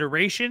got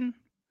alliteration.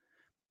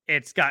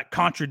 It's got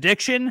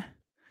contradiction.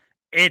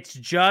 It's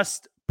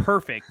just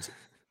perfect.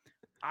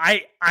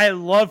 I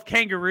love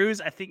kangaroos.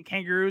 I think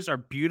kangaroos are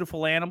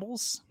beautiful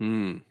animals.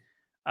 Even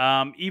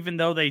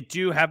though they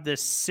do have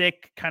this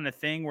sick kind of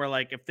thing where,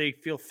 like, if they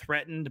feel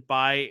threatened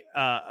by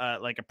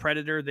like a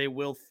predator, they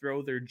will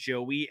throw their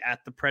joey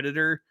at the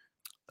predator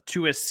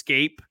to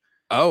escape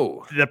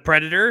the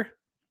predator.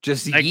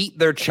 Just like, yeet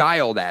their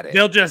child at it.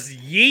 They'll just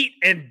yeet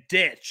and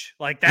ditch.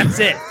 Like, that's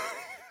it.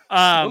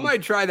 I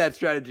might try that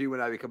strategy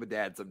when I become a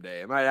dad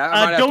someday. I might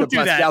have to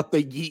bust out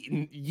the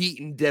yeet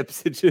and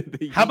dips into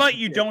the How about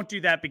you don't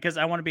do that, because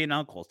I want to be an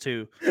uncle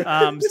too.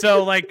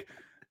 So like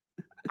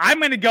I'm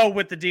going to go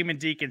with the Demon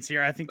Deacons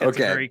here. I think that's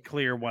a very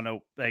clear one.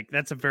 Like,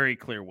 that's a very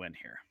clear win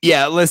here.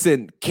 Yeah,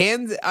 listen,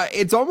 Kansas.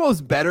 It's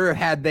almost better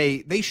had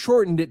they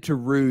shortened it to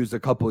Roos a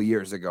couple of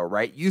years ago,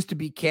 right? It used to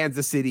be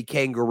Kansas City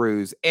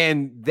Kangaroos,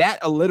 and that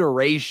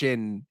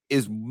alliteration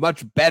is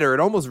much better.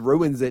 It almost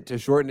ruins it to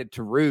shorten it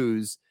to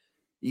Roos.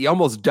 You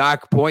almost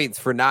dock points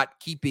for not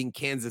keeping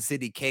Kansas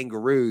City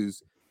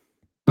Kangaroos.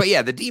 But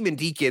yeah, the Demon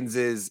Deacons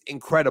is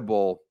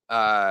incredible.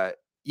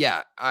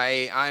 Yeah,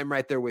 I'm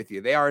right there with you.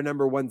 They are a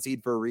number 1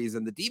 seed for a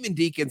reason. The Demon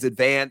Deacons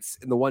advance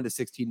in the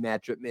 1-16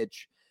 matchup,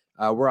 Mitch.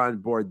 We're on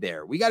board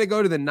there. We got to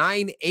go to the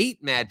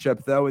 9-8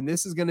 matchup, though, and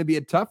this is going to be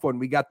a tough one.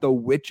 We got the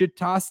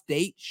Wichita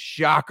State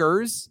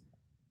Shockers.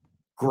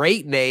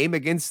 Great name,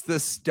 against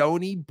the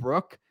Stony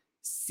Brook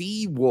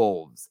Sea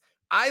Wolves.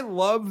 I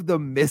love the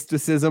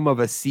mysticism of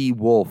a sea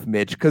wolf,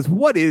 Mitch, because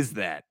what is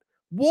that?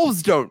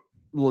 Wolves don't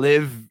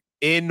live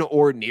in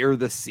or near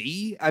the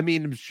sea. I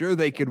mean, I'm sure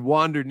they could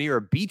wander near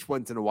a beach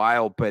once in a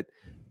while, but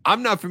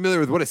I'm not familiar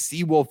with what a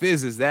sea wolf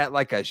is. Is that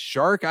like a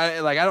shark? I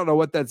don't know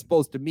what that's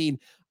supposed to mean.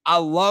 I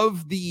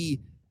love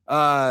the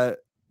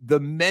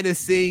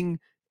menacing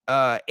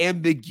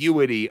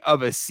ambiguity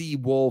of a sea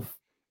wolf.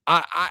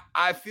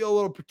 I feel a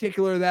little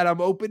particular that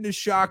I'm open to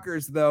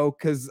Shockers, though,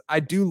 because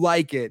I do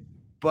like it.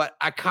 But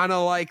I kind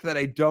of like that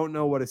I don't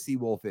know what a sea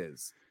wolf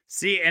is.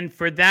 See, and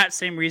for that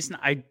same reason,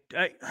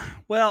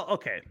 well,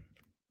 okay.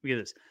 Look at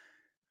this.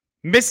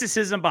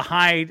 Mysticism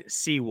behind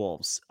sea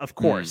wolves, of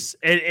course.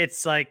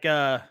 It's like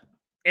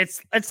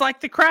it's like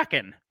the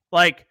Kraken.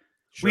 Like,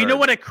 we know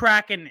what a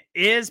Kraken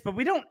is, but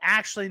we don't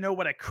actually know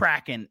what a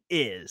Kraken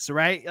is,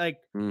 right? Like,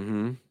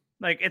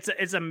 like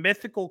it's a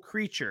mythical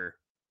creature.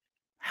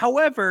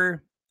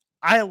 However,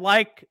 I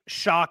like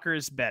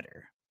Shockers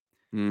better.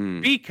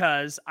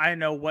 Because I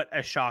know what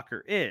a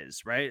shocker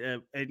is, right?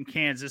 In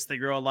Kansas, they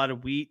grow a lot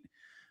of wheat.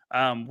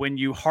 When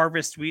you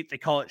harvest wheat, they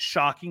call it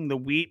shocking the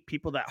wheat.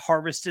 People that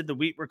harvested the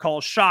wheat were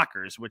called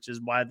shockers, which is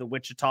why the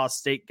Wichita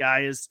State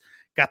guy has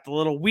got the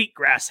little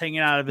wheatgrass hanging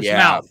out of his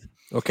mouth.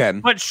 Okay.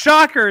 But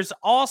shockers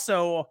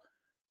also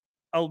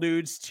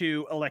alludes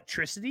to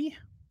electricity.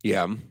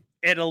 Yeah.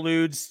 It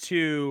alludes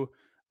to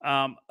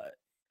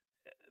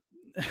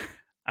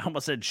I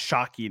almost said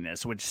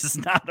shockiness, which is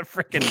not a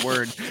freaking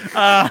word.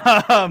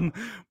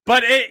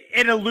 But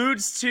it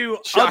alludes to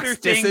other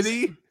things.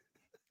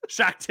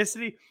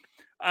 Shockticity.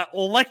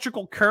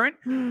 Electrical current.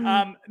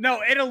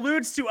 No, it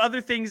alludes to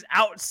other things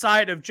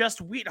outside of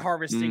just wheat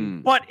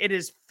harvesting, but it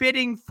is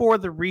fitting for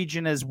the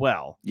region as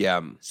well.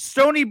 Yeah.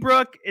 Stony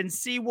Brook and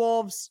sea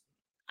wolves,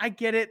 I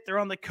get it. They're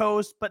on the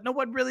coast, but no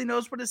one really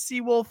knows what a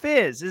sea wolf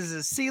is. Is it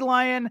a sea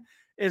lion?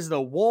 Is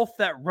the wolf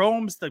that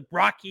roams the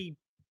rocky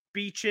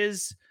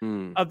beaches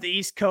of the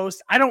East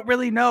Coast? I don't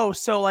really know.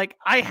 So, like,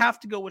 I have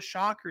to go with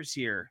Shockers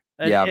here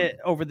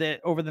over the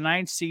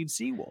 9 seed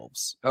Sea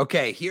Wolves.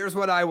 Okay, here's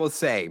what I will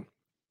say.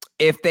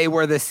 If they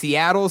were the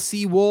Seattle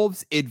Sea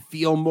Wolves, it'd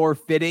feel more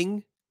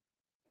fitting.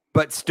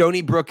 But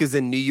Stony Brook is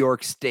in New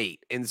York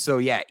State. And so,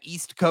 yeah,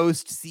 East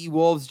Coast Sea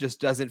Wolves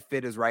just doesn't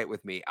fit as right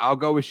with me. I'll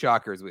go with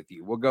Shockers with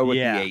you. We'll go with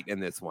the 8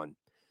 in this one.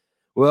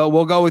 Well,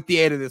 we'll go with the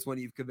 8 in this one.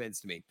 You've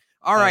convinced me.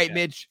 All right,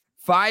 Mitch.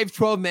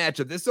 5-12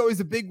 matchup. This is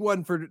always a big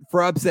one for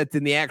upsets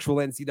in the actual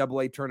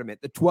NCAA tournament.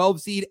 The 12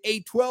 seed,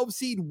 a 12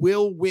 seed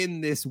will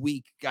win this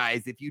week,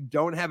 guys. If you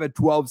don't have a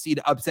 12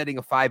 seed upsetting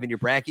a 5 in your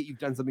bracket, you've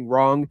done something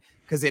wrong,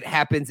 because it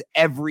happens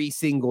every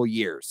single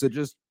year. So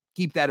just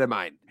keep that in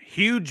mind.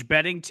 Huge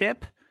betting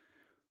tip.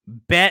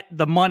 Bet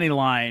the money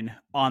line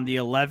on the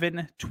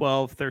 11,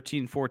 12,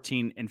 13,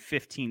 14, and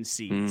 15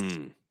 seeds.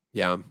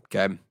 Yeah,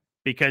 okay.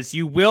 Because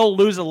you will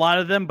lose a lot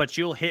of them, but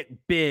you'll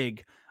hit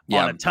big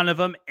on a ton of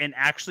them and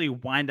actually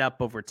wind up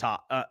over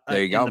top.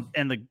 There you go.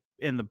 In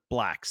the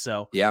black.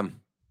 So yeah,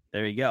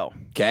 there you go.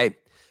 Okay.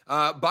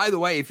 By the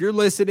way, if you're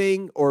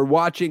listening or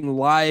watching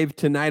live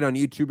tonight on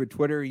YouTube or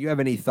Twitter, you have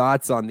any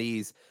thoughts on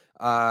these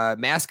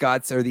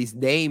mascots or these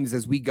names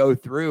as we go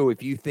through?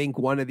 If you think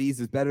one of these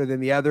is better than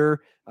the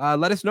other,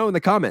 let us know in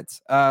the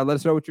comments. Let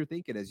us know what you're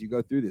thinking as you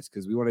go through this,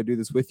 because we want to do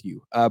this with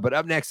you. But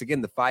up next, again,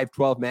 the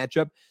 5-12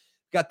 matchup.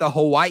 Got the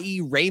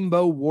Hawaii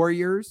Rainbow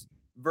Warriors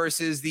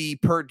versus the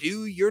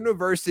Purdue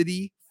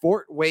University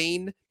Fort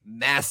Wayne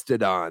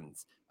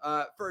Mastodons.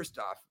 First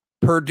off,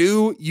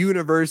 Purdue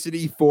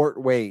University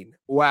Fort Wayne.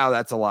 Wow,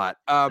 that's a lot.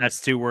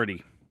 That's too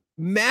wordy.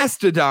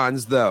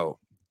 Mastodons, though,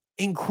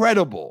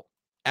 incredible.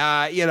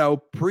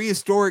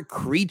 Prehistoric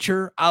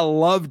creature. I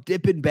love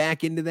dipping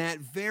back into that.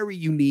 Very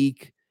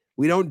unique.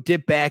 We don't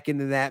dip back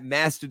into that.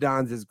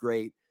 Mastodons is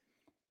great.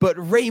 But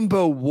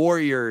Rainbow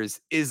Warriors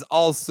is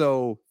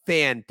also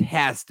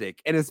fantastic.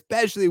 And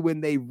especially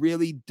when they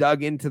really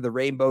dug into the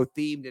rainbow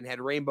themed and had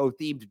rainbow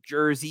themed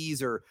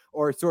jerseys or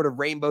sort of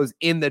rainbows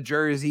in the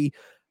jersey.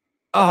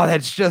 Oh,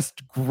 that's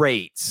just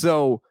great.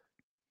 So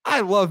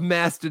I love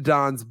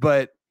Mastodons,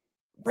 but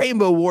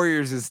Rainbow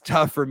Warriors is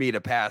tough for me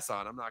to pass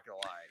on. I'm not going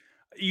to lie.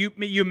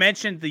 You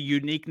mentioned the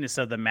uniqueness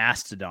of the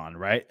mastodon,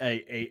 right?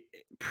 A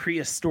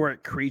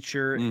prehistoric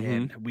creature,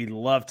 and we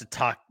love to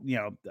talk.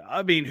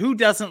 Who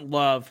doesn't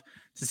love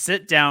to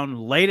sit down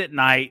late at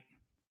night?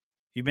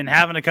 You've been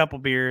having a couple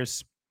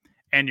beers,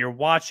 and you're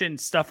watching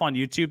stuff on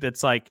YouTube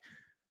that's like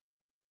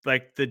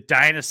the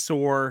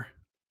dinosaur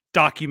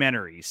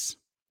documentaries,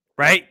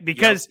 right?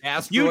 Because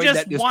you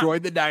just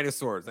destroyed the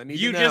dinosaurs. I need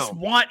to know. You just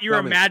want your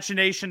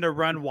imagination to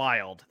run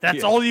wild.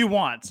 That's all you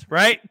want,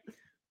 right?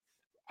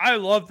 I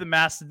love the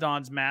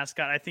Mastodons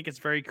mascot. I think it's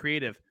very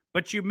creative.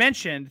 But you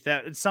mentioned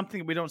that it's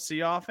something we don't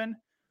see often.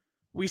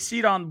 We see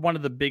it on one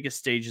of the biggest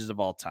stages of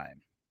all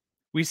time.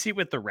 We see it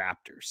with the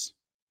Raptors.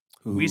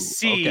 Ooh, we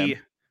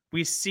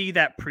see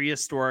that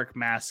prehistoric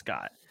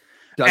mascot.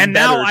 Done and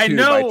now I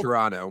know by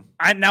Toronto.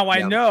 I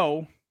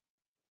know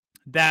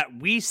that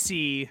we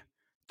see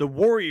the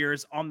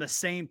Warriors on the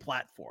same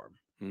platform,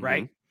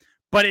 right?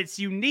 But it's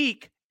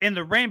unique in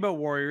the Rainbow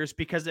Warriors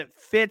because it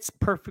fits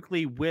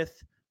perfectly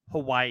with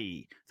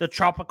Hawaii, the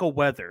tropical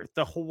weather,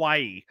 the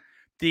Hawaii,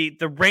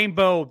 the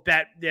rainbow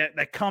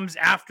that comes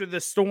after the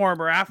storm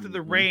or after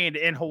the rain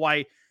in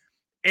Hawaii.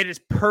 It is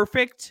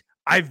perfect.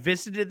 I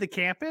visited the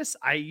campus.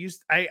 I've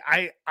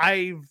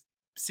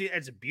seen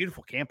it's a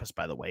beautiful campus,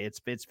 by the way.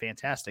 It's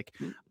fantastic.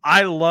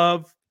 I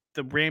love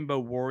the Rainbow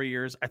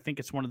Warriors. I think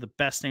it's one of the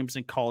best names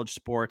in college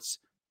sports.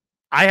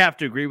 I have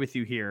to agree with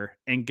you here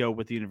and go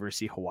with the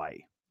University of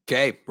Hawaii.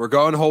 Okay, we're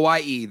going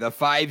Hawaii, the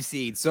 5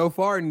 seed. So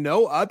far,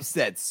 no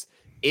upsets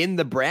in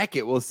the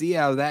bracket. We'll see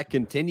how that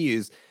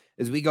continues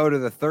as we go to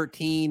the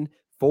 13-4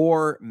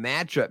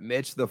 matchup,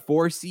 Mitch. The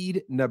 4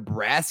 seed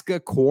Nebraska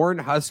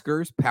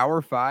Cornhuskers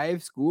Power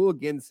 5 school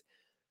against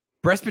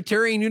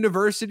Presbyterian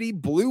University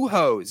Blue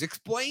Hose.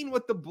 Explain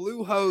what the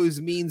Blue Hose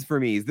means for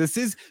me. This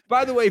is,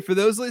 by the way, for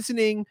those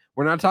listening,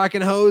 we're not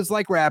talking hose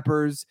like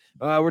rappers.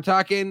 We're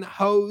talking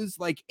hose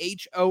like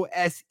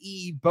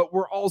HOSE, but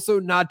we're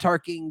also not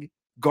talking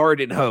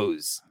garden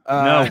hose.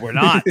 No, we're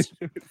not.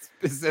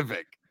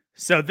 Specific.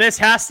 So this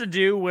has to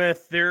do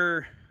with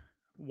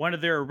one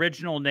of their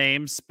original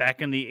names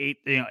back in the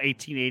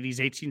 1880s,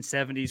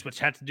 1870s, which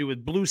had to do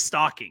with blue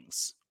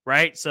stockings,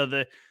 right? So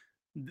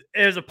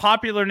it was a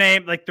popular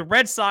name. Like the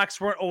Red Sox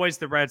weren't always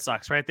the Red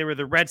Sox, right? They were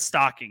the Red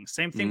Stockings.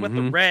 Same thing with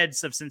the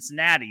Reds of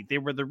Cincinnati. They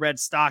were the Red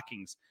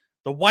Stockings.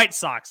 The White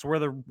Sox were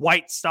the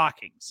White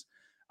Stockings.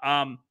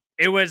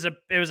 It was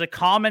a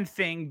common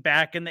thing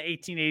back in the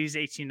 1880s,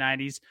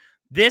 1890s.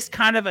 This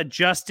kind of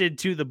adjusted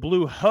to the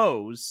Blue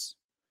Hose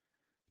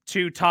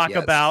to talk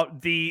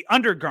about the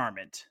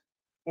undergarment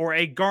or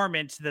a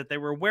garment that they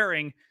were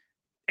wearing,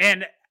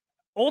 and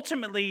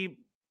ultimately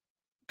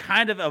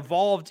kind of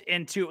evolved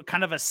into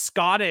kind of a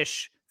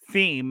Scottish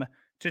theme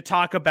to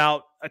talk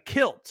about a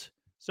kilt.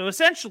 So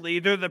essentially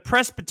they're the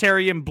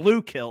Presbyterian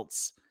blue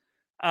kilts,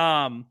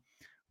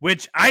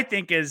 which I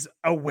think is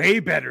a way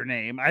better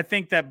name. I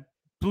think that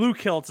blue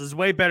kilts is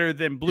way better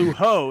than Blue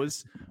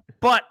Hose,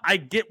 but I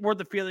get where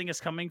the feeling is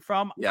coming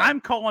from. Yeah.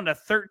 I'm calling a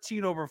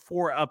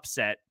 13-4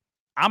 upset.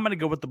 I'm going to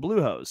go with the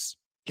Blue Hose.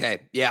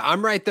 Okay. Yeah,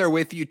 I'm right there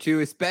with you too,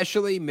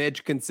 especially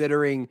Mitch,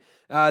 considering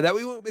that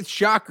we went with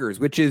Shockers,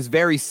 which is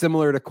very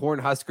similar to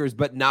Cornhuskers,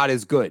 but not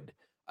as good.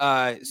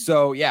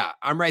 So yeah,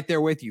 I'm right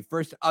there with you.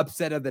 First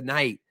upset of the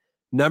night,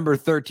 number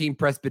 13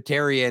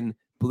 Presbyterian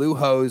Blue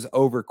Hose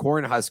over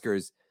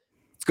Cornhuskers.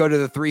 Let's go to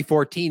the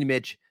 3-14,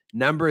 Mitch.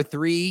 Number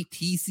 3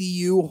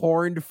 TCU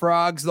Horned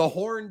Frogs, the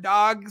Horned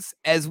Dogs,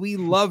 as we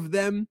love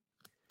them,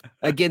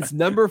 against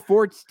number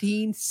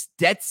 14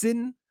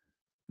 Stetson,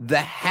 the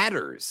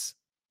Hatters.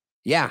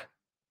 Yeah,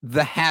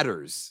 the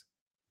Hatters.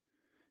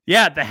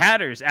 Yeah, the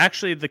Hatters.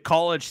 Actually, the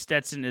college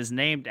Stetson is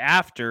named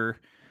after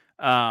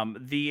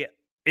the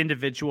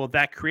individual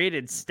that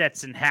created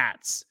Stetson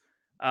hats,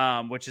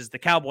 which is the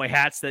cowboy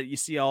hats that you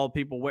see all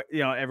people wear,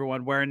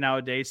 everyone wearing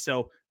nowadays.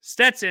 So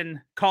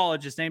Stetson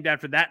College is named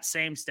after that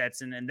same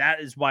Stetson, and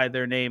that is why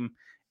their name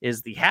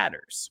is the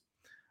Hatters.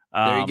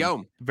 There you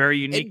go. Very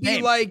unique It'd be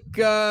name. like,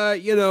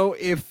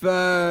 if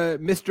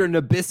Mr.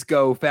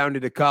 Nabisco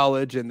founded a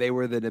college and they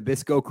were the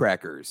Nabisco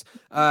Crackers.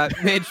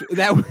 Mitch,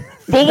 that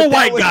full of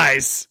white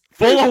guys.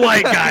 Full of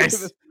white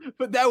guys.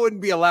 But that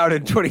wouldn't be allowed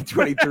in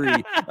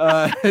 2023.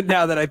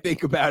 Now that I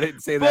think about it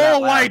and say full that.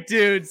 Full of white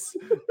dudes.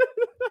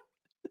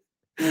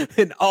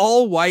 An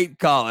all-white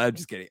collar. I'm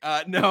just kidding.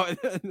 No,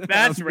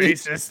 That's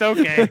racist.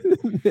 Okay.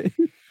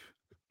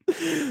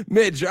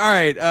 Mitch, all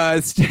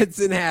right.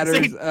 Stetson Hatters.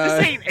 This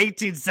ain't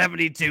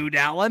 1872,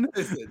 Dallin.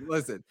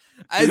 Listen.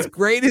 As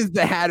great as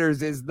the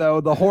Hatters is,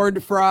 though, the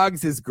Horned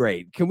Frogs is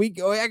great. Can we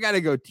go? I gotta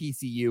go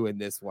TCU in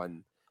this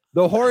one.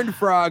 The Horned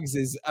Frogs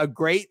is a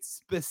great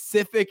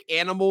specific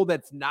animal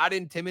that's not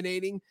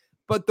intimidating,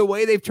 but the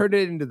way they've turned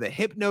it into the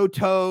Hypno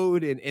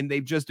Toad and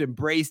they've just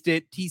embraced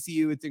it,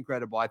 TCU, it's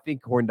incredible. I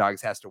think Horned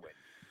Dogs has to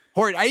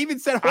win. I even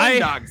said Horned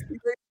Dogs.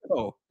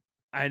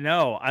 I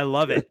know. I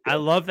love it. I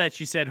love that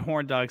you said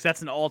Horned Dogs.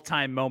 That's an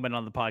all-time moment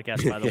on the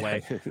podcast, by the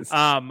way.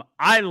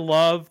 I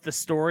love the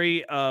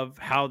story of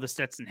how the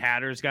Stetson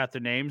Hatters got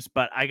their names,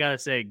 but I gotta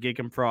say, Gig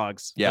 'em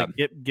Frogs. Yeah.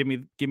 Like, give me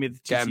the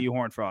TCU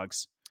Horned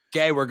Frogs.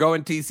 Okay, we're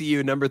going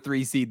TCU, number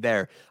 3 seed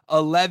there.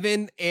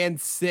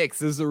 11-6.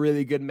 This is a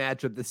really good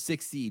matchup. The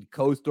 6 seed,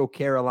 Coastal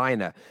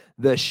Carolina.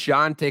 The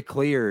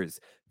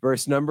Chanticleers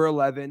versus number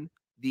 11,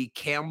 the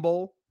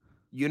Campbell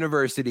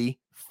University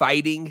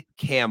Fighting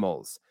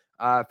Camels.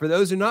 For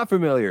those who are not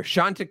familiar,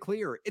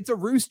 Chanticleer, it's a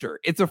rooster.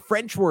 It's a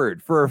French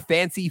word for a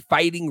fancy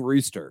fighting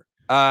rooster.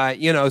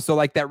 So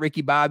like that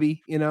Ricky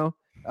Bobby,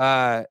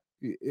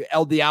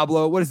 El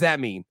Diablo. What does that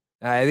mean?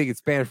 I think it's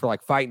Spanish for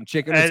like fighting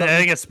chicken. Or something. I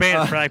think it's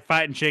Spanish for like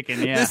fighting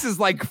chicken. Yeah, this is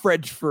like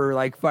French for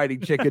like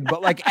fighting chicken,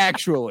 but like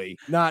actually,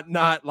 not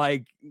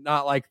like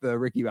the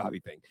Ricky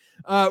Bobby thing.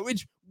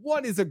 Which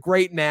one is a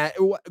great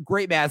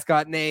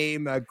mascot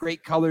name, a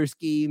great color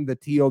scheme, the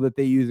teal that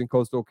they use in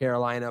Coastal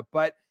Carolina,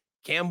 but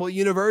Campbell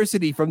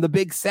University from the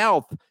Big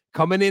South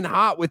coming in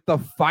hot with the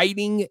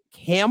Fighting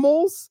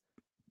Camels.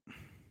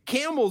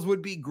 Camels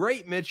would be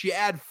great, Mitch. You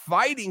add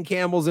Fighting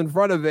Camels in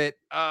front of it.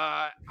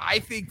 I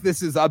think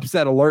this is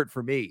upset alert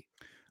for me.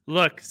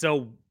 Look,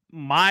 so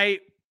I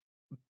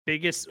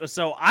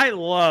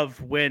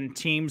love when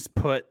teams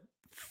put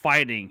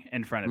fighting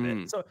in front of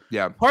it. So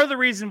yeah, part of the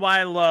reason why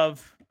I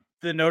love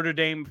the Notre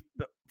Dame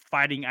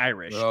Fighting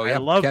Irish. Oh, yeah.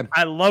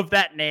 I love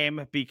that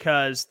name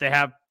because they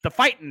have the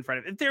fight in front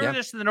of it. If they were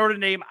just the Notre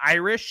Dame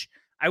Irish,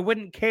 I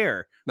wouldn't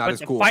care. Not but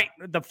as cool.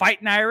 The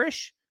Fighting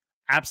Irish,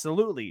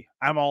 absolutely.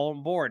 I'm all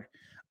on board.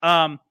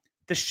 The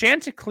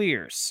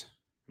Chanticleers.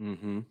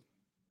 Mm-hmm.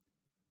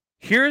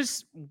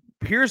 Here's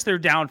their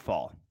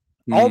downfall.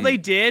 All they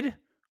did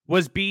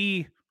was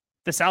be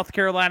the South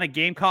Carolina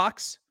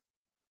Gamecocks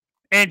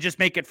and just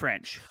make it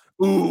French.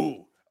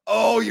 Ooh.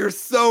 Oh, you're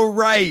so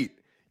right.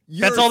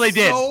 That's all they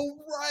did. So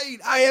right.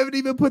 I haven't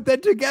even put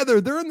that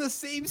together. They're in the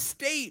same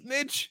state,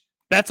 Mitch.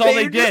 That's all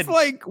they did. Just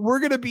like, we're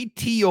going to be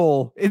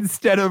teal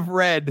instead of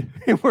red.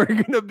 And we're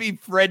going to be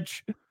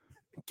French.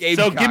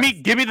 So give me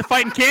the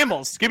Fighting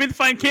Camels. Give me the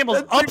Fighting Camels.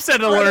 That's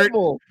upset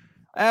incredible.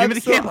 Alert. Give me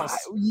the Camels.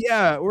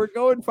 Yeah, we're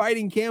going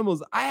Fighting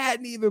Camels. I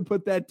hadn't even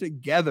put that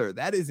together.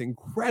 That is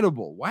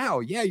incredible. Wow.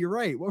 Yeah, you're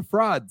right. What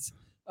frauds.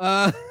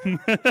 All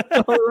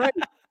right.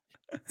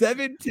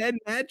 7-10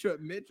 matchup,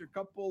 Mitch. A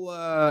couple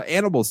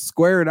animals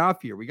squaring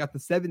off here. We got the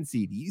 7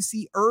 seed,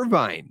 UC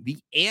Irvine, the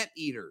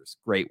Anteaters.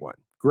 Great one.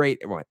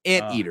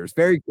 Anteaters,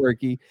 very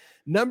quirky.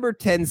 Number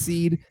 10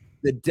 seed,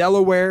 the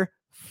Delaware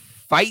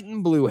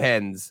Fighting Blue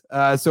Hens.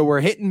 So we're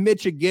hitting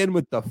Mitch again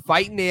with the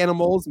fighting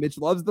animals. Mitch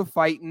loves the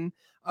fighting.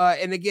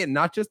 And again,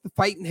 not just the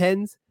fighting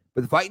hens,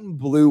 but the Fighting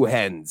Blue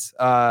Hens.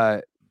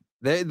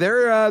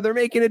 They're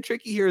making it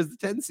tricky here as the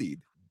 10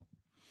 seed.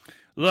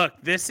 Look,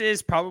 this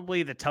is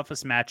probably the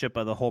toughest matchup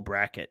of the whole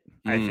bracket,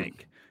 I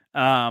think.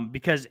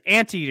 Because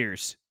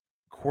Anteaters,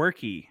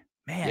 quirky,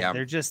 man,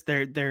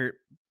 they're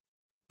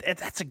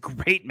that's a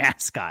great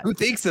mascot. Who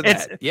thinks of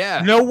that?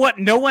 Yeah. No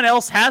one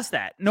else has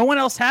that.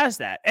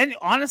 And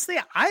honestly,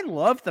 I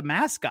love the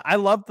mascot. I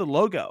love the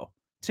logo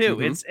too.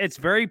 Mm-hmm. It's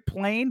very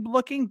plain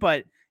looking,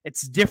 but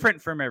it's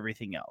different from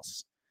everything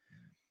else.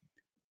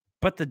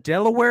 But the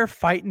Delaware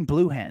Fighting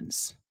Blue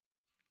Hens,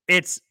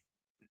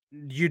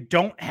 you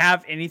don't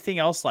have anything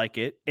else like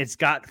it. It's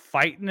got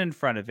fighting in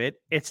front of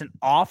it. It's an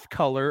off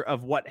color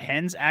of what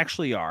hens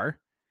actually are.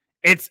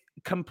 It's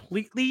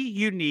completely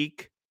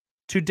unique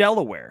to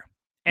Delaware,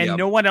 and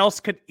no one else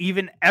could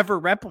even ever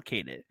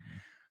replicate it.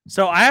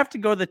 So I have to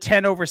go the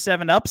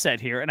 10-7 upset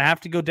here, and I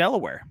have to go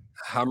Delaware.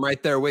 I'm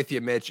right there with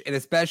you, Mitch. And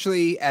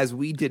especially as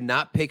we did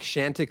not pick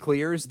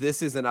Chanticleers,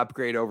 this is an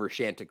upgrade over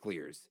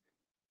Chanticleers.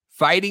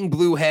 Fighting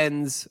Blue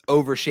Hens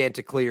over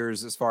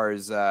Chanticleers as far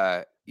as,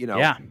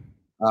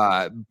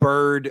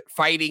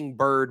 fighting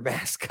bird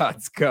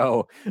mascots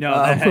go. No,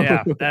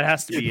 that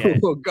has to be it.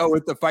 We'll go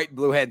with the Fighting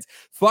Blue Hens.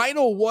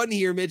 Final one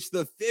here, Mitch,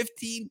 the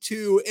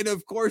 15-2. And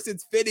of course,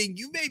 it's fitting.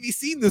 You maybe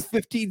seen this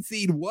 15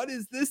 seed. What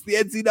is this? The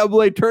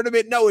NCAA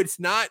tournament? No, it's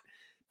not.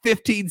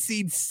 15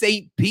 seed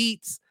St.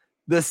 Pete's.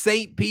 The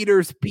St.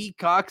 Peter's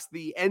Peacocks,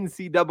 the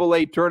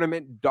NCAA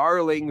tournament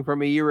darling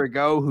from a year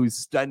ago, who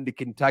stunned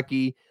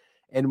Kentucky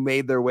and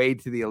made their way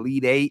to the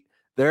Elite Eight.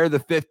 They're the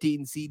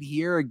 15 seed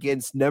here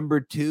against number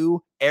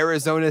 2,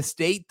 Arizona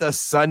State, the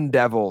Sun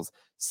Devils.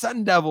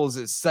 Sun Devils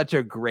is such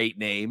a great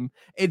name.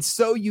 It's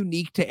so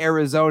unique to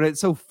Arizona.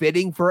 It's so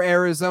fitting for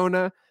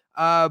Arizona.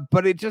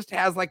 but it just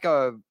has like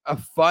a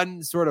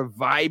fun sort of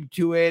vibe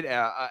to it,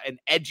 an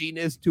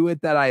edginess to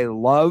it that I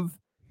love.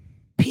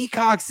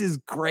 Peacocks is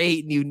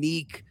great and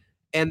unique,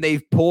 and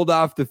they've pulled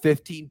off the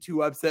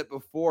 15-2 upset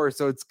before,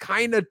 so it's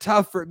kind of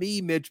tough for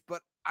me, Mitch,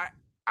 but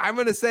I'm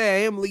going to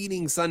say I am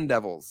leaning Sun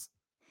Devils.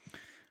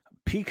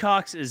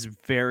 Peacocks is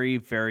very,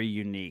 very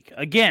unique.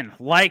 Again,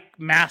 like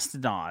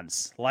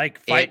mastodons,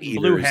 like fighting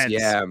blue hens,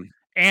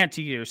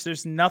 anteaters.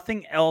 There's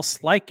nothing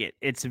else like it.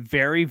 It's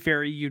very,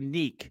 very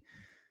unique.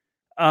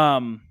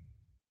 But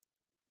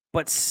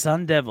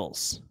Sun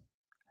Devils,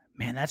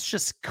 man, that's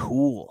just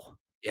cool.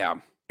 Yeah.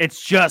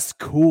 It's just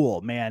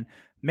cool, man.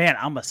 Man,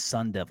 I'm a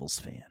Sun Devils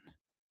fan.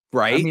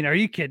 Right? I mean, are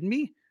you kidding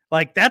me?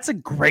 Like, that's a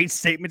great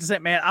statement to say,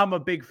 man. I'm a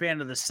big fan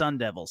of the Sun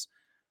Devils.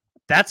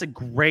 That's a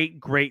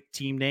great, great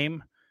team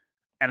name.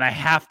 And I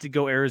have to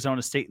go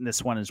Arizona State in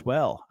this one as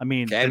well. I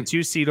mean, the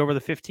 2 seed over the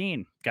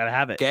 15. Got to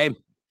have it. Okay.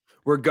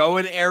 We're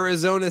going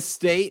Arizona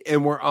State,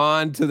 and we're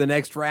on to the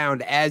next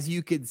round. As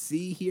you can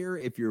see here,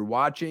 if you're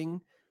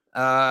watching,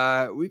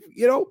 we've,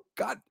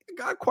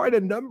 got quite a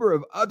number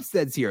of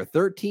upsets here.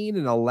 13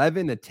 and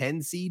 11, a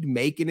 10 seed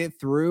making it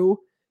through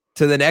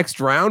to the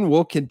next round.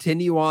 We'll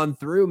continue on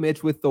through,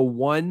 Mitch, with the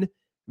 1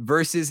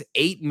 versus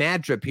 8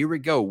 matchup. Here we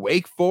go.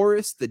 Wake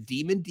Forest, the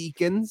Demon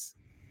Deacons,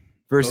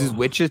 versus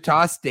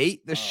Wichita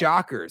State, the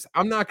Shockers.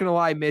 I'm not going to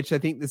lie, Mitch. I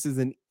think this is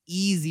an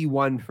easy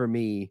one for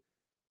me.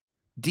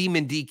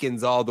 Demon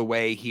Deacons all the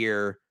way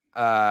here.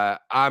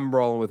 I'm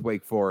rolling with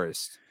Wake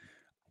Forest.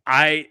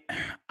 I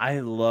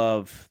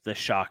love the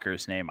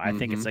Shockers name. I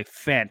think it's like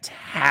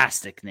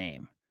fantastic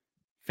name.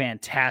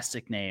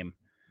 Fantastic name.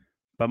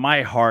 But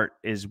my heart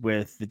is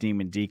with the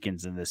Demon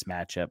Deacons in this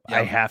matchup. Yep.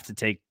 I have to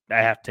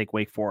take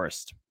Wake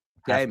Forest.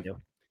 Okay.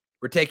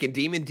 We're taking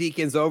Demon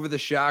Deacons over the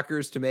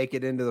Shockers to make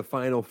it into the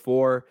Final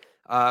Four.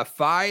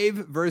 5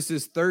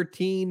 versus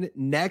 13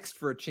 next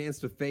for a chance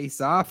to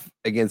face off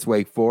against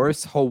Wake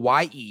Forest.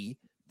 Hawaii,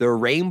 the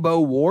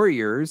Rainbow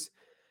Warriors,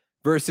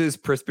 versus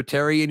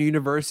Presbyterian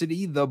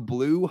University, the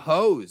Blue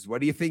Hose.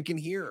 What are you thinking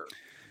here?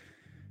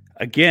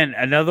 Again,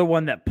 another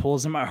one that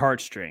pulls in my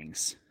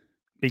heartstrings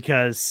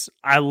because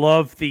I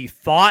love the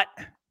thought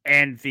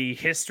and the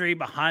history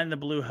behind the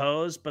Blue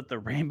Hose, but the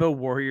Rainbow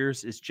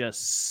Warriors is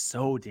just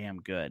so damn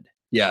good.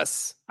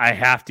 Yes. I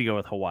have to go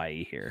with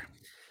Hawaii here.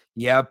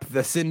 Yep.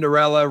 The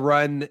Cinderella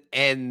run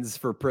ends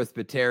for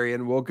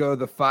Presbyterian. We'll go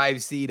the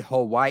 5 seed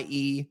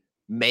Hawaii,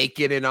 make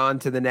it on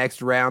to the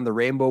next round. The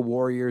Rainbow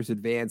Warriors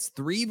advance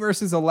 3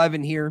 versus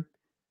 11 here.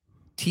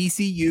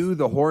 TCU,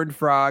 the Horned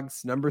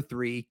Frogs, number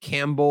 3.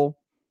 Campbell,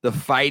 the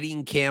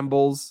Fighting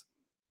Camels,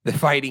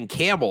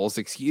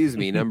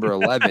 number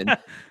 11.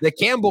 The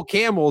Campbell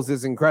Camels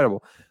is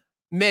incredible.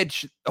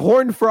 Mitch,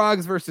 Horned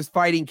Frogs versus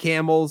Fighting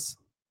Camels.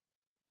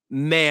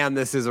 Man,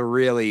 this is a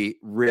really,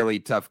 really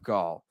tough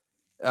call.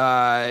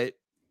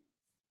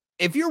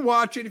 If you're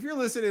watching, if you're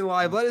listening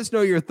live, let us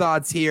know your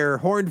thoughts here.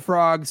 Horned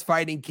Frogs,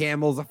 Fighting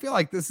Camels. I feel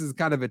like this is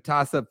kind of a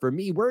toss-up for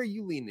me. Where are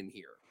you leaning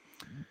here?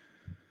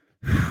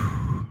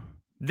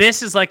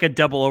 This is like a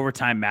double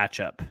overtime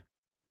matchup.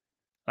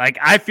 Like,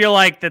 I feel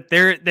like that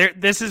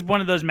this is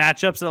one of those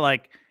matchups that,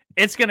 like,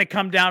 it's going to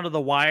come down to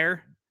the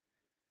wire.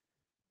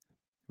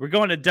 We're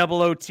going to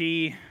double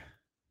OT.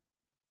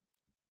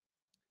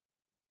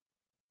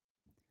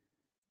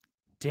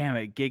 Damn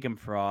it, Gig 'em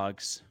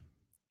Frogs.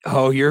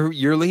 Oh,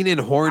 you're leaning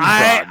Horned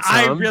Frogs.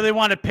 I really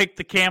want to pick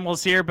the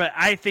Camels here, but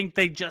I think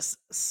they just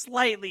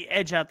slightly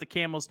edge out the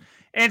Camels.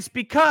 And it's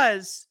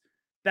because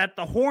that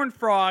the Horned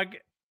Frog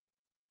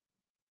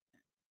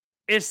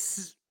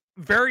is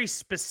very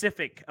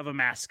specific of a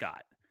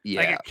mascot.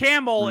 Yeah. Like a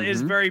camel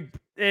is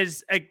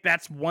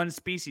that's one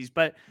species,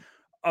 but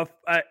a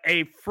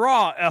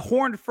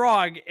horned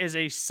frog is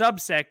a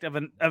subsect of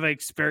a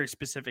very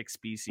specific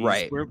species.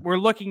 Right. We're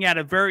looking at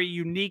a very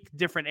unique,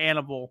 different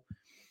animal.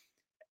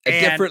 A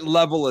different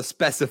level of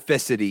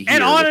specificity here.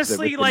 And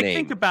honestly, with the name.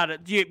 Think about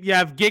it. You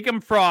have Gig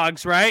 'em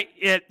Frogs, right?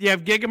 You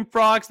have Gig 'em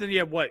Frogs, then you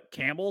have what?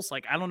 Camels?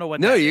 Like, I don't know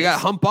what. No, you got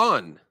Hump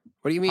On.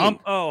 What do you mean?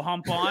 Hump On?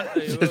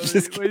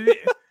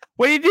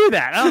 What do you do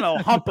that? I don't know.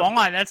 Hump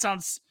On. That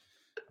sounds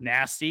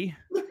nasty.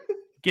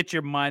 Get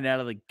your mind out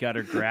of the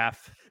gutter,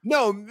 Graph.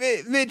 No,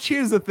 Mitch,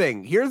 here's the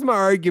thing. Here's my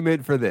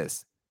argument for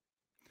this.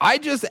 I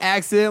just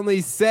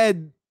accidentally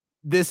said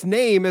this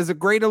name as a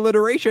great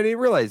alliteration. I didn't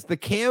realize the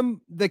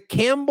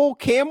Campbell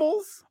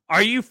Camels.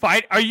 Are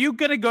you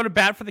gonna go to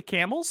bat for the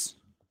Camels?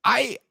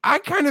 I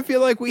kind of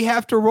feel like we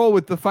have to roll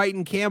with the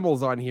Fighting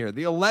Camels on here.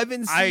 The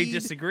 11 seed. I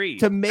disagree.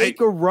 To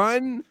make a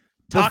run,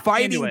 the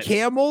Fighting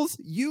Camels.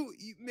 You,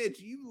 Mitch,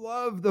 you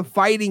love the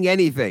Fighting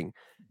Anything.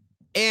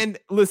 And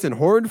listen,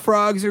 Horned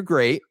Frogs are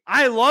great.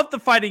 I love the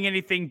Fighting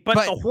Anything, but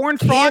the Horned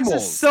Frogs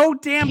is so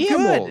damn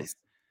good.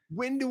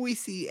 When do we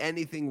see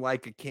anything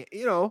like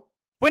a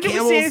when do we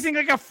see anything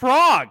like a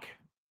frog?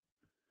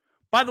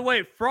 By the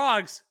way,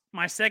 frogs,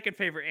 my second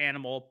favorite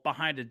animal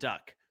behind a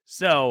duck.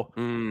 So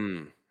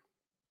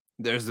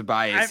there's a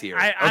bias here.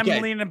 I'm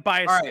leaning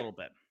bias a little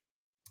bit.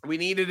 We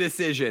need a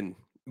decision.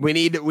 We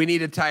need a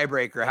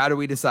tiebreaker. How do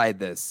we decide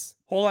this?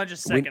 Hold on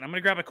just a second. I'm going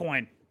to grab a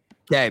coin.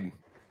 Okay.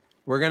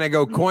 We're going to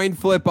go coin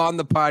flip on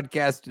the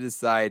podcast to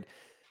decide.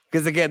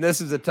 Because, again,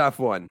 this is a tough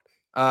one.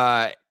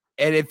 And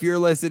if you're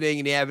listening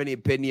and you have any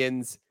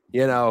opinions,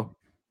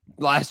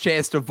 last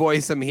chance to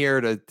voice them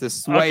here to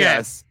sway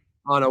us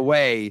on a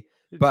way.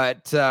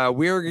 But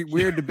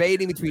we're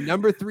debating between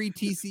number 3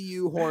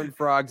 TCU Horned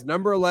Frogs,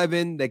 number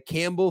 11 the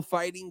Campbell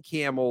Fighting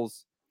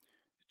Camels.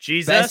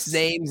 Jesus, best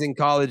names in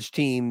college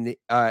team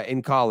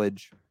in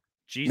college.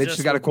 Jesus Mitch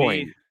has got a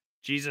coin.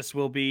 Jesus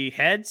will be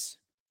heads,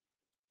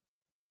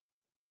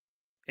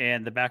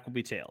 and the back will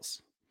be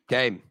tails.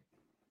 Okay.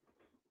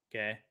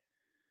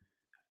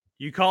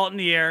 You call it in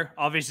the air.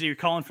 Obviously, you're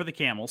calling for the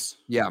Camels.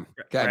 Yeah.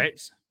 Okay.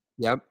 Right.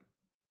 Yep.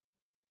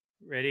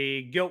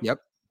 Ready, go. Yep.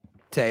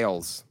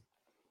 Tails.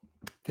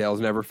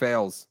 Tails never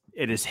fails.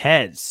 It is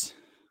heads.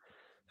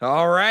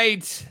 All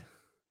right.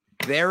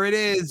 There it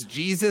is.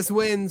 Jesus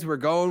wins. We're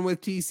going with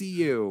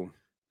TCU.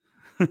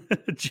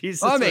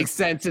 Jesus. Well, that makes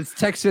sense. It's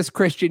Texas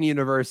Christian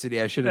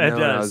University. I should have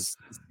known I was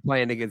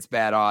playing against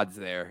bad odds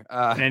there.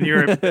 And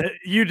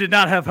you did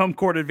not have home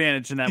court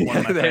advantage in that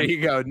one. There friend.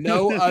 You go.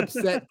 No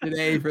upset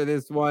today for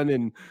this one.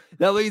 And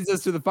that leads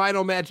us to the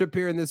final matchup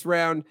here in this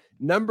round.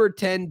 Number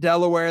 10,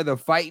 Delaware, the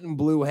Fighting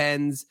Blue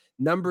Hens.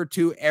 Number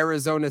 2,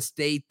 Arizona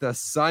State, the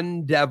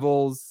Sun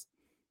Devils.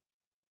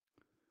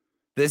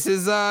 This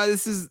is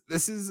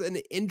an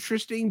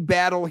interesting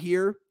battle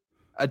here.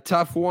 A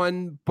tough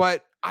one,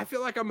 but I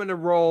feel like I'm going to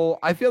roll.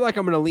 I feel like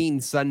I'm going to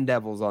lean Sun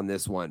Devils on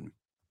this one.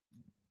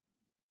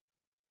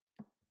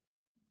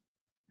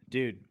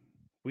 Dude,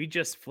 we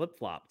just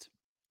flip-flopped.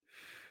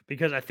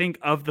 Because I think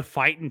of the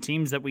fighting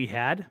teams that we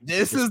had.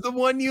 This is the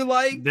one you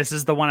like? This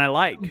is the one I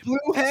like. The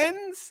Blue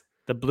Hens?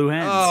 The Blue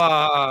Hens.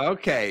 Oh,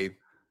 okay.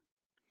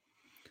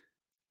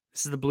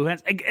 This is the Blue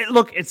Hens.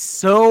 Look, it's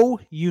so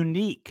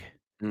unique.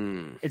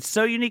 It's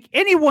so unique.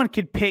 Anyone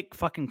could pick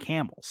fucking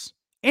Camels.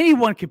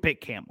 Anyone could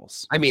pick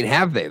Camels. I mean,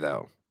 have they,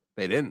 though?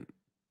 They didn't.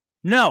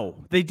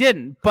 No, they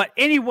didn't. But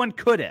anyone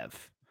could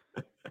have.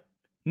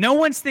 No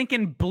one's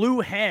thinking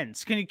Blue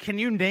Hens. Can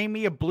you name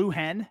me a Blue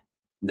Hen?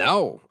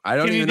 No, I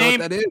don't even know what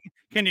that is.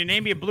 Can you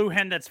name me a Blue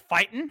Hen that's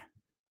fighting?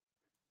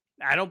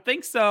 I don't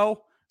think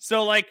so.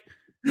 So,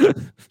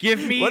 give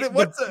me...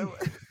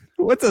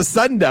 What's a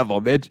Sun Devil,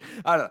 Mitch?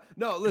 I don't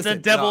know. No, listen. It's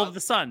a devil of the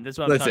sun. That's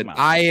what I'm talking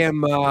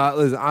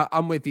about.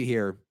 I'm with you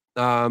here.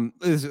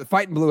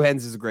 Fighting Blue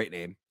Hens is a great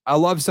name. I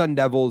love Sun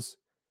Devils.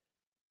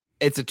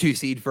 It's a 2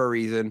 seed for a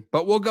reason,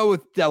 but we'll go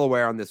with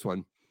Delaware on this one.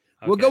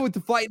 Okay. We'll go with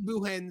the Fighting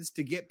Blue Hens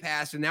to get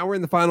past, and now we're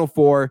in the final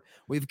 4.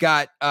 We've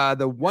got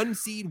the 1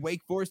 seed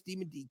Wake Forest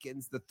Demon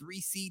Deacons, the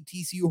 3 seed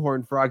TCU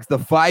Horned Frogs, the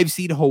 5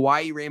 seed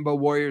Hawaii Rainbow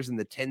Warriors, and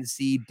the 10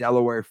 seed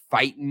Delaware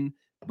Fighting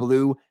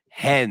Blue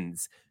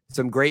Hens.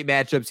 Some great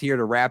matchups here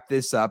to wrap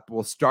this up.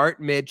 We'll start,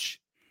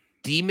 Mitch.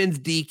 Demons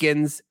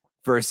Deacons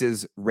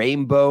versus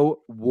Rainbow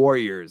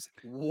Warriors.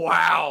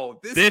 Wow.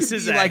 This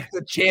is like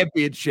the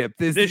championship.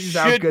 This is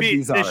how good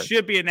these are. This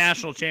should be a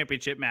national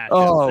championship matchup.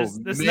 Oh,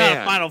 this is not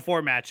a Final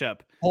Four matchup.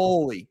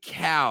 Holy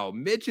cow.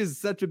 Mitch is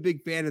such a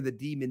big fan of the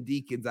Demon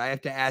Deacons. I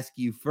have to ask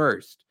you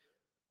first,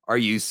 are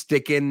you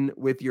sticking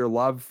with your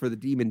love for the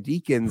Demon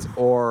Deacons,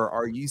 or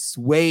are you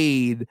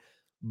swayed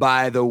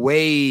by the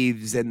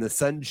waves and the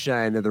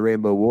sunshine of the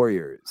Rainbow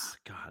Warriors?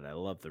 God, I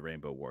love the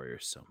Rainbow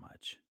Warriors so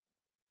much.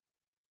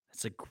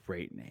 That's a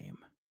great name.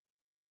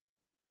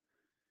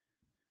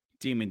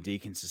 Demon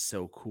Deacons is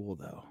so cool,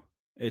 though.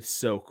 It's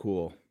so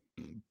cool.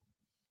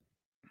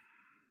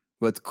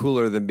 What's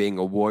cooler than being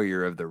a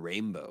warrior of the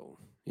rainbow,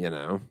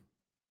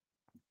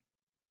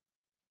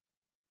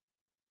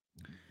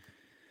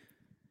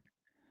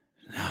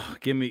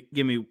 Give me.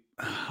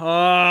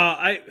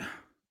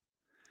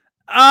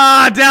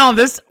 Down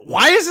this.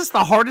 Why is this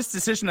the hardest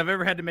decision I've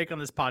ever had to make on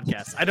this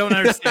podcast? I don't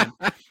understand.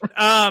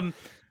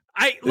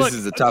 This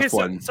is a tough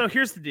one. So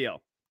here's the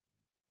deal.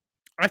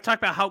 I've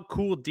talked about how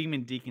cool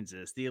Demon Deacons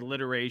is. The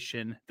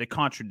alliteration, the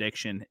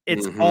contradiction.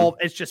 It's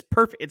it's just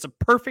perfect. It's a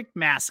perfect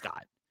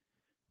mascot,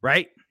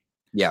 right?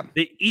 Yeah.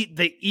 The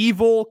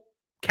evil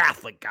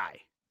Catholic guy,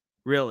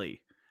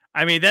 really.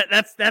 I mean,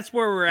 that's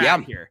where we're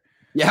at here.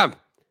 Yeah.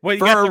 Well,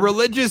 for a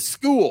religious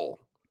school.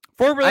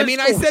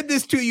 I said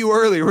this to you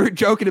earlier. We were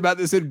joking about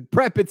this in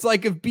prep. It's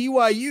like if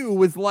BYU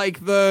was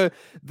like the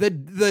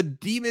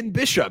demon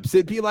bishops,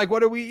 it'd be like,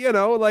 what are we,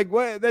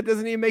 what? That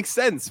doesn't even make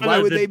sense. Why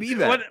would they be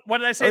that? What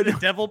did I say? The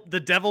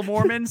devil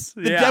Mormons?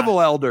 The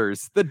devil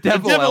elders. The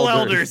devil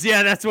elders.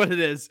 Yeah, that's what it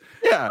is.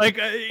 Yeah.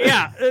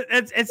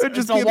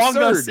 It's along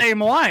those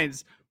same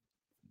lines.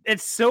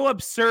 It's so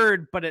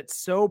absurd, but it's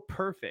so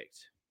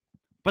perfect.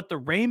 But the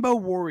Rainbow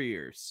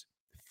Warriors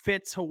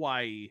fits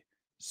Hawaii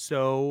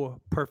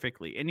so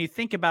perfectly. And you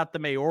think about the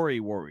Maori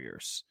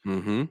Warriors.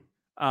 Mm-hmm.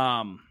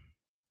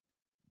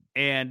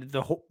 And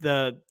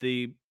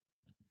the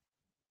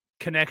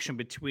connection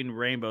between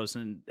rainbows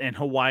and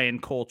Hawaiian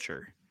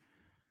culture.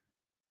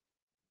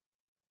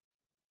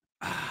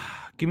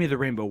 Give me the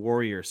Rainbow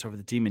Warriors over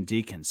the Demon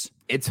Deacons.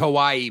 It's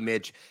Hawaii,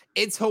 Mitch.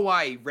 It's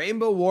Hawaii.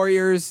 Rainbow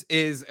Warriors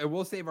is, and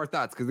we'll save our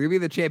thoughts because they're going to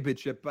be the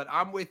championship, but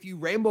I'm with you.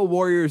 Rainbow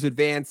Warriors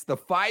advance the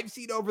 5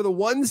 seed over the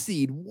 1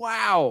 seed.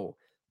 Wow.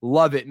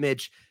 Love it,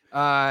 Mitch.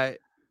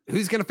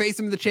 Who's going to face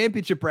them in the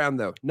championship round,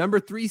 though? Number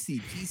 3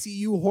 seed,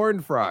 TCU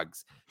Horned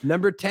Frogs.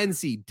 Number 10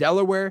 seed,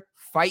 Delaware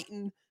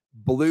Fighting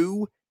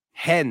Blue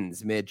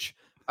Hens, Mitch.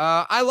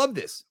 I love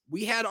this.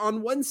 We had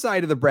on one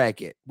side of the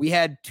bracket, we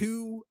had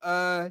 2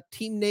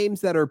 team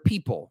names that are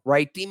people,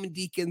 right? Demon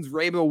Deacons,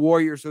 Rainbow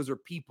Warriors, those are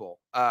people.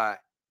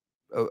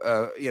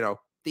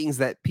 Things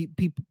that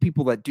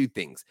people that do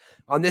things.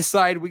 On this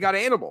side, we got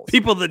animals.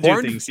 People that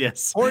do things,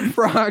 yes. Horned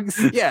frogs,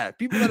 yeah.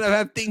 People that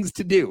have things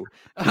to do.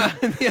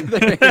 The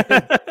other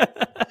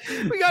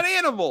hand, we got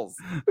animals.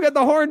 We got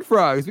the horned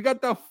frogs. We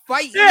got the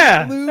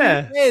fighting blue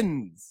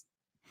hens.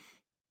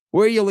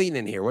 Where are you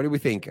leaning here? What are we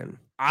thinking?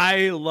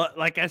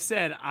 Like I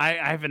said, I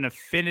have an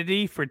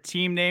affinity for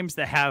team names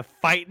that have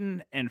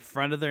fighting in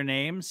front of their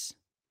names.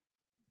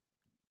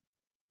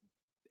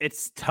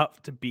 It's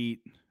tough to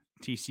beat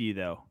TCU,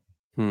 though.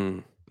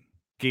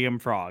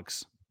 Gig'em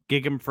Frogs.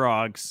 Give me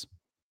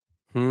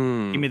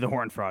the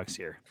Horned Frogs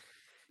here.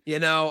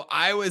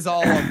 I was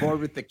all on board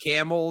with the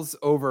Camels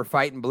over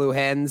Fighting Blue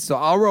Hens, so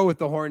I'll roll with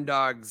the Horned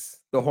Dogs,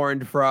 the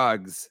Horned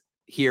Frogs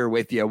here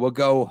with you. We'll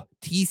go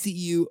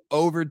TCU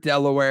over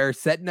Delaware,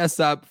 setting us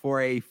up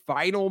for a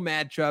final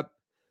matchup.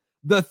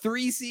 The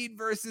 3 seed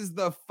versus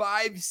the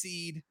 5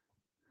 seed.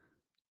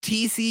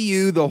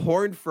 TCU, the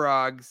Horned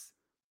Frogs.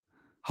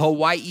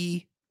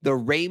 Hawaii, the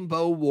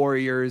Rainbow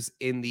Warriors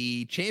in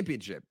the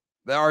championship.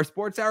 Our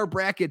Sports Hour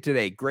bracket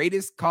today,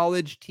 greatest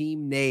college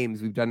team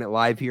names. We've done it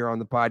live here on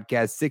the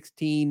podcast,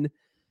 16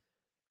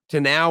 to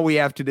now. We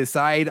have to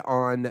decide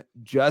on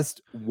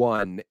just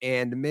one.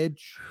 And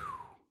Mitch,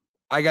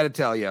 I got to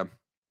tell you,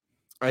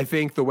 I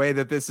think the way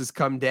that this has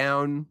come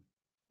down,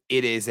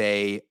 it is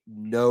a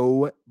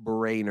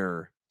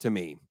no-brainer to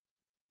me.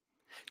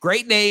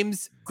 Great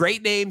names,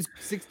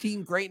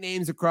 16 great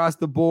names across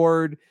the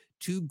board.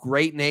 2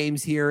 great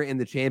names here in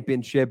the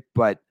championship,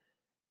 but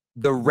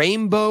the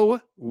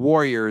Rainbow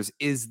Warriors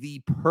is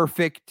the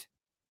perfect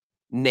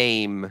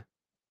name.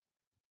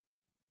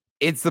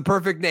 It's the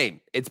perfect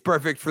name. It's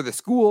perfect for the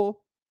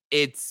school.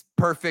 It's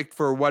perfect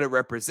for what it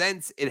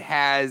represents. It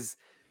has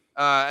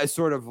a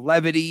sort of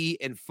levity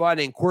and fun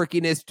and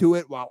quirkiness to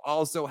it, while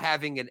also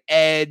having an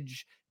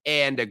edge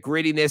and a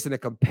grittiness and a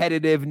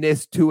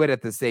competitiveness to it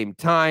at the same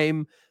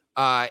time.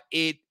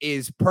 It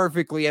is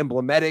perfectly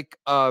emblematic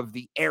of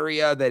the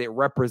area that it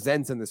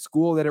represents and the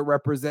school that it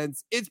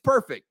represents. It's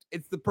perfect.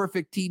 It's the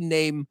perfect team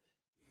name.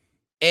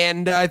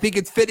 And I think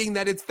it's fitting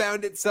that it's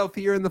found itself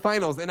here in the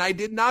finals. And I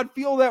did not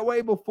feel that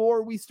way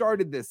before we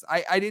started this.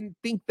 I didn't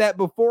think that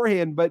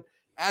beforehand, but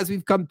as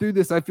we've come through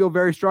this, I feel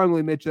very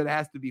strongly, Mitch, that it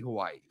has to be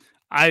Hawaii.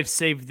 I've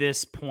saved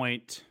this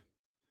point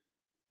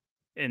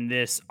in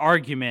this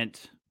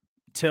argument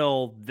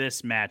till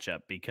this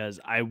matchup because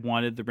I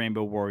wanted the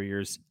Rainbow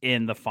Warriors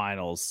in the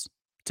finals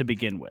to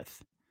begin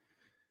with.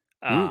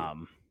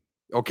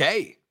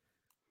 Okay.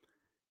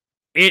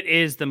 It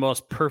is the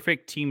most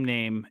perfect team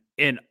name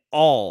in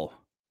all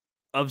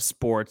of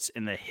sports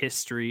in the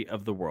history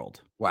of the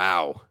world.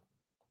 Wow.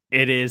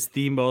 It is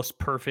the most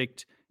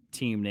perfect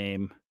team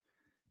name,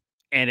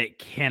 and it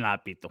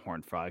cannot beat the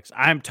Horned Frogs.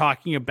 I'm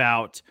talking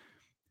about,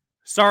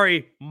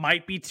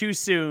 might be too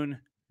soon,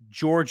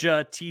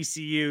 Georgia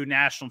TCU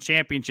national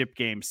championship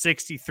game,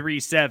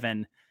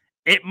 63-7.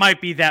 It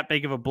might be that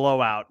big of a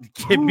blowout.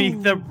 Give me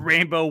the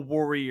Rainbow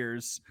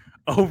Warriors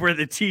over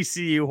the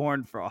TCU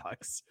Horned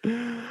Frogs.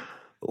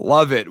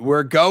 Love it.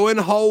 We're going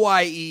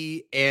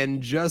Hawaii.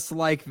 And just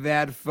like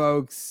that,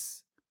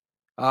 folks,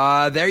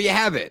 there you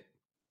have it.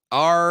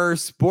 Our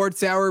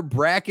Sports Hour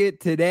bracket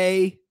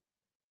today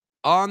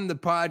on the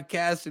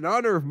podcast in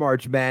honor of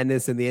March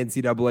Madness and the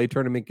NCAA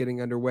tournament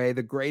getting underway,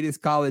 the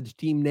greatest college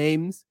team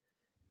names.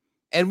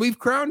 And we've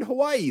crowned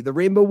Hawaii, the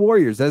Rainbow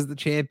Warriors, as the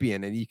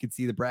champion. And you can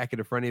see the bracket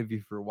in front of you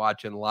if you're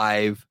watching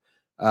live.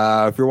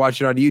 If you're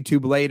watching on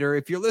YouTube later,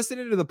 if you're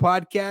listening to the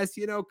podcast,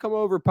 come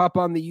over, pop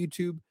on the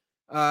YouTube,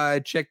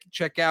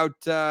 check out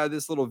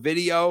this little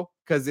video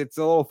because it's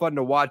a little fun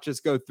to watch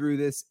us go through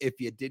this. If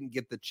you didn't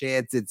get the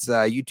chance, it's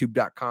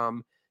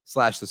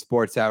youtube.com/the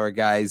Sports Hour,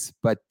 guys.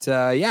 But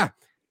yeah.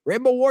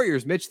 Rainbow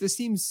Warriors, Mitch, this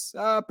seems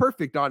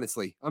perfect,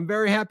 honestly. I'm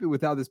very happy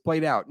with how this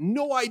played out.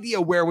 No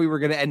idea where we were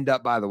going to end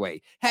up, by the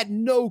way. Had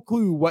no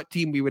clue what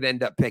team we would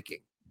end up picking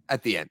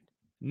at the end.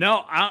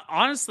 No,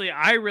 honestly,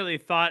 I really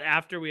thought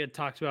after we had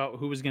talked about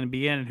who was going to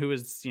be in and who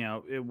was,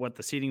 what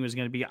the seating was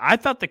going to be, I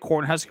thought the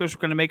Cornhuskers were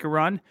going to make a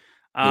run.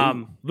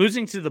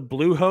 Losing to the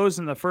Blue Hose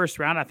in the first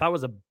round, I thought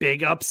was a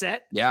big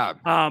upset. Yeah.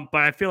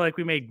 But I feel like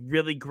we made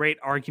really great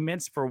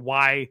arguments for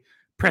why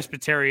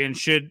Presbyterian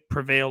should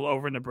prevail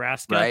over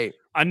Nebraska. Right.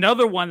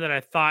 Another one that I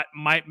thought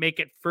might make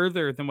it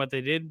further than what they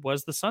did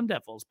was the Sun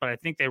Devils, but I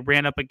think they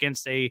ran up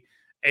against a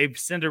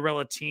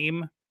Cinderella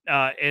team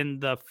in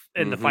the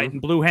Fighting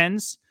Blue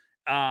Hens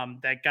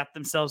that got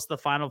themselves to the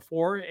Final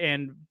Four,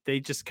 and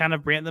they just kind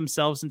of ran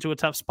themselves into a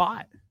tough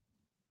spot.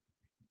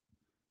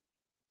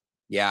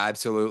 Yeah,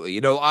 absolutely.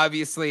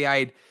 Obviously,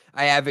 I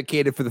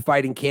advocated for the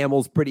Fighting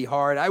Camels pretty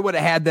hard. I would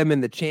have had them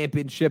in the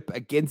championship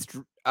against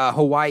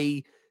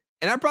Hawaii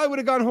And I probably would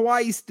have gone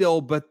Hawaii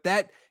still, but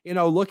that,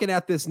 looking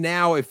at this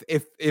now, if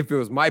it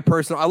was my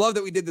personal, I love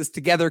that we did this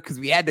together because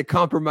we had to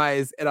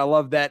compromise, and I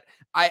love that.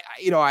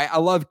 I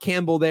love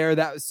Campbell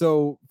there.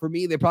 So for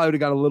me, they probably would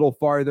have gone a little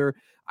farther.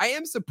 I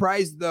am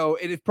surprised though,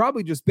 and it's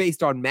probably just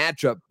based on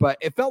matchup, but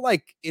it felt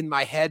like in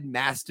my head,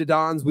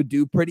 Mastodons would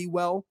do pretty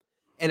well,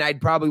 and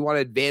I'd probably want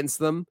to advance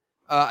them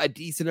a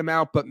decent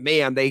amount. But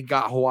man, they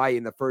got Hawaii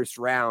in the first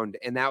round,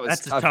 and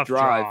that's a tough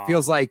draw. It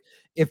feels like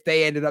if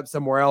they ended up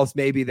somewhere else,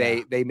 maybe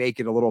they make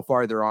it a little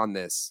farther on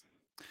this.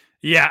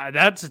 Yeah,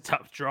 that's a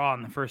tough draw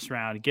in the first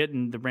round,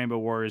 getting the Rainbow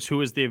Warriors, who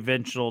was the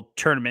eventual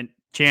tournament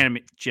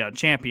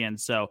champion.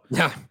 So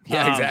yeah,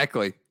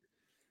 exactly.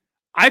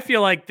 I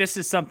feel like this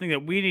is something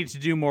that we need to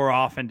do more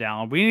often,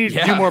 Dallin. We need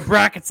to do more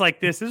brackets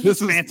like this. This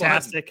was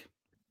fantastic. Fun.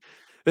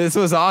 This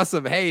was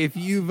awesome. Hey, if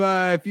you've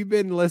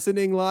been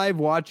listening live,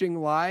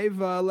 watching live,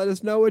 let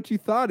us know what you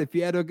thought. If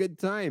you had a good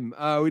time,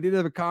 we did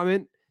have a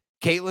comment.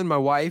 Caitlin, my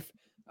wife,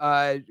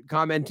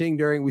 commenting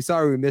we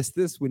saw we missed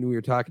this when we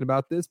were talking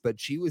about this, but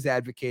she was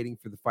advocating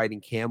for the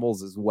Fighting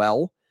Camels as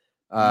well.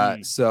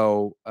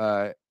 So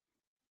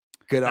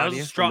good on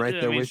you. Strong,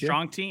 right there with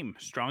strong team.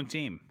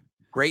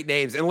 Great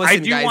names. And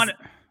listen, guys,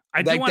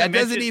 that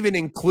doesn't even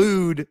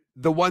include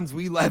the ones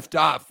we left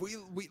off. We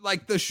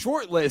like the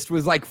short list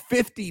was like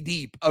 50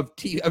 deep of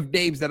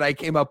names that I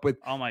came up with.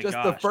 Oh my gosh.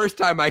 The first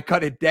time I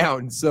cut it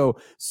down. So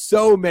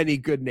many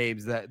good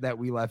names that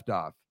we left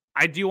off.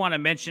 I do want to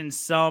mention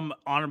some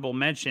honorable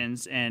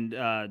mentions, and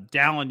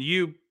Dallin,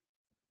 you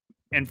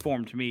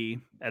informed me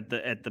at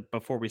the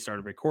before we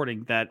started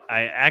recording that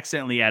I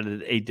accidentally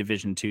added a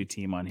Division II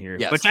team on here,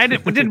 which I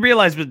didn't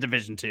realize was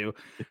Division II.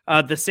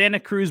 The Santa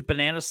Cruz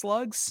Banana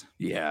Slugs.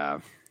 Yeah.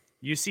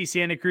 UC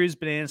Santa Cruz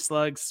Banana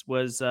Slugs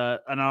was an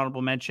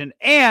honorable mention,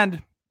 and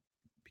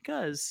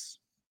because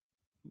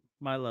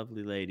my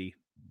lovely lady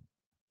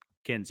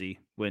Kenzie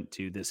went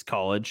to this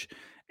college,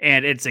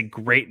 and it's a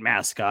great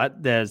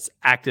mascot that's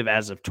active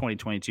as of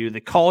 2022. The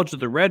College of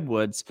the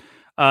Redwoods,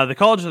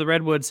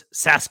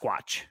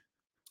 Sasquatch.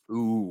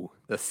 Ooh,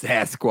 the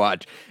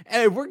Sasquatch.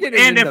 And if we're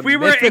getting into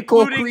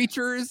mythical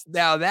creatures,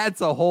 now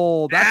that's a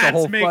whole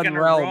fun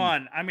realm.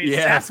 Run. I mean,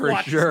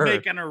 Sasquatch is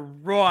making a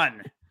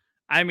run.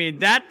 I mean,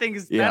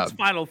 that's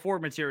Final Four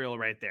material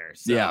right there.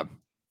 So.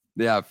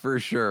 Yeah,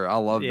 for sure. I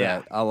love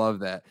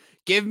that.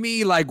 Give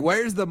me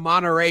where's the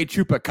Monterey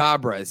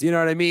Chupacabras? You know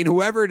what I mean?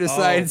 Whoever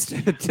decides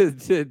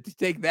to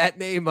take that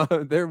name,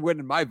 they're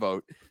winning my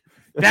vote.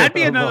 That'd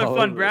be another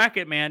fun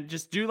bracket, man.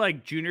 Just do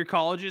junior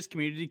colleges,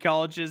 community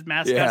colleges,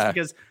 mascots,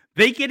 because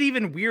they get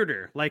even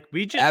weirder.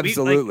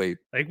 Absolutely.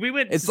 We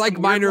went. It's like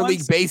minor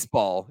league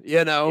baseball,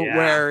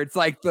 where it's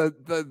like the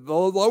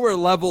lower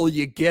level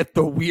you get,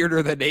 the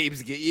weirder the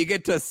names get. You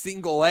get to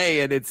single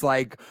A, and it's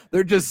like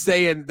they're just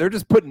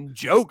putting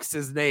jokes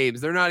as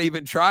names. They're not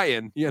even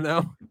trying,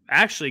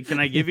 Actually, can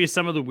I give you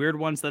some of the weird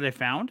ones that I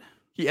found?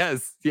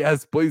 Yes,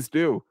 please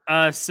do.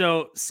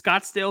 So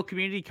Scottsdale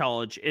Community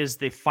College is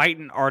the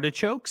Fightin'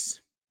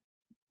 Artichokes.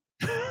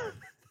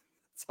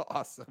 That's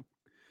awesome.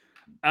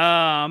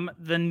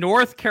 The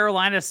North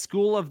Carolina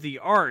School of the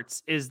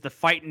Arts is the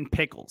Fightin'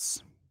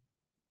 Pickles.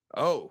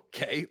 Oh,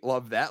 okay.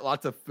 Love that.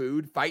 Lots of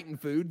food, fighting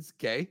foods.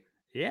 Okay.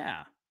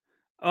 Yeah.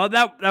 Oh,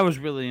 that was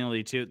really the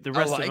only two. The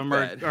rest of them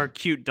are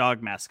cute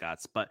dog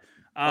mascots, but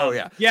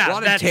a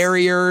lot of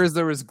terriers.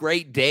 There was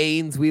Great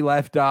Danes we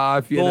left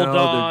off.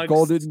 The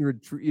golden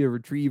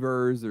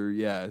retrievers,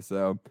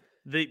 So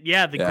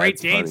the Great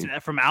Danes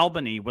from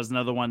Albany was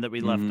another one that we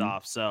left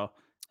off. So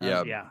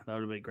that would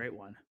have been a great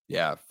one.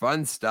 Yeah,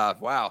 fun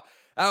stuff. Wow,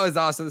 that was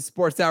awesome. The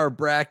Sports Hour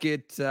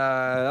bracket.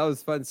 That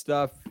was fun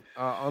stuff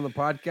on the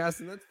podcast,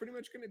 and that's pretty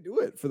much going to do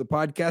it for the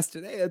podcast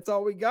today. That's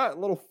all we got. A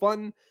little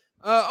fun.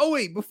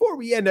 Wait, before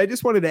we end, I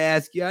just wanted to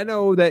ask you. I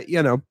know that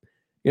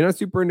you're not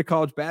super into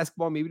college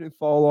basketball, maybe didn't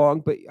follow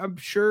along, but I'm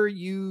sure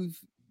you've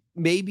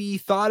maybe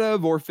thought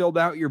of or filled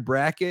out your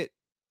bracket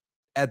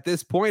at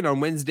this point on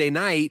Wednesday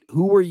night.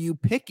 Who were you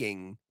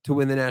picking to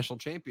win the national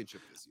championship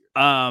this year?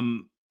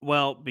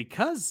 Well,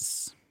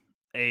 because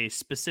a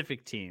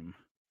specific team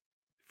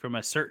from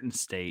a certain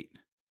state,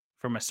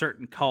 from a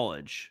certain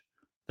college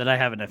that I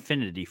have an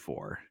affinity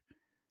for,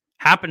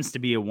 happens to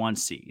be a 1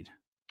 seed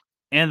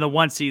and the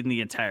 1 seed in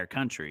the entire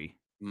country.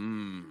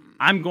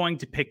 I'm going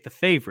to pick the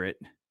favorite,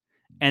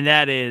 and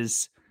that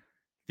is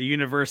the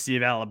University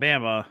of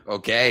Alabama.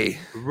 Okay.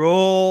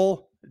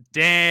 Roll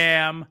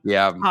damn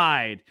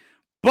Tide.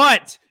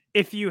 But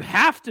if you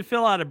have to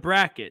fill out a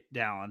bracket,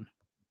 Dallin,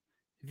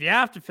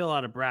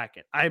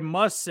 I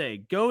must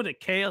say, go to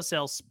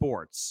KSL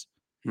Sports,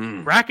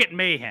 Bracket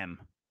Mayhem.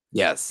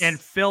 Yes. And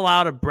fill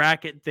out a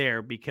bracket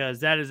there, because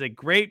that is a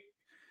great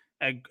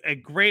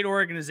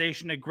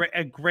organization,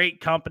 a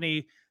great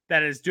company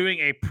that is doing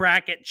a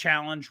bracket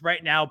challenge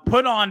right now,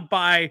 put on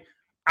by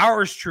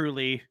ours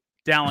truly,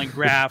 Dallin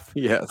Graff.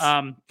 Yes.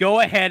 Go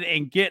ahead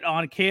and get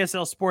on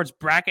KSL Sports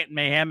Bracket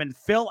Mayhem and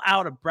fill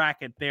out a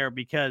bracket there,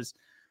 because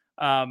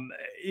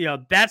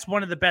that's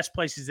one of the best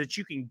places that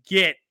you can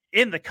get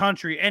in the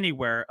country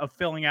anywhere of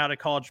filling out a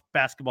college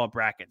basketball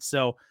bracket.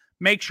 So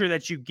make sure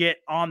that you get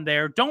on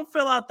there. Don't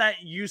fill out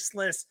that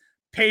useless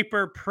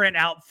paper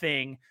printout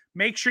thing.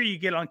 Make sure you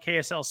get on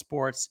KSL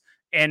Sports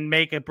and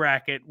make a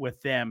bracket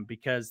with them,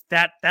 because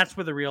that's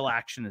where the real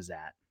action is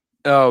at.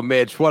 Oh,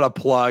 Mitch, what a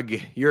plug.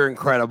 You're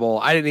incredible.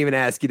 I didn't even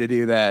ask you to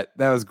do that.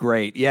 That was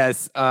great.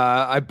 Yes,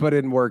 I put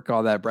in work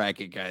on that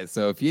bracket, guys.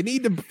 So if you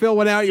need to fill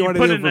one out, you want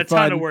to do it for fun. Put in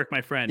a ton of work,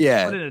 my friend.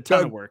 Yeah. Put in a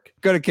ton of work.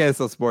 Go to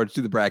KSL Sports,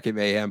 do the bracket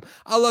mayhem.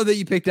 I love that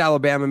you picked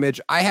Alabama, Mitch.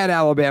 I had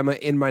Alabama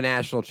in my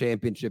national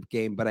championship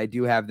game, but I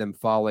do have them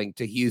falling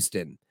to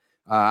Houston.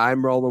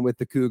 I'm rolling with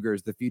the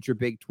Cougars, the future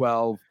Big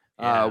 12.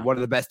 One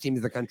of the best teams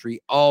in the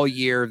country all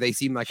year. They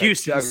seem like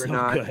Houston's a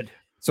juggernaut. So good.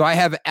 So I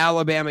have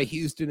Alabama,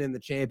 Houston in the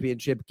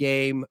championship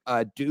game.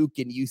 Duke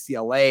and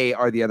UCLA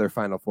are the other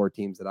Final Four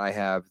teams that I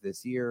have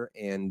this year.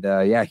 And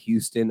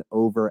Houston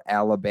over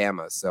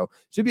Alabama. So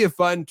should be a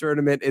fun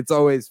tournament. It's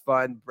always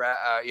fun,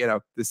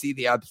 to see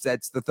the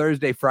upsets. The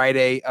Thursday,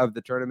 Friday of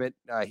the tournament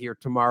here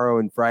tomorrow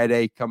and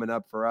Friday coming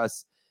up for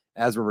us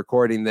as we're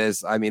recording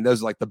this. I mean,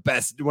 those are like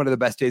one of the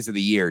best days of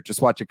the year.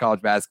 Just watching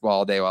college basketball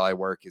all day while I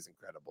work is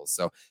incredible.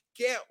 So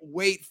can't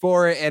wait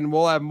for it. And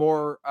we'll have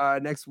more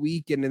next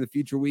week and in the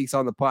future weeks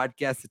on the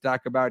podcast to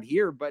talk about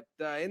here. But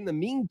in the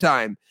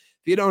meantime,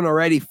 if you don't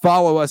already,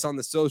 follow us on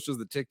the socials.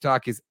 The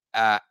TikTok is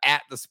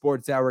at the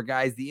Sports Hour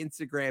Guys. The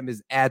Instagram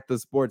is at the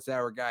Sports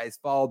Hour Guys.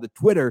 Follow the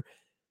Twitter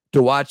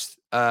to watch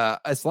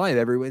us live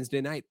every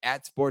Wednesday night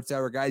at Sports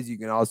Hour Guys. You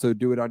can also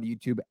do it on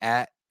YouTube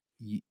at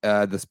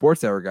the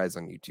Sports Hour Guys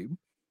on YouTube.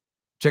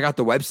 Check out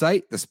the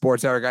website,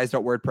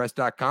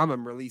 thesportshourguys.wordpress.com.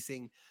 I'm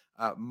releasing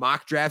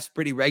mock drafts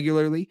pretty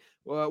regularly.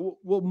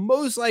 We'll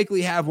most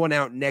likely have one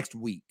out next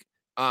week.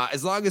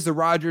 As long as the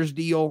Rodgers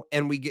deal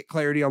and we get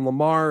clarity on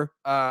Lamar,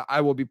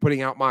 I will be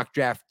putting out mock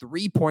draft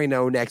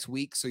 3.0 next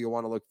week. So you'll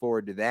want to look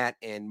forward to that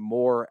and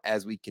more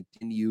as we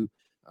continue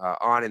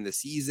on in the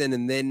season.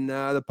 And then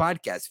the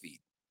podcast feed.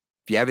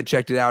 If you haven't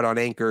checked it out on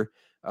Anchor,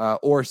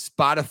 or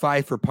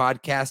Spotify for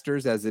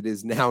podcasters, as it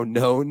is now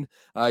known.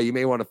 You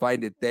may want to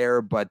find it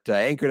there, but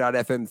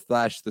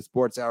anchor.fm/the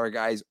Sports Hour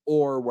Guys,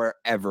 or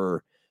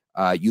wherever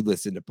you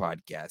listen to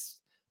podcasts.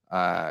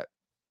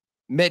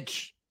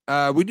 Mitch,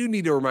 we do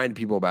need to remind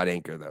people about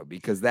Anchor, though,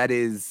 because that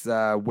is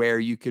where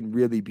you can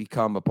really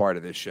become a part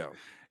of this show.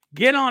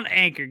 Get on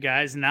Anchor,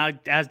 guys. Now,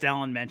 as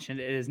Dallin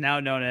mentioned, it is now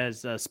known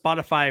as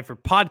Spotify for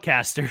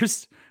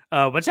podcasters,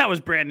 which that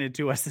was branded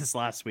to us this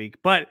last week.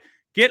 But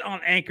get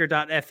on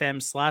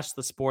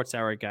anchor.fm/the Sports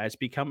Hour Guys.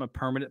 Become a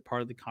permanent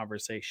part of the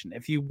conversation.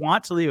 If you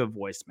want to leave a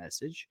voice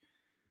message,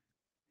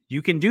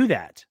 you can do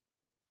that.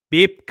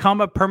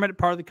 Become a permanent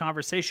part of the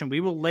conversation. We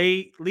will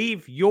we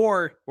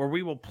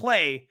will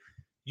play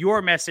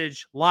your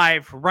message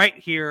live right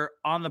here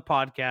on the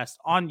podcast,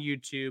 on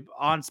YouTube,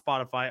 on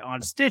Spotify,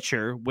 on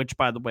Stitcher, which,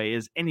 by the way,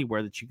 is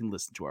anywhere that you can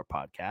listen to our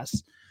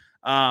podcasts.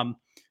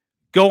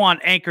 Go on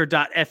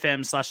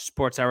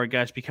anchor.fm/Sports Hour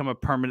Guys. Become a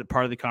permanent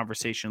part of the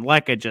conversation.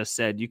 Like I just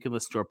said, you can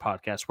listen to our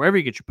podcast wherever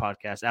you get your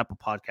podcast, Apple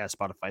Podcasts,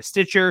 Spotify,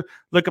 Stitcher.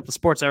 Look up the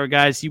Sports Hour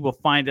Guys. You will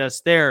find us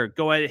there.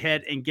 Go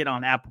ahead and get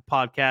on Apple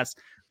Podcasts.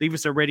 Leave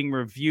us a rating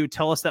review.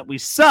 Tell us that we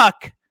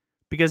suck,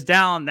 because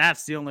Dallin,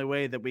 that's the only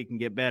way that we can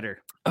get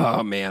better.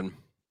 Oh, man.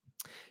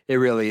 It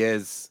really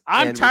is.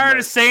 I'm tired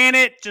of saying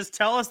it. Just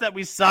tell us that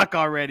we suck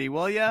already,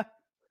 will ya?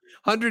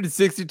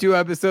 162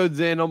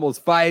 episodes in,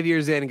 almost 5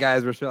 years in,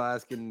 guys. We're still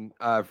asking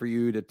for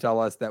you to tell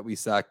us that we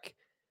suck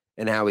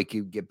and how we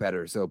can get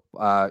better. So,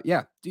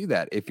 do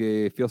that if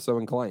you feel so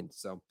inclined.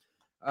 So,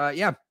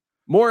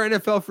 more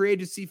NFL free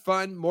agency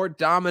fun, more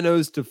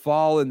dominoes to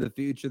fall in the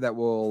future that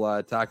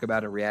we'll talk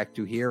about and react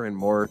to here, and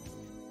more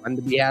fun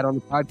to be had on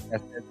the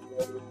podcast.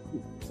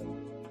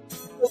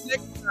 Until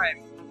next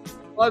time,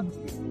 love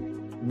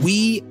you.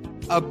 We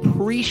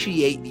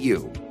appreciate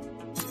you,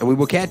 and we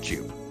will catch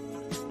you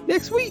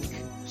next week.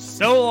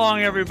 So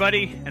long,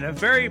 everybody, and a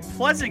very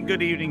pleasant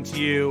good evening to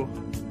you,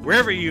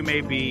 wherever you may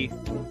be.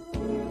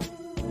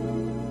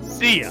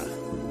 See ya.